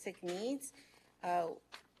and basic needs.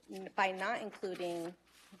 By not including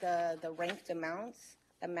the ranked amounts,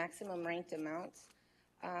 the maximum ranked amounts,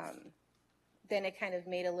 then it kind of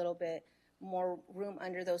made a little bit more room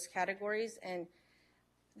under those categories. And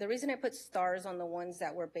the reason I put stars on the ones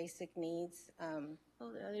that were basic needs,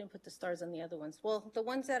 I didn't put the stars on the other ones. Well, the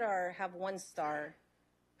ones that have 1 star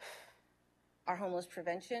are homeless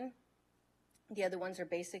prevention. The other ones are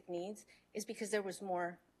basic needs, is because there was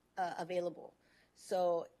more available.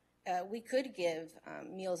 So we could give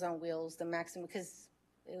Meals on Wheels the maximum because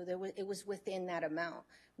it was within that amount.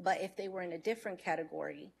 But if they were in a different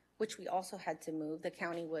category, which we also had to move, the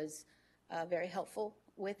county was very helpful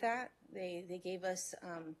with that. They gave us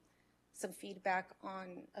some feedback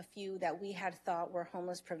on a few that we had thought were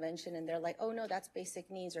homeless prevention, and they're like, oh no, that's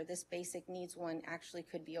basic needs, or this basic needs one actually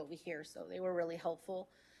could be over here. So they were really helpful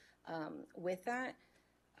with that.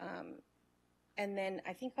 And then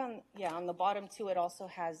I think on the bottom too, it also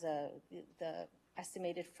has the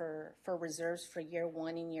estimated for reserves for year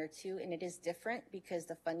 1 and year 2, and it is different because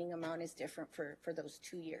the funding amount is different for those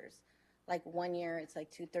 2 years. Like 1 year, it's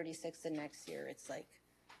like 236, the next year it's like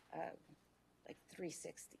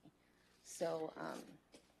 360. So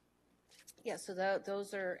so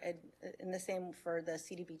those are, and the same for the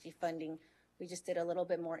CDBG funding. We just did a little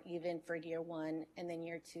bit more even for year 1, and then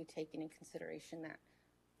year 2 taking in consideration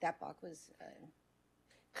that block was.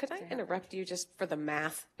 Could I interrupt you just for the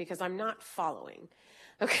math, because I'm not following?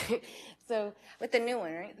 Okay, so with the new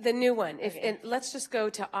one, right? The new one. Okay. And let's just go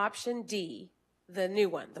to option D, the new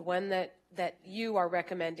one, the one that you are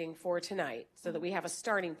recommending for tonight, so that we have a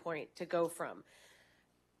starting point to go from.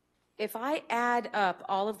 If I add up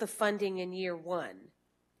all of the funding in year 1,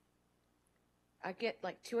 I get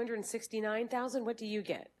like $269,000. What do you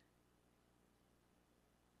get?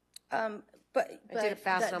 But I did it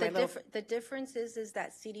fast on my little... the difference is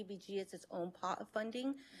that CDBG is its own pot of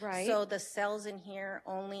funding. Right. So the cells in here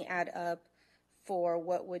only add up for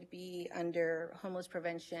what would be under homeless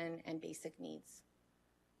prevention and basic needs,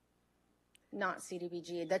 not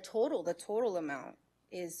CDBG. The total amount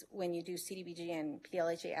is when you do CDBG and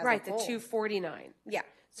PLHA as right, a whole. the 249. Yeah.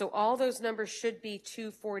 So all those numbers should be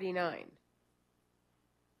 249,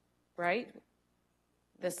 right?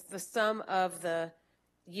 The sum of the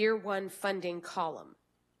year 1 funding column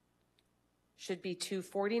should be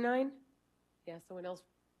 249. Yeah, someone else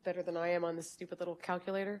better than I am on this stupid little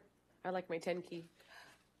calculator. I like my 10 key.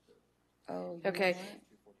 Oh, okay.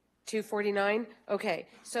 249. Okay.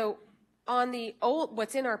 So on the old,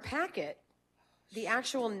 what's in our packet, the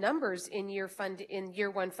actual numbers in year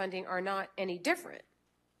 1 funding are not any different.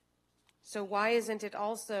 So why isn't it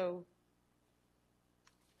also?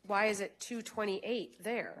 Why is it 228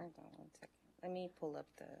 there? Hold on 1 second. Let me pull up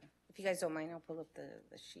if you guys don't mind, I'll pull up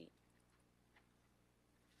the sheet.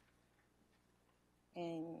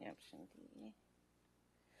 And option D.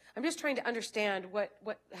 I'm just trying to understand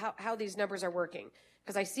how these numbers are working.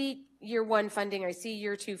 Because I see year 1 funding, I see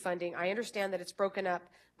year 2 funding. I understand that it's broken up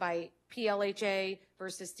by PLHA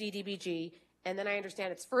versus CDBG. And then I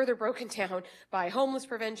understand it's further broken down by homeless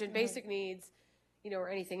prevention, basic needs, or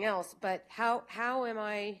anything else. But how am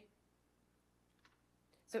I?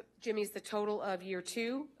 So Jimmy's the total of year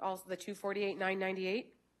 2, also the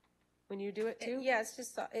 248,998 when you do it too? Yeah,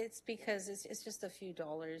 it's because it's just a few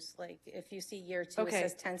dollars. Like if you see year 2, okay. It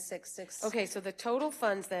says 1066. Okay, so the total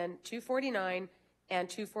funds then 249 and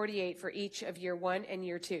 248 for each of year 1 and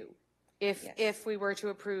year 2. If we were to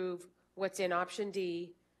approve what's in option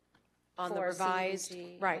D on the revised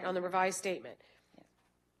CDBG, on the revised statement. Yeah.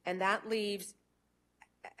 And that leaves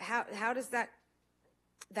how does that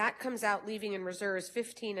that comes out leaving in reserves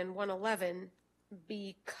 15 and 111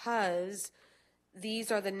 because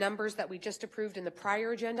these are the numbers that we just approved in the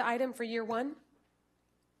prior agenda item for year one?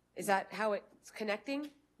 Is that how it's connecting?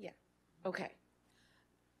 Yeah. Okay.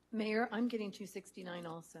 Mayor, I'm getting 269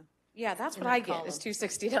 also. Yeah, that's In what that I get column. is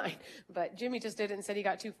 269. But Jimmy just did it and said he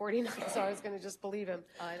got 249, so I was going to just believe him.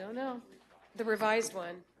 I don't know, The revised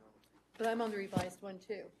one. but I'm on the revised one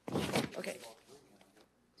too. Okay.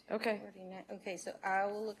 Okay. 49. Okay, so I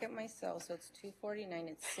will look at my cell. So it's 249.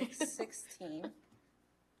 It's 616.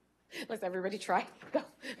 Let's everybody try. Go.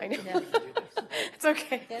 I know. Yeah. It's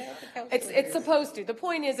okay. Get out the It's calculator. supposed to. The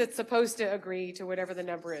point is, it's supposed to agree to whatever the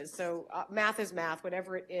number is. So math is math.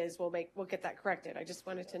 Whatever it is, we'll get that corrected. I just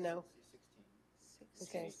wanted to know.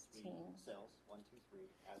 Okay. 16. Cells, 1, 2, 3,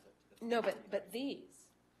 adds up to the. No, but these.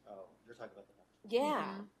 Oh, you're talking about the numbers.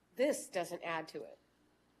 Yeah. This doesn't add to it.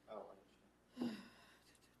 Oh, I understand.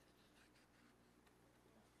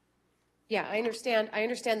 Yeah, I understand. I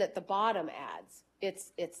understand that the bottom adds.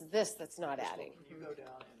 It's this that's not adding. Can you go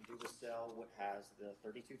down and do the cell what has the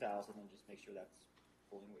 32,000 and just make sure that's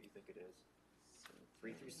pulling what you think it is?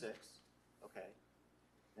 3 through 6, okay.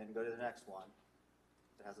 Then go to the next one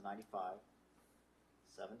that has a 95,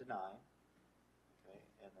 7 to 9, okay,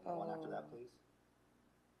 and then the one after that, please.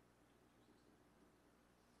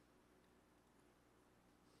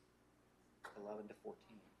 $11 to 14.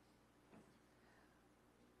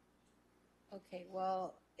 Okay,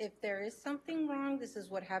 well, if there is something wrong, this is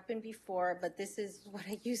what happened before, but this is what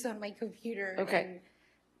I use on my computer. Okay.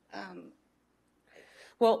 And,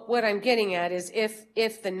 Well, what I'm getting at is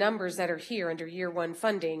if the numbers that are here under year one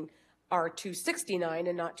funding are 269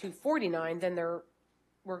 and not 249, then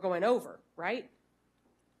we're going over, right?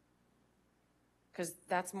 Because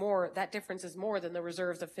that difference is more than the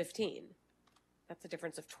reserves of 15. That's a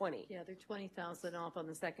difference of 20. Yeah, they're 20,000 off on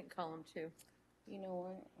the second column too. you know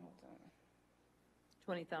what? Hold on.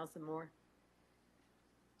 20,000 more.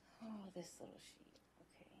 Oh, this little sheet.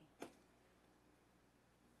 Okay.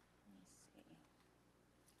 Let me see.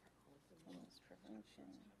 Homeless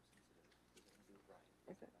prevention.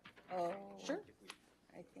 Oh. Sure.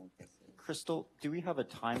 I think this is. Crystal, do we have a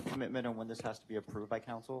time commitment on when this has to be approved by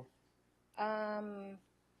council?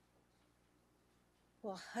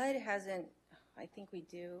 Well, HUD hasn't, I think we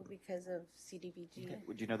do because of CDBG. Okay.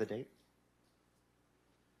 Would you know the date?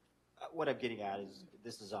 What I'm getting at is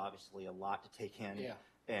this is obviously a lot to take in. Yeah.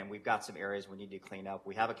 And we've got some areas we need to clean up.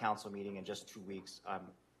 We have a council meeting in just 2 weeks. I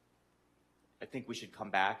think we should come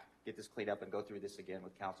back, get this cleaned up, and go through this again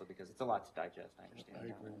with council because it's a lot to digest. I understand.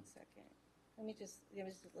 Hold on 1 second. Let me just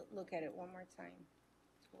look at it one more time.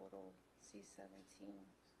 Total C17.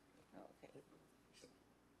 Oh, okay.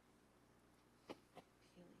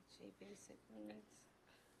 PLHA basic needs.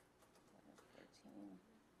 14.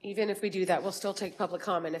 Even if we do that, we'll still take public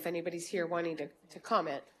comment if anybody's here wanting to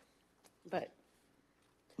comment. But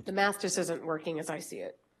the math just isn't working as I see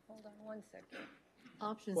it. Hold on 1 second.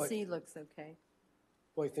 Option What? C looks okay.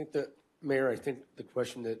 Well, I think that, Mayor, I think the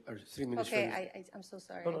question that our city administrator. Okay, I'm so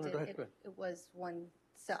sorry. No, no, I no, did- go ahead, go ahead. It was one,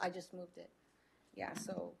 so I just moved it. Yeah,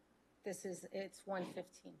 so it's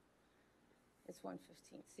 115. It's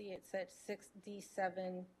 115. See, it said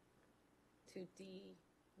 6D7 to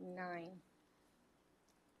D9.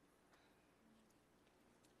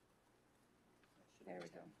 There we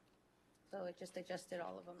go. So it just adjusted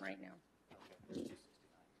all of them right now.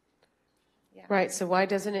 Yeah. Right, so why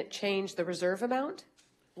doesn't it change the reserve amount?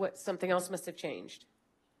 Something else must have changed.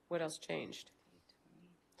 What else changed?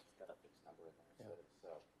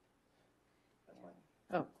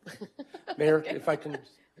 Oh. Mayor, if I can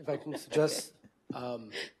suggest,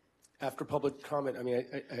 after public comment, I mean,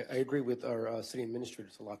 I agree with our city administrator,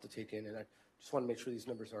 it's a lot to take in, and I just want to make sure these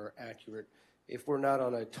numbers are accurate. If we're not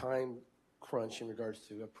on a time crunch in regards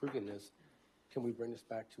to approving this, can we bring this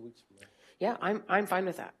back 2 weeks from now? Yeah, I'm fine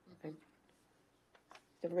with that.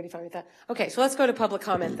 Is everybody fine with that? Okay, so let's go to public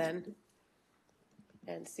comment then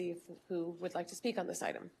and see who would like to speak on this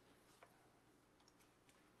item.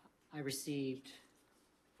 I received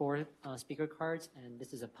 4 speaker cards, and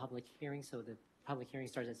this is a public hearing, so the public hearing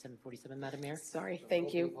starts at 7:47, Madam Mayor. Sorry,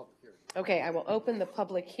 thank you. Okay, I will open the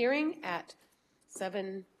public hearing at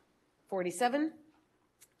 7:47.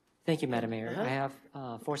 Thank you, Madam Mayor. Uh-huh. I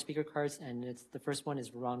have 4 speaker cards, and the first one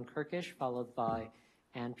is Ron Kirkish, followed by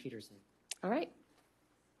Ann Peterson. All right.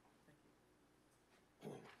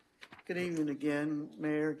 Good evening again,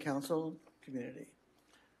 Mayor, Council, community.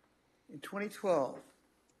 In 2012,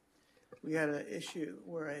 we had an issue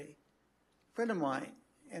where a friend of mine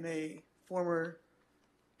and a former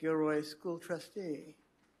Gilroy school trustee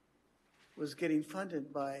was getting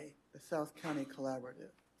funded by the South County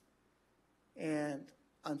Collaborative. And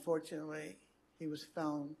unfortunately, he was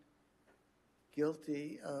found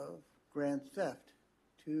guilty of grand theft,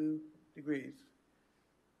 2 degrees.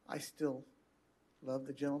 I still love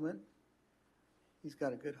the gentleman. He's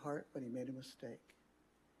got a good heart, but he made a mistake.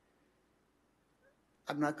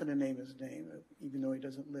 I'm not going to name his name, even though he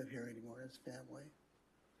doesn't live here anymore, his family.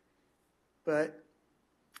 But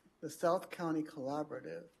the South County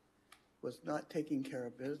Collaborative was not taking care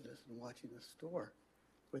of business and watching the store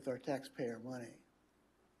with our taxpayer money.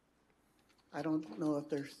 I don't know if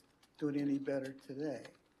they're doing any better today.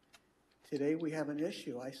 Today we have an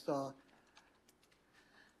issue. I saw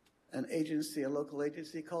an agency, a local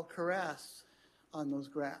agency called Caras on those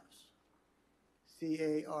graphs,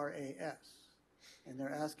 CARAS, and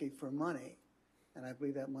they're asking for money, and I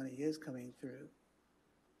believe that money is coming through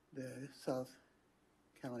the South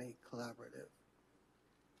County Collaborative.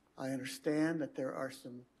 I understand that there are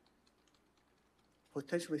some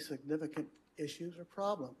potentially significant issues or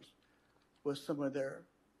problems with some of their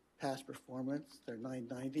past performance, their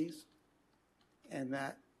 990s, and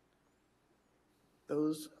that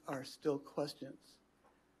those are still questions.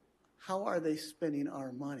 How are they spending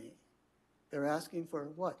our money? They're asking for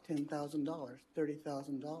what, $10,000,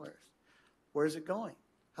 $30,000. Where's it going?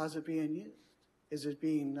 How's it being used? Is it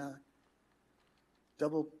being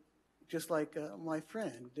double, just like my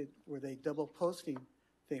friend, were they double posting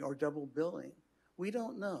thing or double billing? We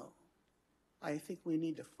don't know. I think we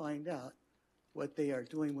need to find out what they are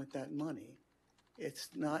doing with that money. It's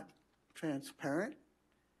not transparent,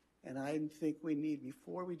 and I think we need,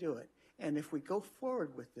 before we do it, and if we go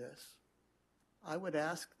forward with this, I would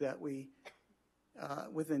ask that we,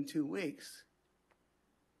 within 2 weeks,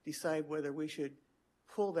 decide whether we should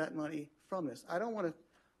pull that money from this. I don't want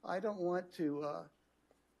to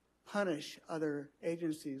punish other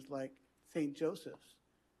agencies like St. Joseph's.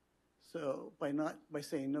 So by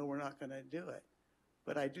saying no, we're not going to do it.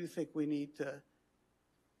 But I do think we need to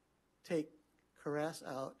take Caras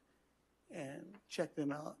out and check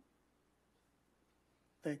them out.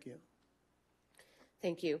 Thank you.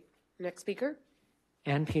 Thank you. Next speaker.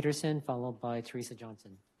 Ann Peterson, followed by Teresa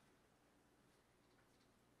Johnson.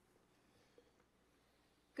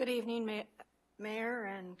 Good evening, Mayor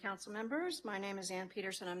and council members. My name is Ann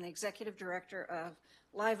Peterson. I'm the Executive Director of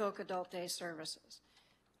Live Oak Adult Day Services.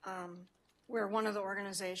 We're one of the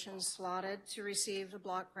organizations slotted to receive the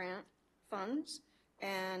block grant funds,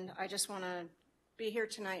 and I just want to be here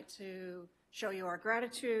tonight to show you our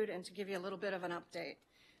gratitude and to give you a little bit of an update.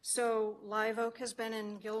 So Live Oak has been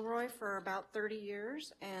in Gilroy for about 30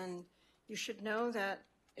 years, and you should know that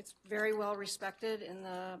it's very well respected in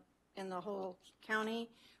the whole county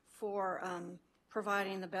for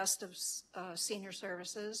providing the best of senior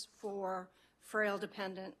services for frail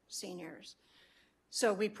dependent seniors.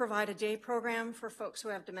 So we provide a day program for folks who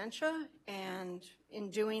have dementia, and in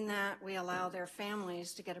doing that, we allow their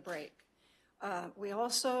families to get a break. We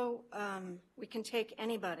also, we can take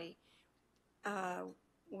anybody.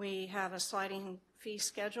 We have a sliding fee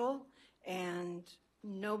schedule, and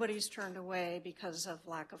nobody's turned away because of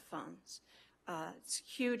lack of funds. It's a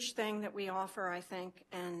huge thing that we offer, I think,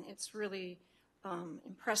 and it's really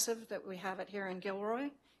impressive that we have it here in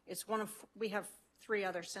Gilroy. It's we have 3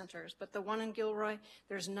 other centers, but the one in Gilroy,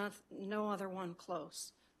 there's no other one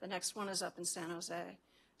close. The next one is up in San Jose.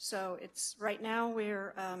 So it's right now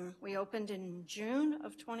we opened in June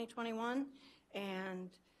of 2021, and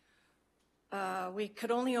we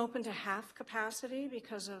could only open to half capacity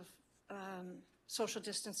because of social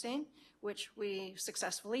distancing, which we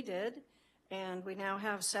successfully did. And we now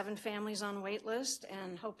have 7 families on wait list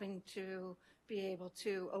and hoping to be able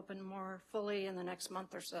to open more fully in the next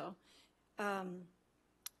month or so.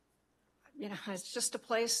 You know, it's just a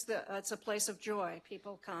place it's a place of joy.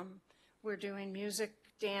 People come. We're doing music,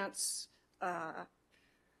 dance.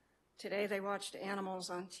 Today they watched animals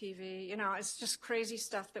on TV. You know, it's just crazy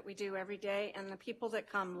stuff that we do every day, and the people that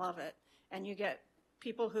come love it. And you get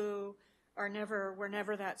people who were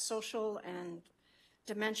never that social, and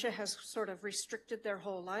dementia has sort of restricted their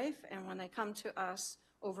whole life. And when they come to us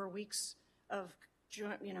over weeks of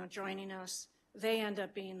joining us, they end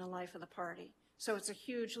up being the life of the party. So it's a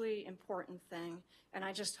hugely important thing, and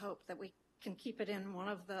I just hope that we can keep it in one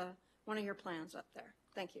of your plans up there.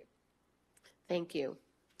 Thank you. Thank you.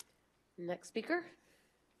 Next speaker.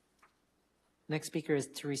 Next speaker is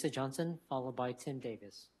Teresa Johnson, followed by Tim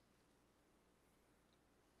Davis.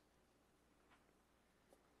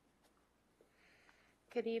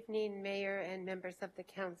 Good evening, Mayor and members of the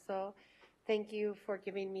council. Thank you for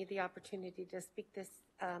giving me the opportunity to speak this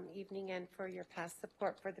evening and for your past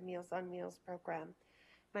support for the Meals on Wheels program.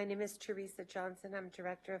 My name is Teresa Johnson. I'm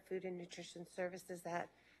Director of Food and Nutrition Services at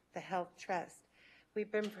the Health Trust.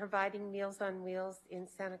 We've been providing Meals on Wheels in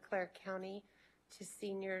Santa Clara County to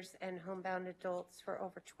seniors and homebound adults for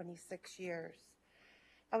over 26 years.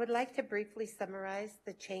 I would like to briefly summarize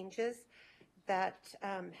the changes that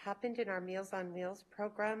happened in our Meals on Wheels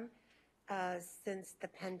program since the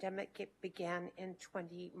pandemic began in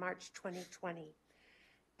March 2020.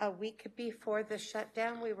 A week before the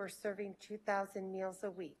shutdown, we were serving 2,000 meals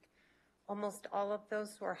a week. Almost all of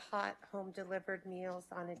those were hot, home-delivered meals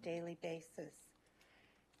on a daily basis.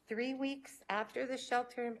 3 weeks after the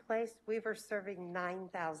shelter in place, we were serving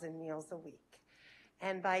 9,000 meals a week.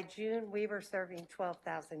 And by June, we were serving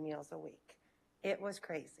 12,000 meals a week. It was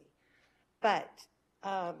crazy. But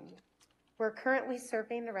we're currently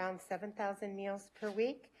serving around 7,000 meals per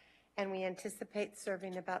week, and we anticipate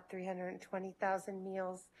serving about 320,000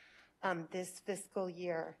 meals this fiscal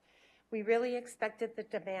year. We really expected the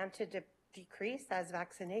demand to decrease as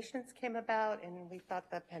vaccinations came about, and we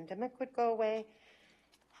thought the pandemic would go away.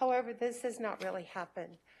 However, this has not really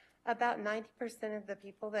happened. About 90% of the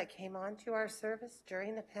people that came onto our service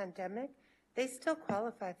during the pandemic, they still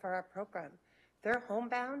qualify for our program. They're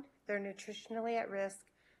homebound, they're nutritionally at risk,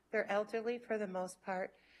 they're elderly for the most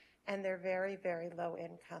part, and they're very, very low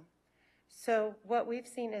income. So what we've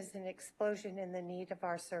seen is an explosion in the need of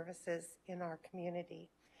our services in our community.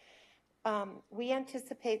 We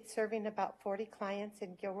anticipate serving about 40 clients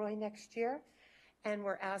in Gilroy next year, and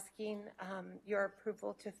we're asking your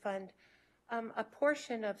approval to fund a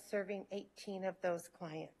portion of serving 18 of those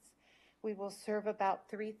clients. We will serve about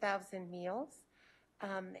 3,000 meals,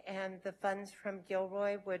 and the funds from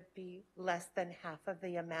Gilroy would be less than half of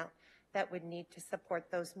the amount that would need to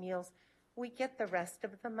support those meals. We get the rest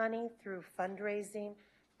of the money through fundraising,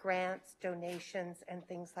 grants, donations, and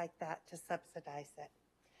things like that to subsidize it.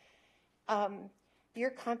 Your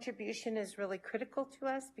contribution is really critical to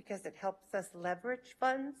us because it helps us leverage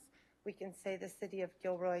funds. We can say the city of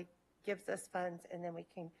Gilroy gives us funds, and then we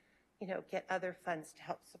can, get other funds to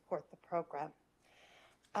help support the program.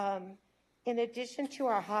 In addition to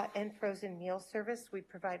our hot and frozen meal service, we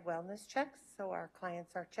provide wellness checks, so our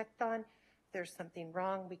clients are checked on. If there's something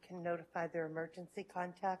wrong, we can notify their emergency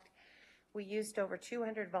contact. We used over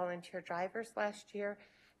 200 volunteer drivers last year.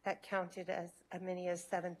 That counted as many as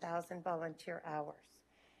 7,000 volunteer hours.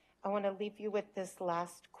 I want to leave you with this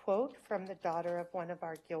last quote from the daughter of one of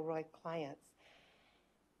our Gilroy clients.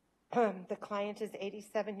 The client is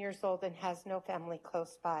 87 years old and has no family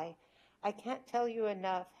close by. I can't tell you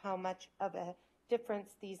enough how much of a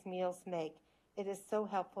difference these meals make. It is so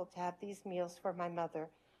helpful to have these meals for my mother.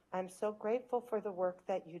 I'm so grateful for the work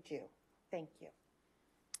that you do. Thank you.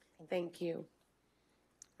 Thank you.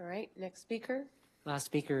 All right, next speaker. Last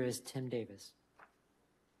speaker is Tim Davis.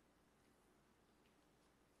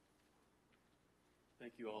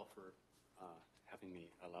 Thank you all for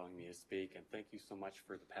allowing me to speak, and thank you so much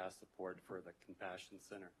for the past support for the Compassion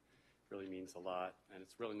Center. It really means a lot, and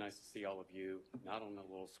it's really nice to see all of you, not on a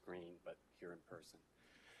little screen, but here in person.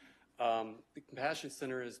 The Compassion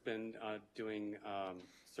Center has been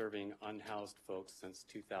serving unhoused folks since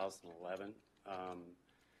 2011,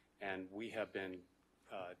 and we have been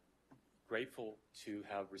grateful to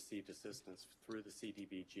have received assistance through the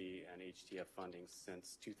CDBG and HTF funding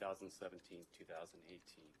since 2017,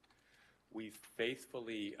 2018. We've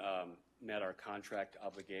faithfully met our contract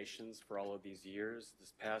obligations for all of these years.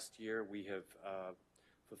 This past year, we have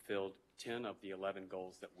fulfilled 10 of the 11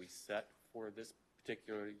 goals that we set for this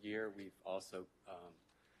particular year. We've also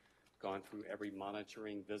gone through every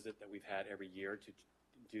monitoring visit that we've had every year to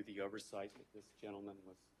do the oversight that this gentleman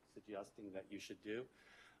was suggesting that you should do.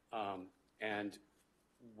 And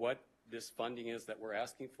what this funding is that we're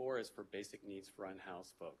asking for is for basic needs for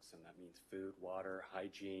unhoused folks, and that means food, water,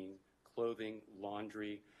 hygiene, clothing,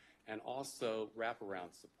 laundry, and also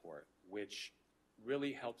wraparound support, which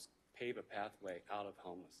really helps pave a pathway out of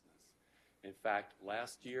homelessness. In fact,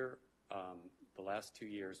 last year, the last 2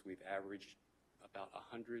 years, we've averaged about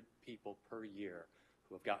 100 people per year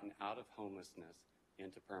who have gotten out of homelessness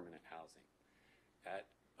into permanent housing at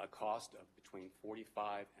a cost of between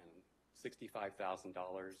 $45,000 and $65,000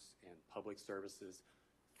 in public services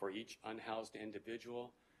for each unhoused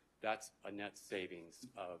individual. That's a net savings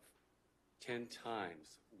of 100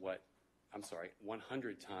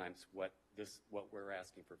 times what we're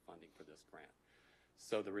asking for funding for this grant.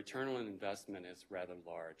 So the return on investment is rather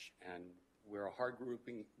large, and we're a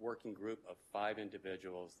working group of 5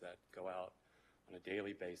 individuals that go out on a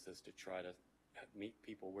daily basis to try to meet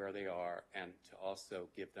people where they are and to also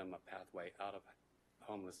give them a pathway out of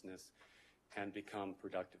homelessness and become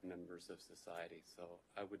productive members of society. So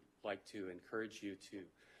I would like to encourage you to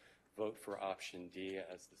vote for option D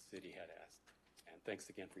as the city had asked. And thanks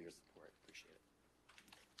again for your support. Appreciate it.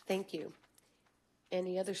 Thank you.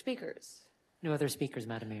 Any other speakers? No other speakers,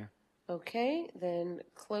 Madam Mayor. Okay, then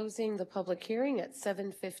closing the public hearing at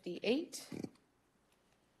 7:58.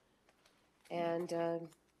 And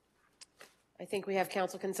I think we have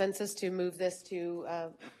council consensus to move this to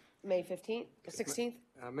May 15th, 16th?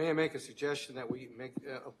 May I make a suggestion that we make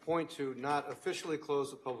a point to not officially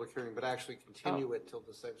close the public hearing, but actually continue it till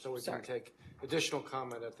the same, so we can take additional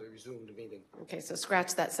comment at the resumed meeting. Okay, so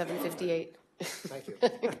scratch that 7:58. Thank you.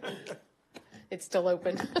 It's still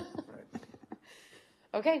open.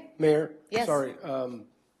 Okay. Mayor? Yes. Sorry.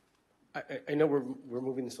 I know we're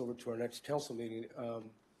moving this over to our next council meeting.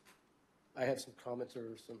 I have some comments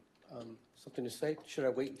or something to say. Should I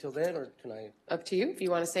wait until then, or can I? Up to you. If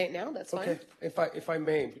you want to say it now, that's fine. Okay. If I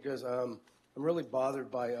may, because I'm really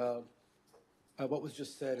bothered by what was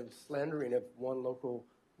just said. It was slandering of one local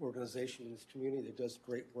organization in this community that does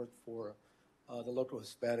great work for the local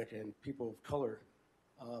Hispanic and people of color.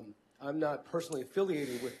 I'm not personally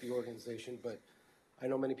affiliated with the organization, but I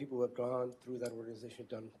know many people who have gone through that organization,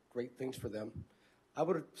 done great things for them. I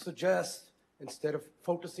would suggest, instead of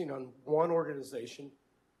focusing on one organization,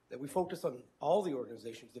 that we focus on all the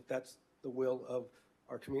organizations, if that's the will of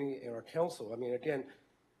our community and our council. I mean, again,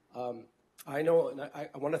 I know, and I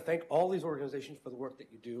want to thank all these organizations for the work that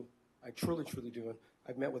you do. I truly, truly do, and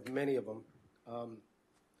I've met with many of them.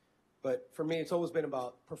 But for me, it's always been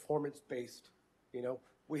about performance-based. You know,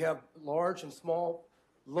 we have large and small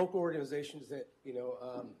local organizations that,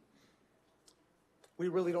 we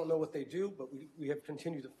really don't know what they do, but we have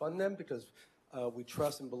continued to fund them because we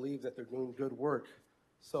trust and believe that they're doing good work.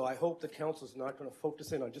 So I hope the council is not going to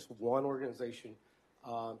focus in on just one organization,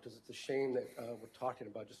 because it's a shame that we're talking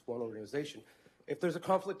about just one organization. If there's a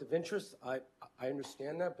conflict of interest, I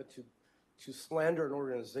understand that, but to slander an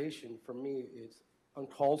organization, for me, is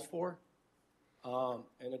uncalled for.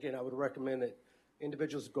 And again, I would recommend that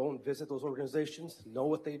individuals go and visit those organizations, know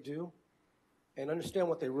what they do, and understand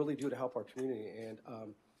what they really do to help our community. And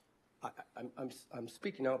I'm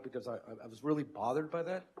speaking out because I was really bothered by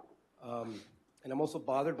that. And I'm also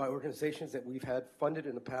bothered by organizations that we've had funded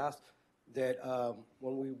in the past that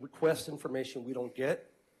when we request information, we don't get.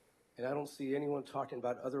 And I don't see anyone talking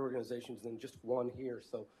about other organizations than just one here.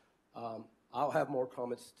 So I'll have more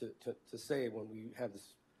comments to say when we have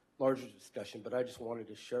this larger discussion, but I just wanted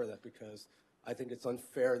to share that because I think it's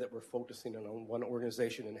unfair that we're focusing on one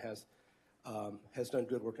organization and has done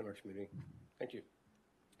good work in our community. Thank you.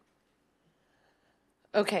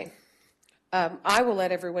 Okay. I will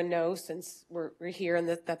let everyone know, since we're here and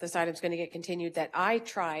that this item is going to get continued, that I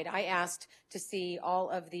asked to see all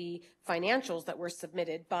of the financials that were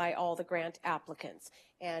submitted by all the grant applicants.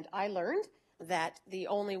 And I learned that the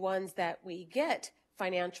only ones that we get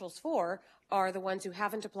financials for are the ones who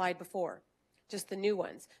haven't applied before, just the new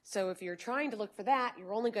ones. So if you're trying to look for that,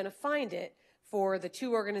 you're only going to find it for the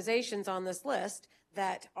two organizations on this list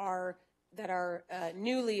that are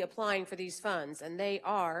newly applying for these funds, and they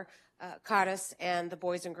are CARAS and the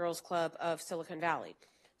Boys and Girls Club of Silicon Valley.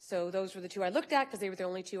 So those were the two I looked at because they were the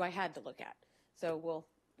only two I had to look at. So we'll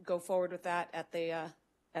go forward with that at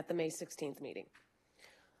the May 16th meeting.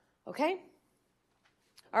 Okay?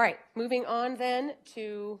 All right, moving on then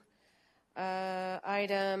to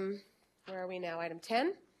item, where are we now? Item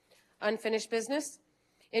 10, unfinished business.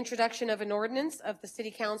 Introduction of an ordinance of the City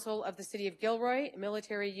Council of the City of Gilroy,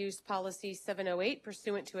 Military Use Policy 708,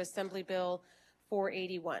 pursuant to Assembly Bill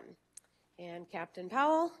 481. And Captain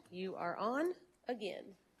Powell, you are on again.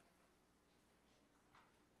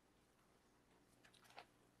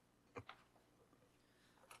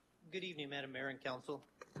 Good evening, Madam Mayor and Council.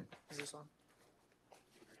 Is this on?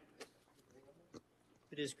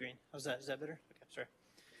 It is green. How's that? Is that better? Okay,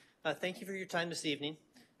 sorry. Thank you for your time this evening.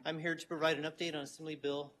 I'm here to provide an update on Assembly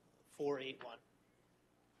Bill 481.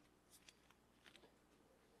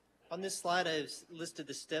 On this slide, I've listed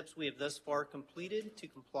the steps we have thus far completed to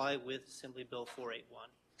comply with Assembly Bill 481.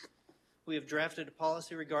 We have drafted a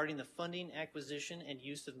policy regarding the funding, acquisition, and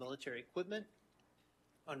use of military equipment.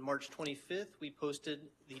 On March 25th, we posted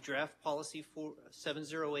the draft policy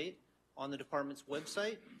 708 on the department's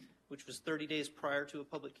website, which was 30 days prior to a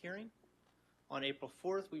public hearing. On April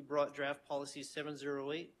 4th, we brought draft policy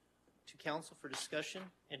 708 to council for discussion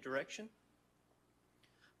and direction.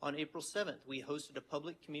 On April 7th, we hosted a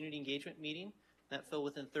public community engagement meeting that fell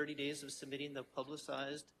within 30 days of submitting the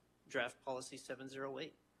publicized draft policy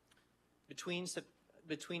 708. Between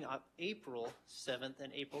April 7th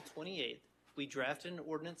and April 28th, we drafted an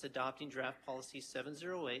ordinance adopting draft policy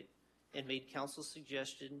 708 and made council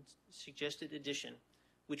suggested addition,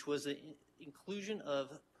 which was the inclusion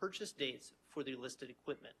of purchase dates for the listed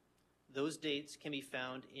equipment. Those dates can be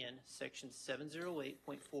found in section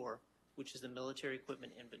 708.4, which is the military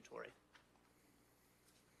equipment inventory.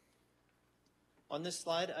 On this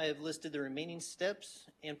slide, I have listed the remaining steps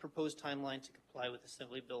and proposed timeline to comply with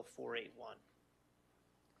Assembly Bill 481.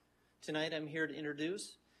 Tonight, I'm here to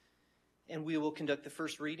introduce, and we will conduct the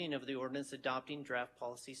first reading of the ordinance adopting draft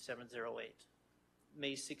policy 708.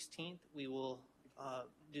 May 16th, we will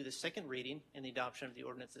do the second reading and the adoption of the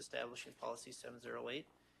ordinance establishing policy 708.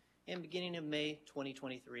 And beginning of May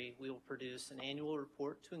 2023, we will produce an annual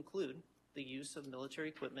report to include the use of military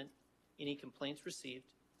equipment, any complaints received,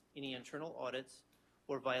 any internal audits,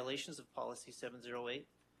 or violations of policy 708,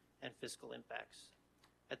 and fiscal impacts.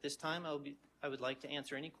 At this time, I would like to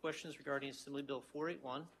answer any questions regarding Assembly Bill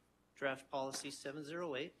 481, draft policy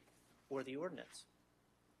 708, or the ordinance.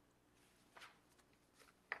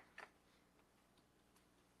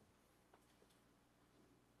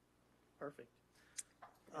 Perfect.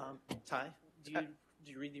 Ty, do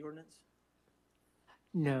you read the ordinance?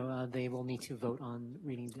 No, they will need to vote on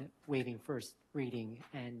waiving first reading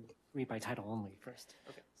and read by title only first.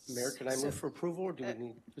 Okay. Mayor, can I move for approval, or do we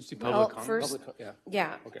need? Let's do public comment. First,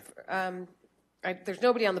 Yeah. Okay. There's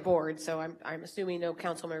nobody on the board, so I'm assuming no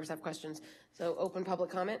council members have questions. So open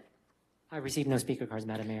public comment. I received no speaker cards,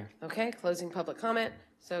 Madam Mayor. Okay, closing public comment.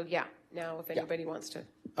 So yeah, now if anybody wants to.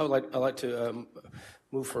 I'd like to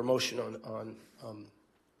move for a motion on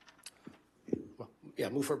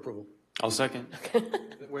move for approval. I'll second.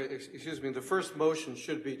 Wait, excuse me, the first motion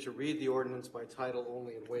should be to read the ordinance by title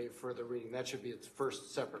only and waive further reading. That should be its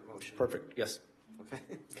first separate motion. Perfect, yes. Okay.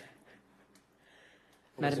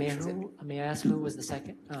 Madam Mayor, may I ask who was the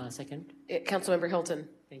second? Councilmember Hilton.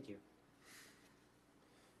 Thank you.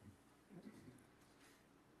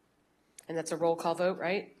 And that's a roll call vote,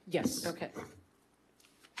 right? Yes. Okay.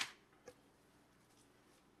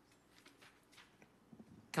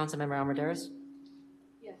 Councilmember Almaderis?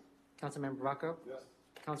 Yes. Councilmember Rocco? Yes.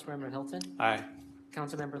 Councilmember Hilton? Aye.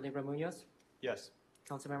 Councilmember Libra Munoz? Yes.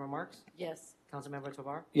 Councilmember Marks? Yes. Councilmember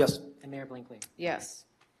Tovar? Yes. And Mayor Blinkley? Yes.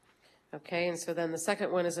 Okay, and so then the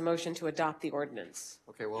second one is a motion to adopt the ordinance.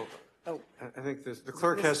 Okay, well, Oh. I think the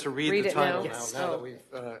clerk has to read Read the it title now? now, Yes. now Oh. that we've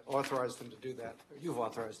authorized them to do that. You've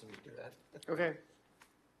authorized them to do that. Okay.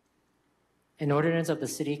 An ordinance of the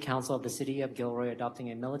City Council of the City of Gilroy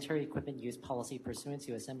adopting a military equipment use policy pursuant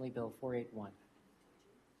to Assembly Bill 481.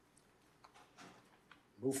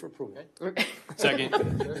 Move for approval. Second.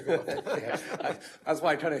 That's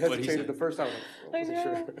why I kind of What'd he hesitated say? the first time. I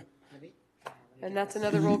know. And that's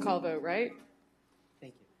another roll call vote, right?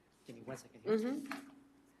 Thank you. Give me 1 second here. Mm-hmm.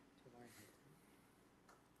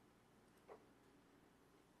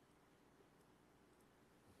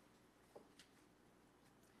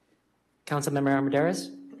 Councilmember Armendariz?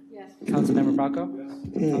 Yes. Councilmember Bracco?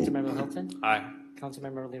 Councilmember Hilton? Aye.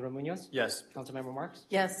 Councilmember Libra Munoz? Yes. Councilmember Marks?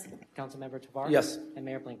 Yes. Councilmember Tovar? Yes. And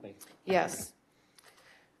Mayor Blinkley? Yes.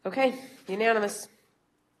 Okay, unanimous.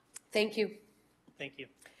 Thank you. Thank you.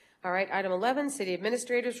 All right, item 11, city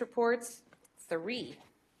administrators reports, 3.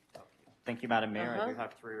 Thank you, Madam Mayor. I Uh-huh. do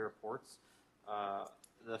have 3 reports.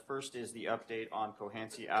 The first is the update on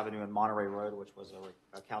Cohansey Avenue and Monterey Road, which was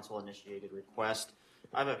a council-initiated request.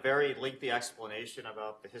 I have a very lengthy explanation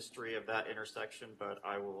about the history of that intersection, but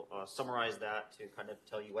I will summarize that to kind of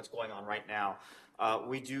tell you what's going on right now.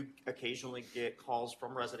 We do occasionally get calls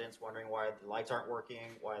from residents wondering why the lights aren't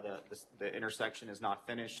working, why the intersection is not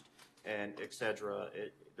finished, and et cetera.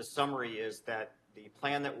 The summary is that the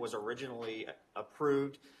plan that was originally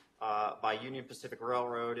approved by Union Pacific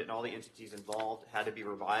Railroad and all the entities involved had to be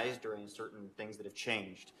revised during certain things that have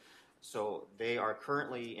changed. So they are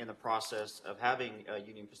currently in the process of having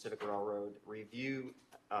Union Pacific Railroad review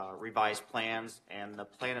revised plans, and the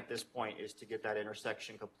plan at this point is to get that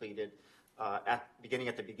intersection completed at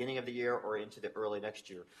the beginning of the year or into the early next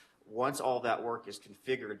year. Once all that work is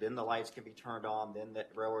configured, then the lights can be turned on, then the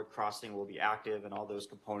railroad crossing will be active, and all those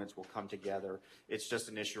components will come together. It's just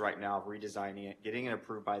an issue right now of redesigning it, getting it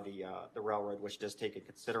approved by the railroad, which does take a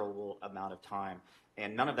considerable amount of time.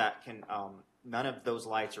 And none of those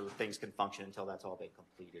lights or things can function until that's all been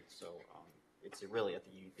completed. So it's really at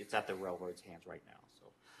the railroad's hands right now. So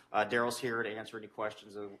Daryl's here to answer any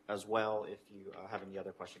questions as well if you have any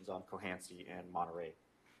other questions on Cohansey and Monterey.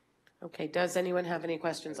 Okay, does anyone have any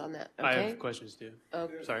questions on that? Okay. I have questions too.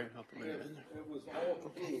 Okay. Sorry, I'll put my name in there. It was all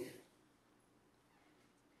approved.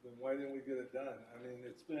 Then why didn't we get it done? I mean,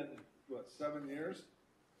 it's been, 7 years?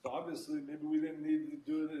 So obviously, maybe we didn't need to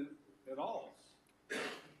do it at all.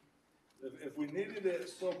 If we needed it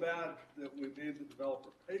so bad that we made the developer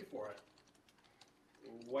pay for it,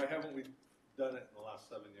 why haven't we done it in the last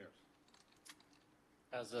 7 years?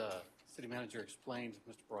 As a City manager explained,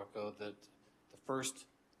 Mr. Baracco, that the first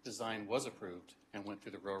design was approved and went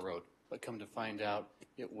through the railroad, but come to find out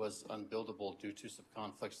it was unbuildable due to some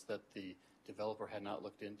conflicts that the developer had not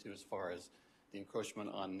looked into as far as the encroachment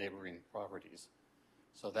on neighboring properties.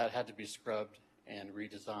 So that had to be scrubbed and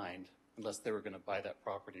redesigned unless they were going to buy that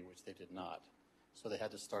property, which they did not. So they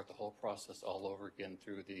had to start the whole process all over again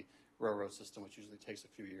through the railroad system, which usually takes a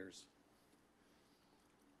few years.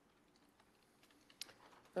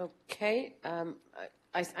 Okay.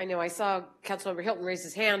 I know I saw Councilmember Hilton raise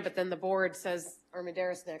his hand, but then the board says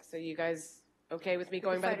Armendariz next. So you guys okay with me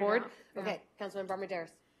going by the board? Yeah. Okay, Councilmember Armendariz.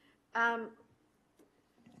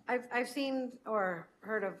 I've seen or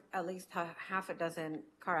heard of at least half a dozen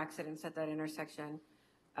car accidents at that intersection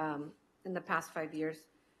in the past 5 years,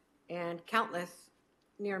 and countless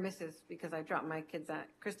near misses because I drop my kids at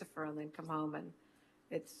Christopher and then come home, and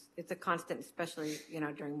it's a constant, especially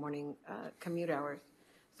during morning commute hours.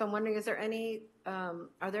 So I'm wondering, are there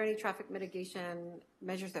any traffic mitigation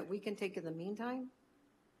measures that we can take in the meantime?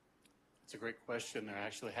 It's a great question. There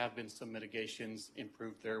actually have been some mitigations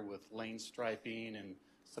improved there with lane striping and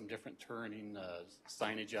some different turning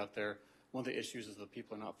signage out there. One of the issues is that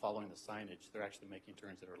people are not following the signage. They're actually making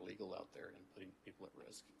turns that are illegal out there and putting people at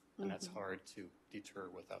risk. And that's hard to deter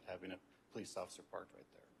without having a police officer parked right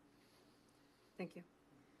there. Thank you.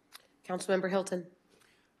 Councilmember Hilton.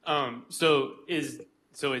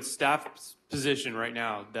 So it's staff's position right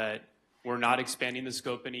now that we're not expanding the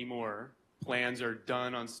scope anymore. Plans are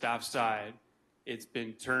done on staff's side. It's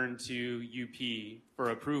been turned to UP for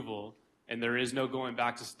approval, and there is no going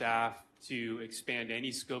back to staff to expand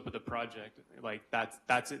any scope of the project. Like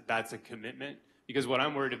that's a commitment. Because what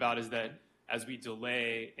I'm worried about is that as we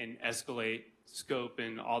delay and escalate scope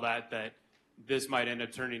and all that this might end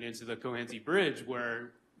up turning into the Cohansey Bridge,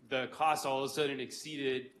 where the cost all of a sudden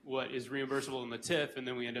exceeded what is reimbursable in the TIF, and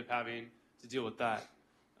then we end up having to deal with that.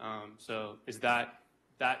 So is that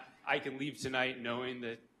I can leave tonight knowing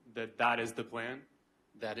that is the plan?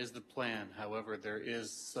 That is the plan. However, there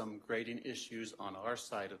is some grading issues on our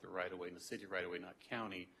side of the right-of-way, in the city right-of-way, not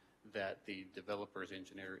county, that the developer's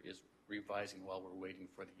engineer is revising while we're waiting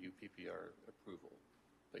for the UPPR approval.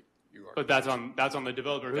 But that's on the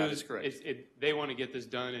developer. That is correct. They want to get this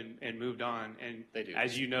done and moved on. And they do.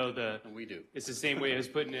 As you know, and we do. It's the same way as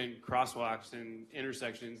putting in crosswalks and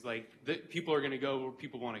intersections. Like people are going to go where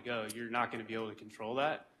people want to go. You're not going to be able to control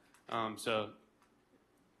that. So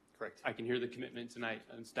correct. I can hear the commitment tonight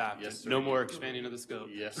on staff. Yes, sir. No more expanding of the scope.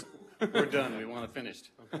 Yes, we're done. We want it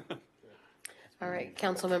finished. All right,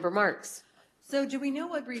 Councilmember Marks. So do we know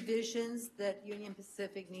what revisions that Union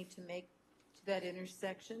Pacific need to make to that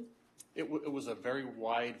intersection? It was a very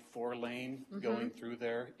wide 4-lane going through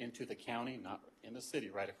there into the county, not in the city,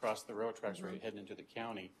 right across the railroad tracks, right heading into the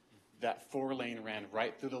county. That 4-lane ran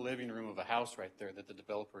right through the living room of a house right there that the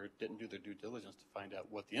developer didn't do their due diligence to find out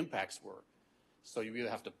what the impacts were. So you either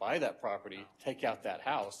have to buy that property, take out that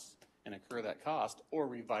house, and incur that cost, or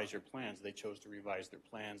revise your plans. They chose to revise their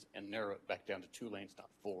plans and narrow it back down to 2 lanes, not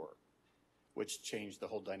 4, which changed the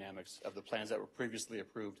whole dynamics of the plans that were previously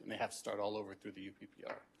approved, and they have to start all over through the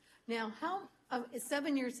UPPR. Now,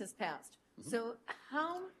 7 years has passed. So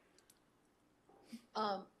how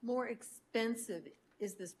more expensive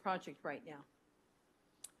is this project right now?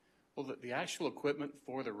 Well, the actual equipment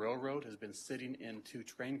for the railroad has been sitting in 2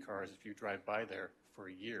 train cars, if you drive by there, for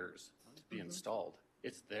years to be installed.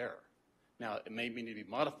 It's there. Now, it may need to be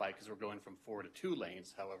modified because we're going from 4 to 2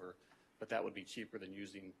 lanes, however, but that would be cheaper than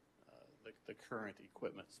using the current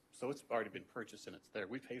equipment. So it's already been purchased and it's there.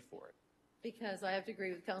 We pay for it. Because I have to agree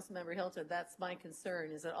with Councilmember Hilton. That's my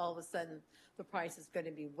concern, is that all of a sudden the price is going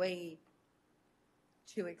to be way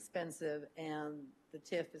too expensive and the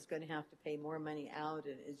TIF is going to have to pay more money out.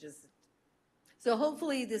 And it's just, so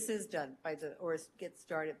hopefully this is done or gets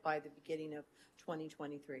started by the beginning of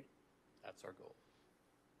 2023. That's our goal.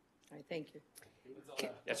 All right, thank you.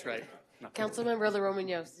 That's right. Councilmember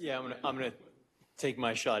LaRomagno's. Yeah, I'm going to take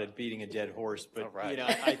my shot at beating a dead horse, but right.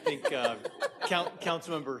 I think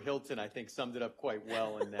Councilmember Hilton, I think, summed it up quite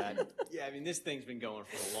well in that. Yeah, I mean, this thing's been going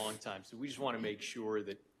for a long time, so we just want to make sure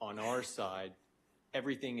that on our side,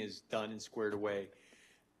 everything is done and squared away.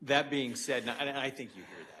 That being said, and I think you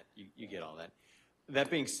hear that, you get all that.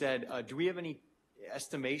 That being said, do we have any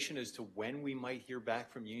estimation as to when we might hear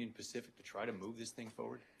back from Union Pacific to try to move this thing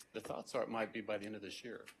forward? The thoughts are it might be by the end of this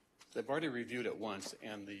year. They've already reviewed it once,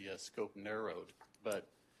 and the scope narrowed. But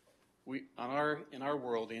in our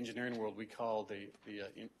world, the engineering world, we call the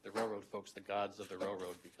railroad folks the gods of the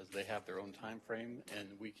railroad because they have their own time frame, and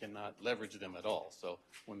we cannot leverage them at all. So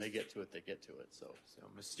when they get to it, they get to it. So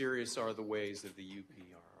mysterious are the ways of the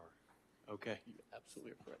UPRR. Okay. You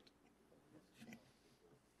absolutely are correct.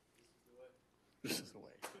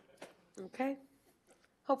 Okay.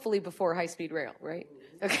 Hopefully before high-speed rail, right?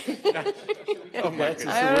 Okay. Oh, my goodness.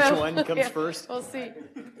 I don't Which know. one comes Yeah, first? We'll see.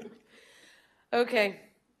 Okay.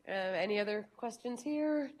 Any other questions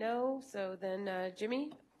here? No? So then,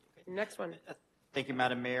 Jimmy, next one. Thank you,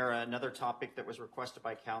 Madam Mayor. Another topic that was requested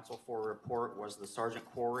by council for a report was the Sergeant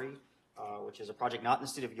Quarry, which is a project not in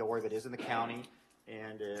the city of Gilroy, but is in the county.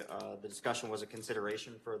 And the discussion was a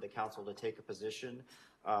consideration for the council to take a position.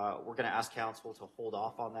 We're going to ask council to hold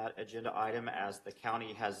off on that agenda item as the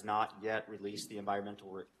county has not yet released the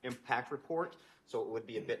environmental impact report. So it would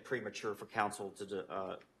be a bit premature for council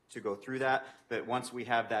to go through that. But once we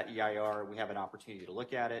have that EIR, we have an opportunity to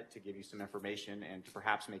look at it, to give you some information, and to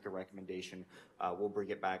perhaps make a recommendation. We'll bring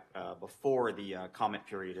it back before the comment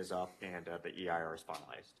period is up and the EIR is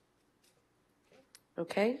finalized.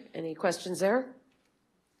 Okay. Any questions there?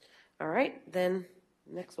 All right. Then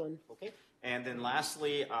next one. Okay. And then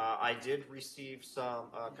lastly, I did receive some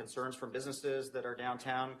concerns from businesses that are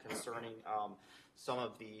downtown concerning some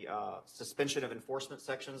of the suspension of enforcement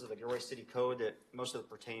sections of the Gilroy City Code that most of it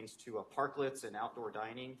pertains to parklets and outdoor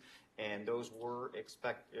dining, and those were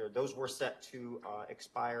set to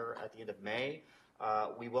expire at the end of May.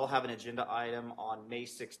 We will have an agenda item on May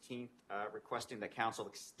 16th requesting that council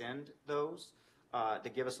extend those to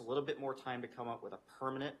give us a little bit more time to come up with a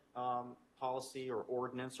permanent policy or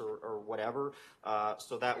ordinance or whatever.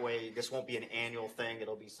 So that way, this won't be an annual thing.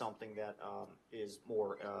 It'll be something that is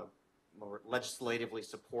more legislatively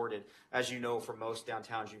supported. As you know, for most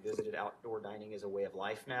downtowns you visited, outdoor dining is a way of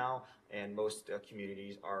life now, and most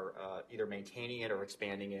communities are either maintaining it or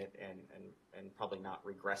expanding it and probably not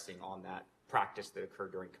regressing on that practice that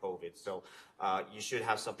occurred during COVID. So you should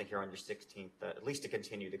have something here on your 16th, at least to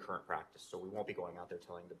continue the current practice. So we won't be going out there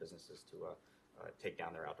telling the businesses to take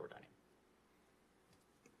down their outdoor dining.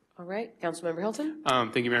 All right. Councilmember Hilton?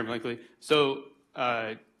 Thank you, Mayor Blankley. So,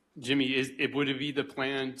 Jimmy, would it be the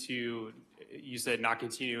plan to, you said not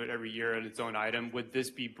continue it every year at its own item? Would this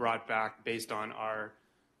be brought back based on our,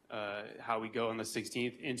 how we go on the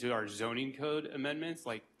 16th into our zoning code amendments?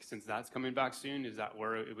 Like, since that's coming back soon, is that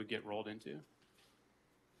where it would get rolled into?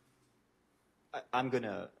 I'm going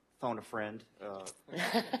to phone a friend,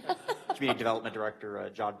 Community Development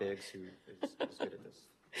Director John Biggs, who is good at this.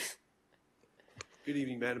 Good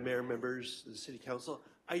evening, Madam Mayor, members of the City Council.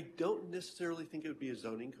 I don't necessarily think it would be a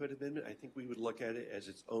zoning code amendment. I think we would look at it as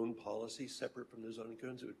its own policy, separate from the zoning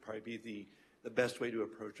codes. It would probably be the best way to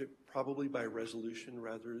approach it, probably by resolution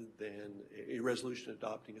rather than a resolution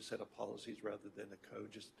adopting a set of policies rather than a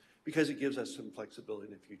code, just because it gives us some flexibility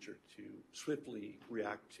in the future to swiftly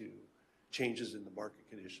react to changes in the market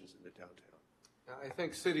conditions in the downtown. I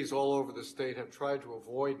think cities all over the state have tried to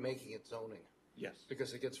avoid making it zoning. Yes.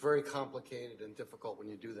 Because it gets very complicated and difficult when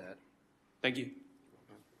you do that. Thank you.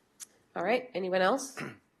 All right. Anyone else?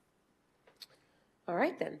 All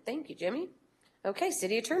right, then. Thank you, Jimmy. Okay,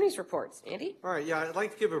 city attorney's reports. Andy? All right, yeah, I'd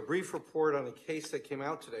like to give a brief report on a case that came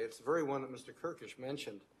out today. It's the very one that Mr. Kirkish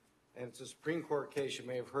mentioned, and it's a Supreme Court case you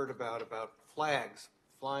may have heard about flags,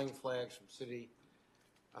 flying flags from city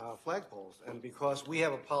flagpoles. And because we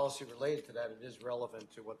have a policy related to that, it is relevant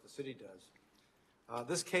to what the city does.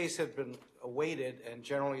 This case had been awaited and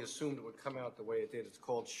generally assumed it would come out the way it did. It's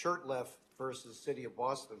called Shirtleff versus City of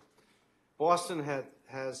Boston. Boston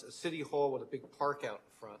has a city hall with a big park out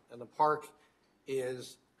in front, and the park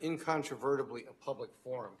is incontrovertibly a public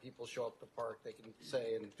forum. People show up at the park, they can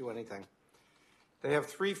say and do anything. They have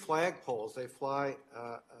 3 flagpoles. They fly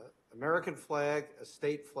American flag, a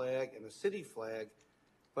state flag, and a city flag.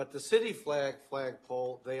 But the city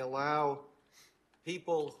flagpole, they allow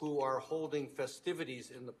people who are holding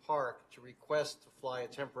festivities in the park to request to fly a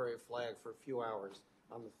temporary flag for a few hours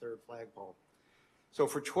on the 3rd flagpole. So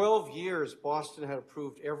for 12 years, Boston had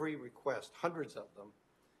approved every request, hundreds of them.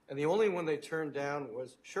 And the only one they turned down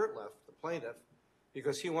was Shirtleff, the plaintiff,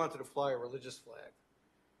 because he wanted to fly a religious flag.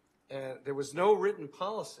 And there was no written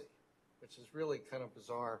policy, which is really kind of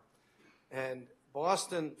bizarre. And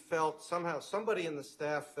Boston felt somehow, somebody in the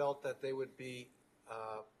staff felt that they would be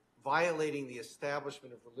violating the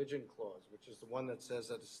Establishment of Religion Clause, which is the one that says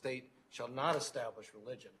that a state shall not establish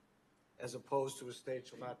religion, as opposed to a state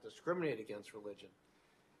shall not discriminate against religion.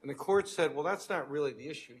 And the court said, well, that's not really the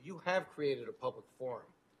issue. You have created a public forum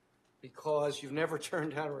because you've never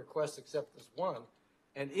turned down a request except this one.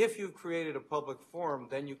 And if you've created a public forum,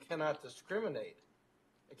 then you cannot discriminate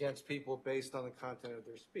against people based on the content of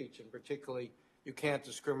their speech. And particularly, you can't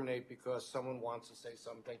discriminate because someone wants to say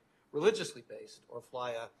something religiously based or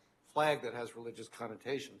fly a flag that has religious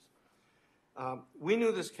connotations. We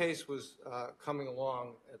knew this case was coming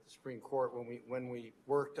along at the Supreme Court when we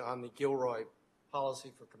worked on the Gilroy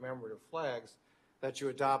policy for commemorative flags. that you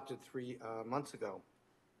adopted 3 months ago.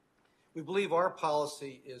 We believe our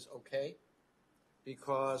policy is okay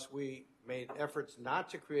because we made efforts not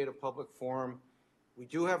to create a public forum. We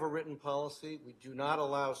do have a written policy. We do not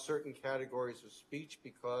allow certain categories of speech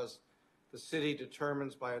because the city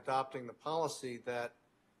determines by adopting the policy that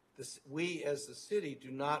we as the city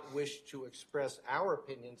do not wish to express our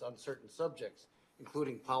opinions on certain subjects,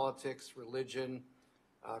 including politics, religion,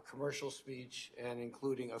 commercial speech, and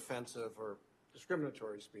including offensive or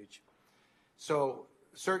discriminatory speech. So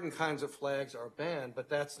certain kinds of flags are banned, but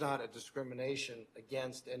that's not a discrimination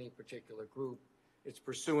against any particular group. It's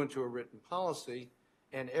pursuant to a written policy,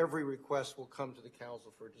 and every request will come to the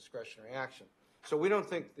council for discretionary action. So we don't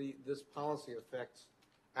think this policy affects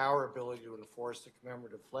our ability to enforce the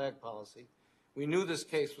commemorative flag policy. We knew this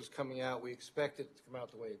case was coming out. We expected it to come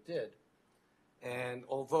out the way it did. And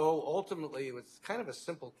although ultimately it was kind of a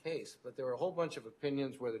simple case, but there were a whole bunch of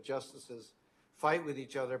opinions where the justices fight with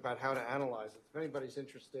each other about how to analyze it. If anybody's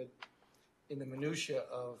interested in the minutia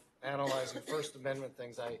of analyzing First Amendment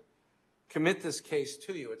things, I commit this case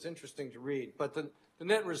to you. It's interesting to read. But the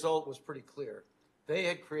net result was pretty clear. They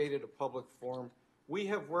had created a public forum. We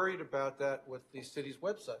have worried about that with the city's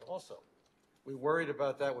website also. We worried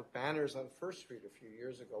about that with banners on First Street a few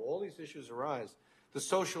years ago. All these issues arise. The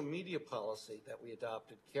social media policy that we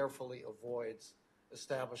adopted carefully avoids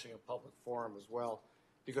establishing a public forum as well,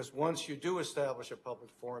 because once you do establish a public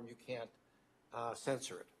forum, you can't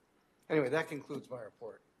censor it. Anyway, that concludes my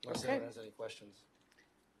report, unless anyone has any questions.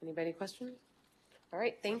 Anybody questions? All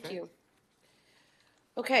right, thank you.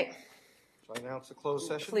 Okay. So I announce a closed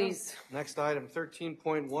session. Please. Now? Next item,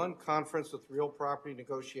 13.1, conference with real property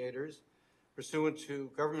negotiators pursuant to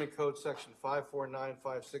Government Code Section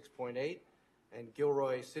 54956.8 and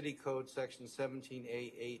Gilroy City Code Section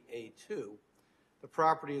 17A8A2. The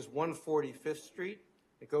property is 140 Fifth Street.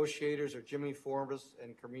 Negotiators are Jimmy Forbes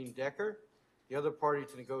and Kareen Decker. The other party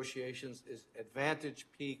to negotiations is Advantage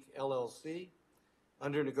Peak LLC.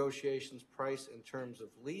 Under negotiations, price and terms of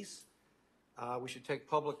lease. We should take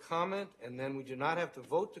public comment, and then we do not have to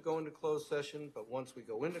vote to go into closed session, but once we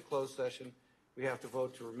go into closed session, we have to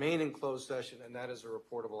vote to remain in closed session, and that is a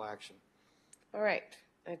reportable action. All right.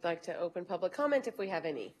 I'd like to open public comment if we have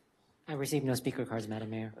any. I received no speaker cards,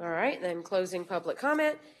 Madam Mayor. All right, then closing public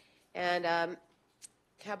comment. And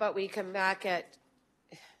how about we come back at,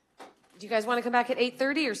 do you guys want to come back at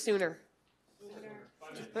 8:30 or sooner?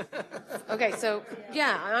 Okay, so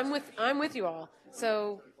yeah, I'm with you all.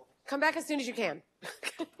 So come back as soon as you can.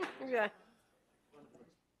 Yeah.